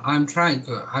 I'm trying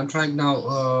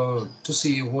now to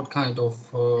see what kind of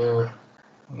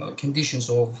conditions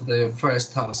of the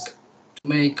first task to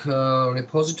make a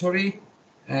repository,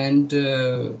 and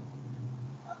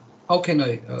how can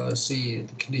I see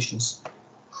the conditions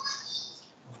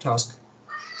of task?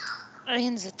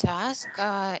 In the task,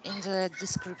 in the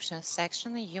description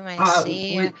section, you may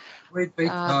see wait,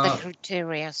 the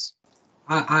criteria.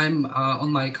 I'm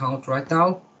on my account right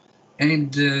now,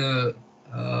 and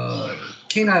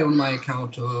can I on my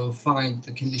account find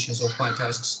the conditions of my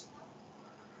tasks?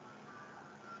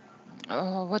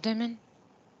 What do you mean?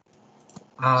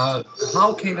 How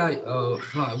can I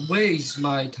where is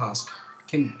my task?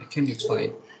 Can you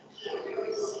explain?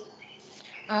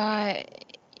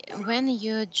 When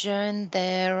you join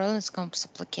the RollinsComps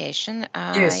application,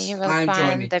 Yes, you will I'm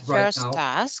find the right first now.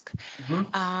 task,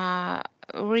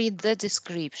 read the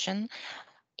description,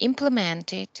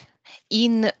 implement it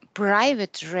in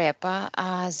private repo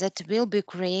that will be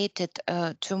created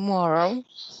tomorrow.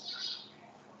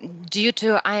 Due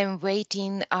to I am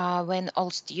waiting when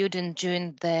all students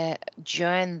join the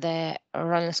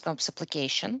RollinsComps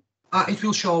application. It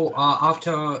will show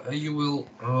after you will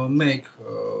make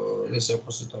this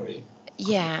repository.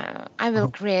 Yeah, I will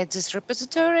create these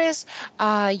repositories.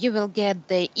 You will get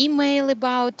the email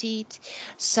about it.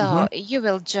 So you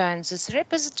will join this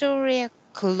repository,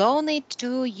 clone it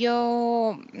to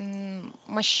your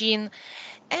machine,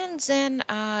 and then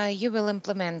you will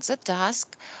implement the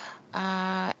task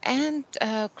and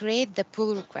create the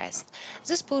pull request.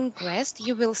 This pull request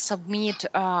you will submit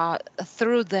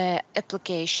through the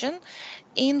application.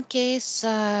 In case,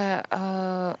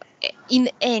 in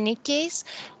any case,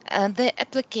 the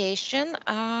application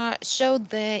show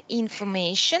the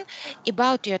information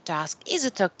about your task. Is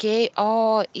it okay,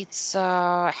 or it's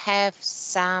have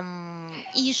some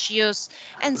issues,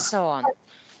 and so on.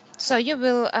 So you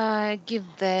will give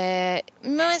the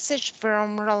message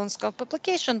from RollinsComps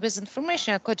application with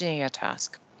information according to your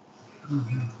task.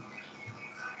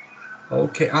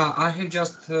 Okay, I have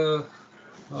just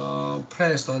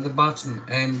pressed on the button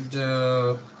and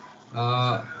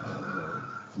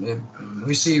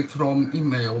received from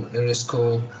email a REST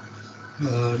call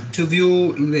to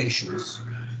view invasions.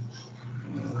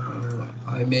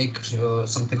 I make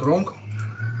something wrong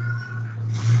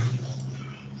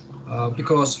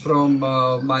because from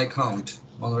my account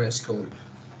on REST call,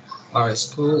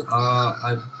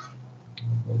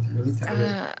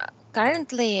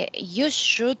 Currently, you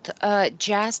should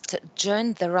just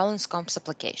join the RollinsComps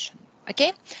application.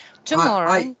 Okay,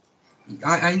 tomorrow.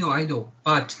 I know,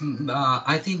 but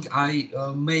I think I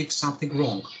make something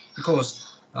wrong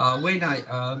because when I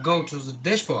go to the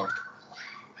dashboard,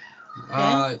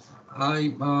 I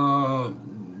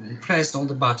pressed on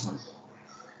the button,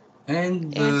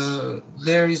 and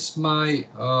there is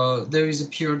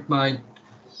appeared my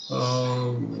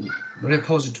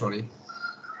repository.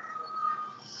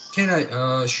 Can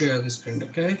I share the screen?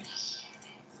 Okay.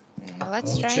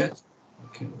 Let's try. Chat.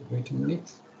 Okay, wait a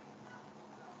minute.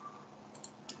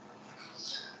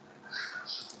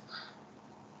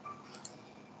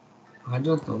 I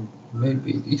don't know.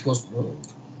 Maybe it was.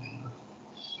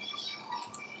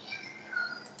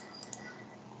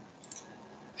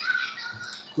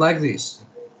 Like this.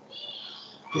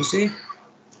 You see?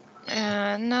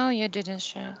 No, you didn't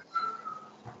share.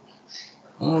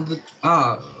 On the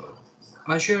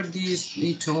I shared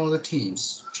it on the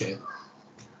Teams chat.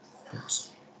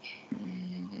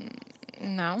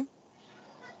 No.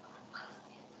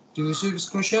 Do you see the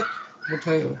screenshot? What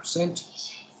I sent?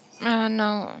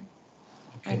 No,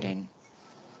 okay. I didn't.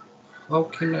 How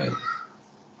can I?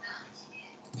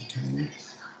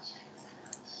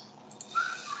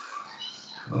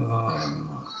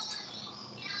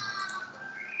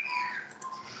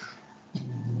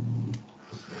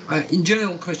 In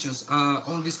general questions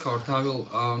on Discord, I will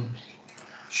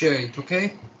share it.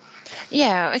 Okay.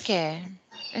 Yeah. Okay.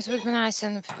 It would be nice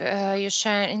if you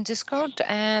share in Discord.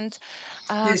 And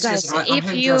Yes, guys, I if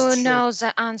have you just know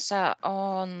the answer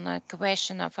on a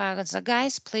question of other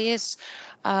guys, please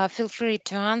feel free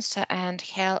to answer and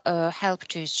help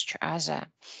to each other.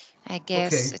 I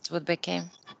guess it would be okay.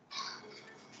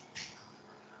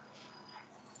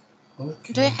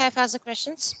 Okay. Do you have other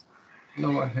questions?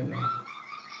 No, I have not.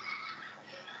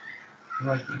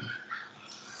 Right now.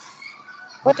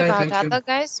 What about other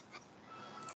guys?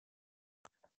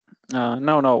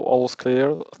 No, all's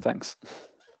clear. Thanks.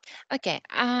 Okay,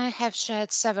 I have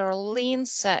shared several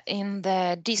links in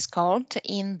the Discord,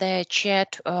 in the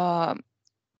chat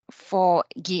for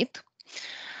Git.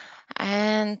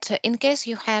 And in case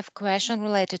you have question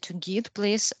related to Git,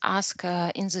 please ask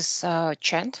in this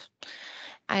chat.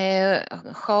 I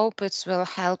hope it will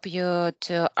help you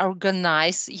to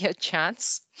organize your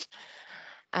chats.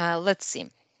 Let's see.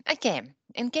 Okay,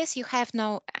 in case you have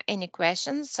any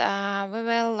questions, we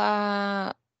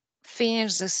will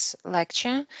finish this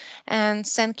lecture, and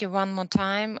thank you one more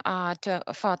time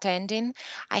for attending.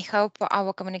 I hope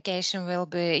our communication will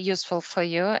be useful for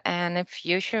you, and in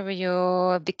future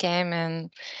you became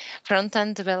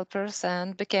front-end developers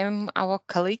and became our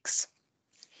colleagues.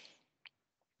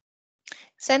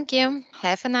 Thank you.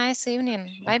 Have a nice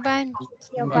evening. Bye-bye.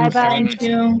 Bye-bye. Thank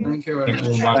you. Thank you very much.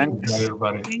 Thank you very much. Bye,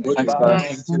 everybody. Thanks,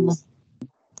 guys.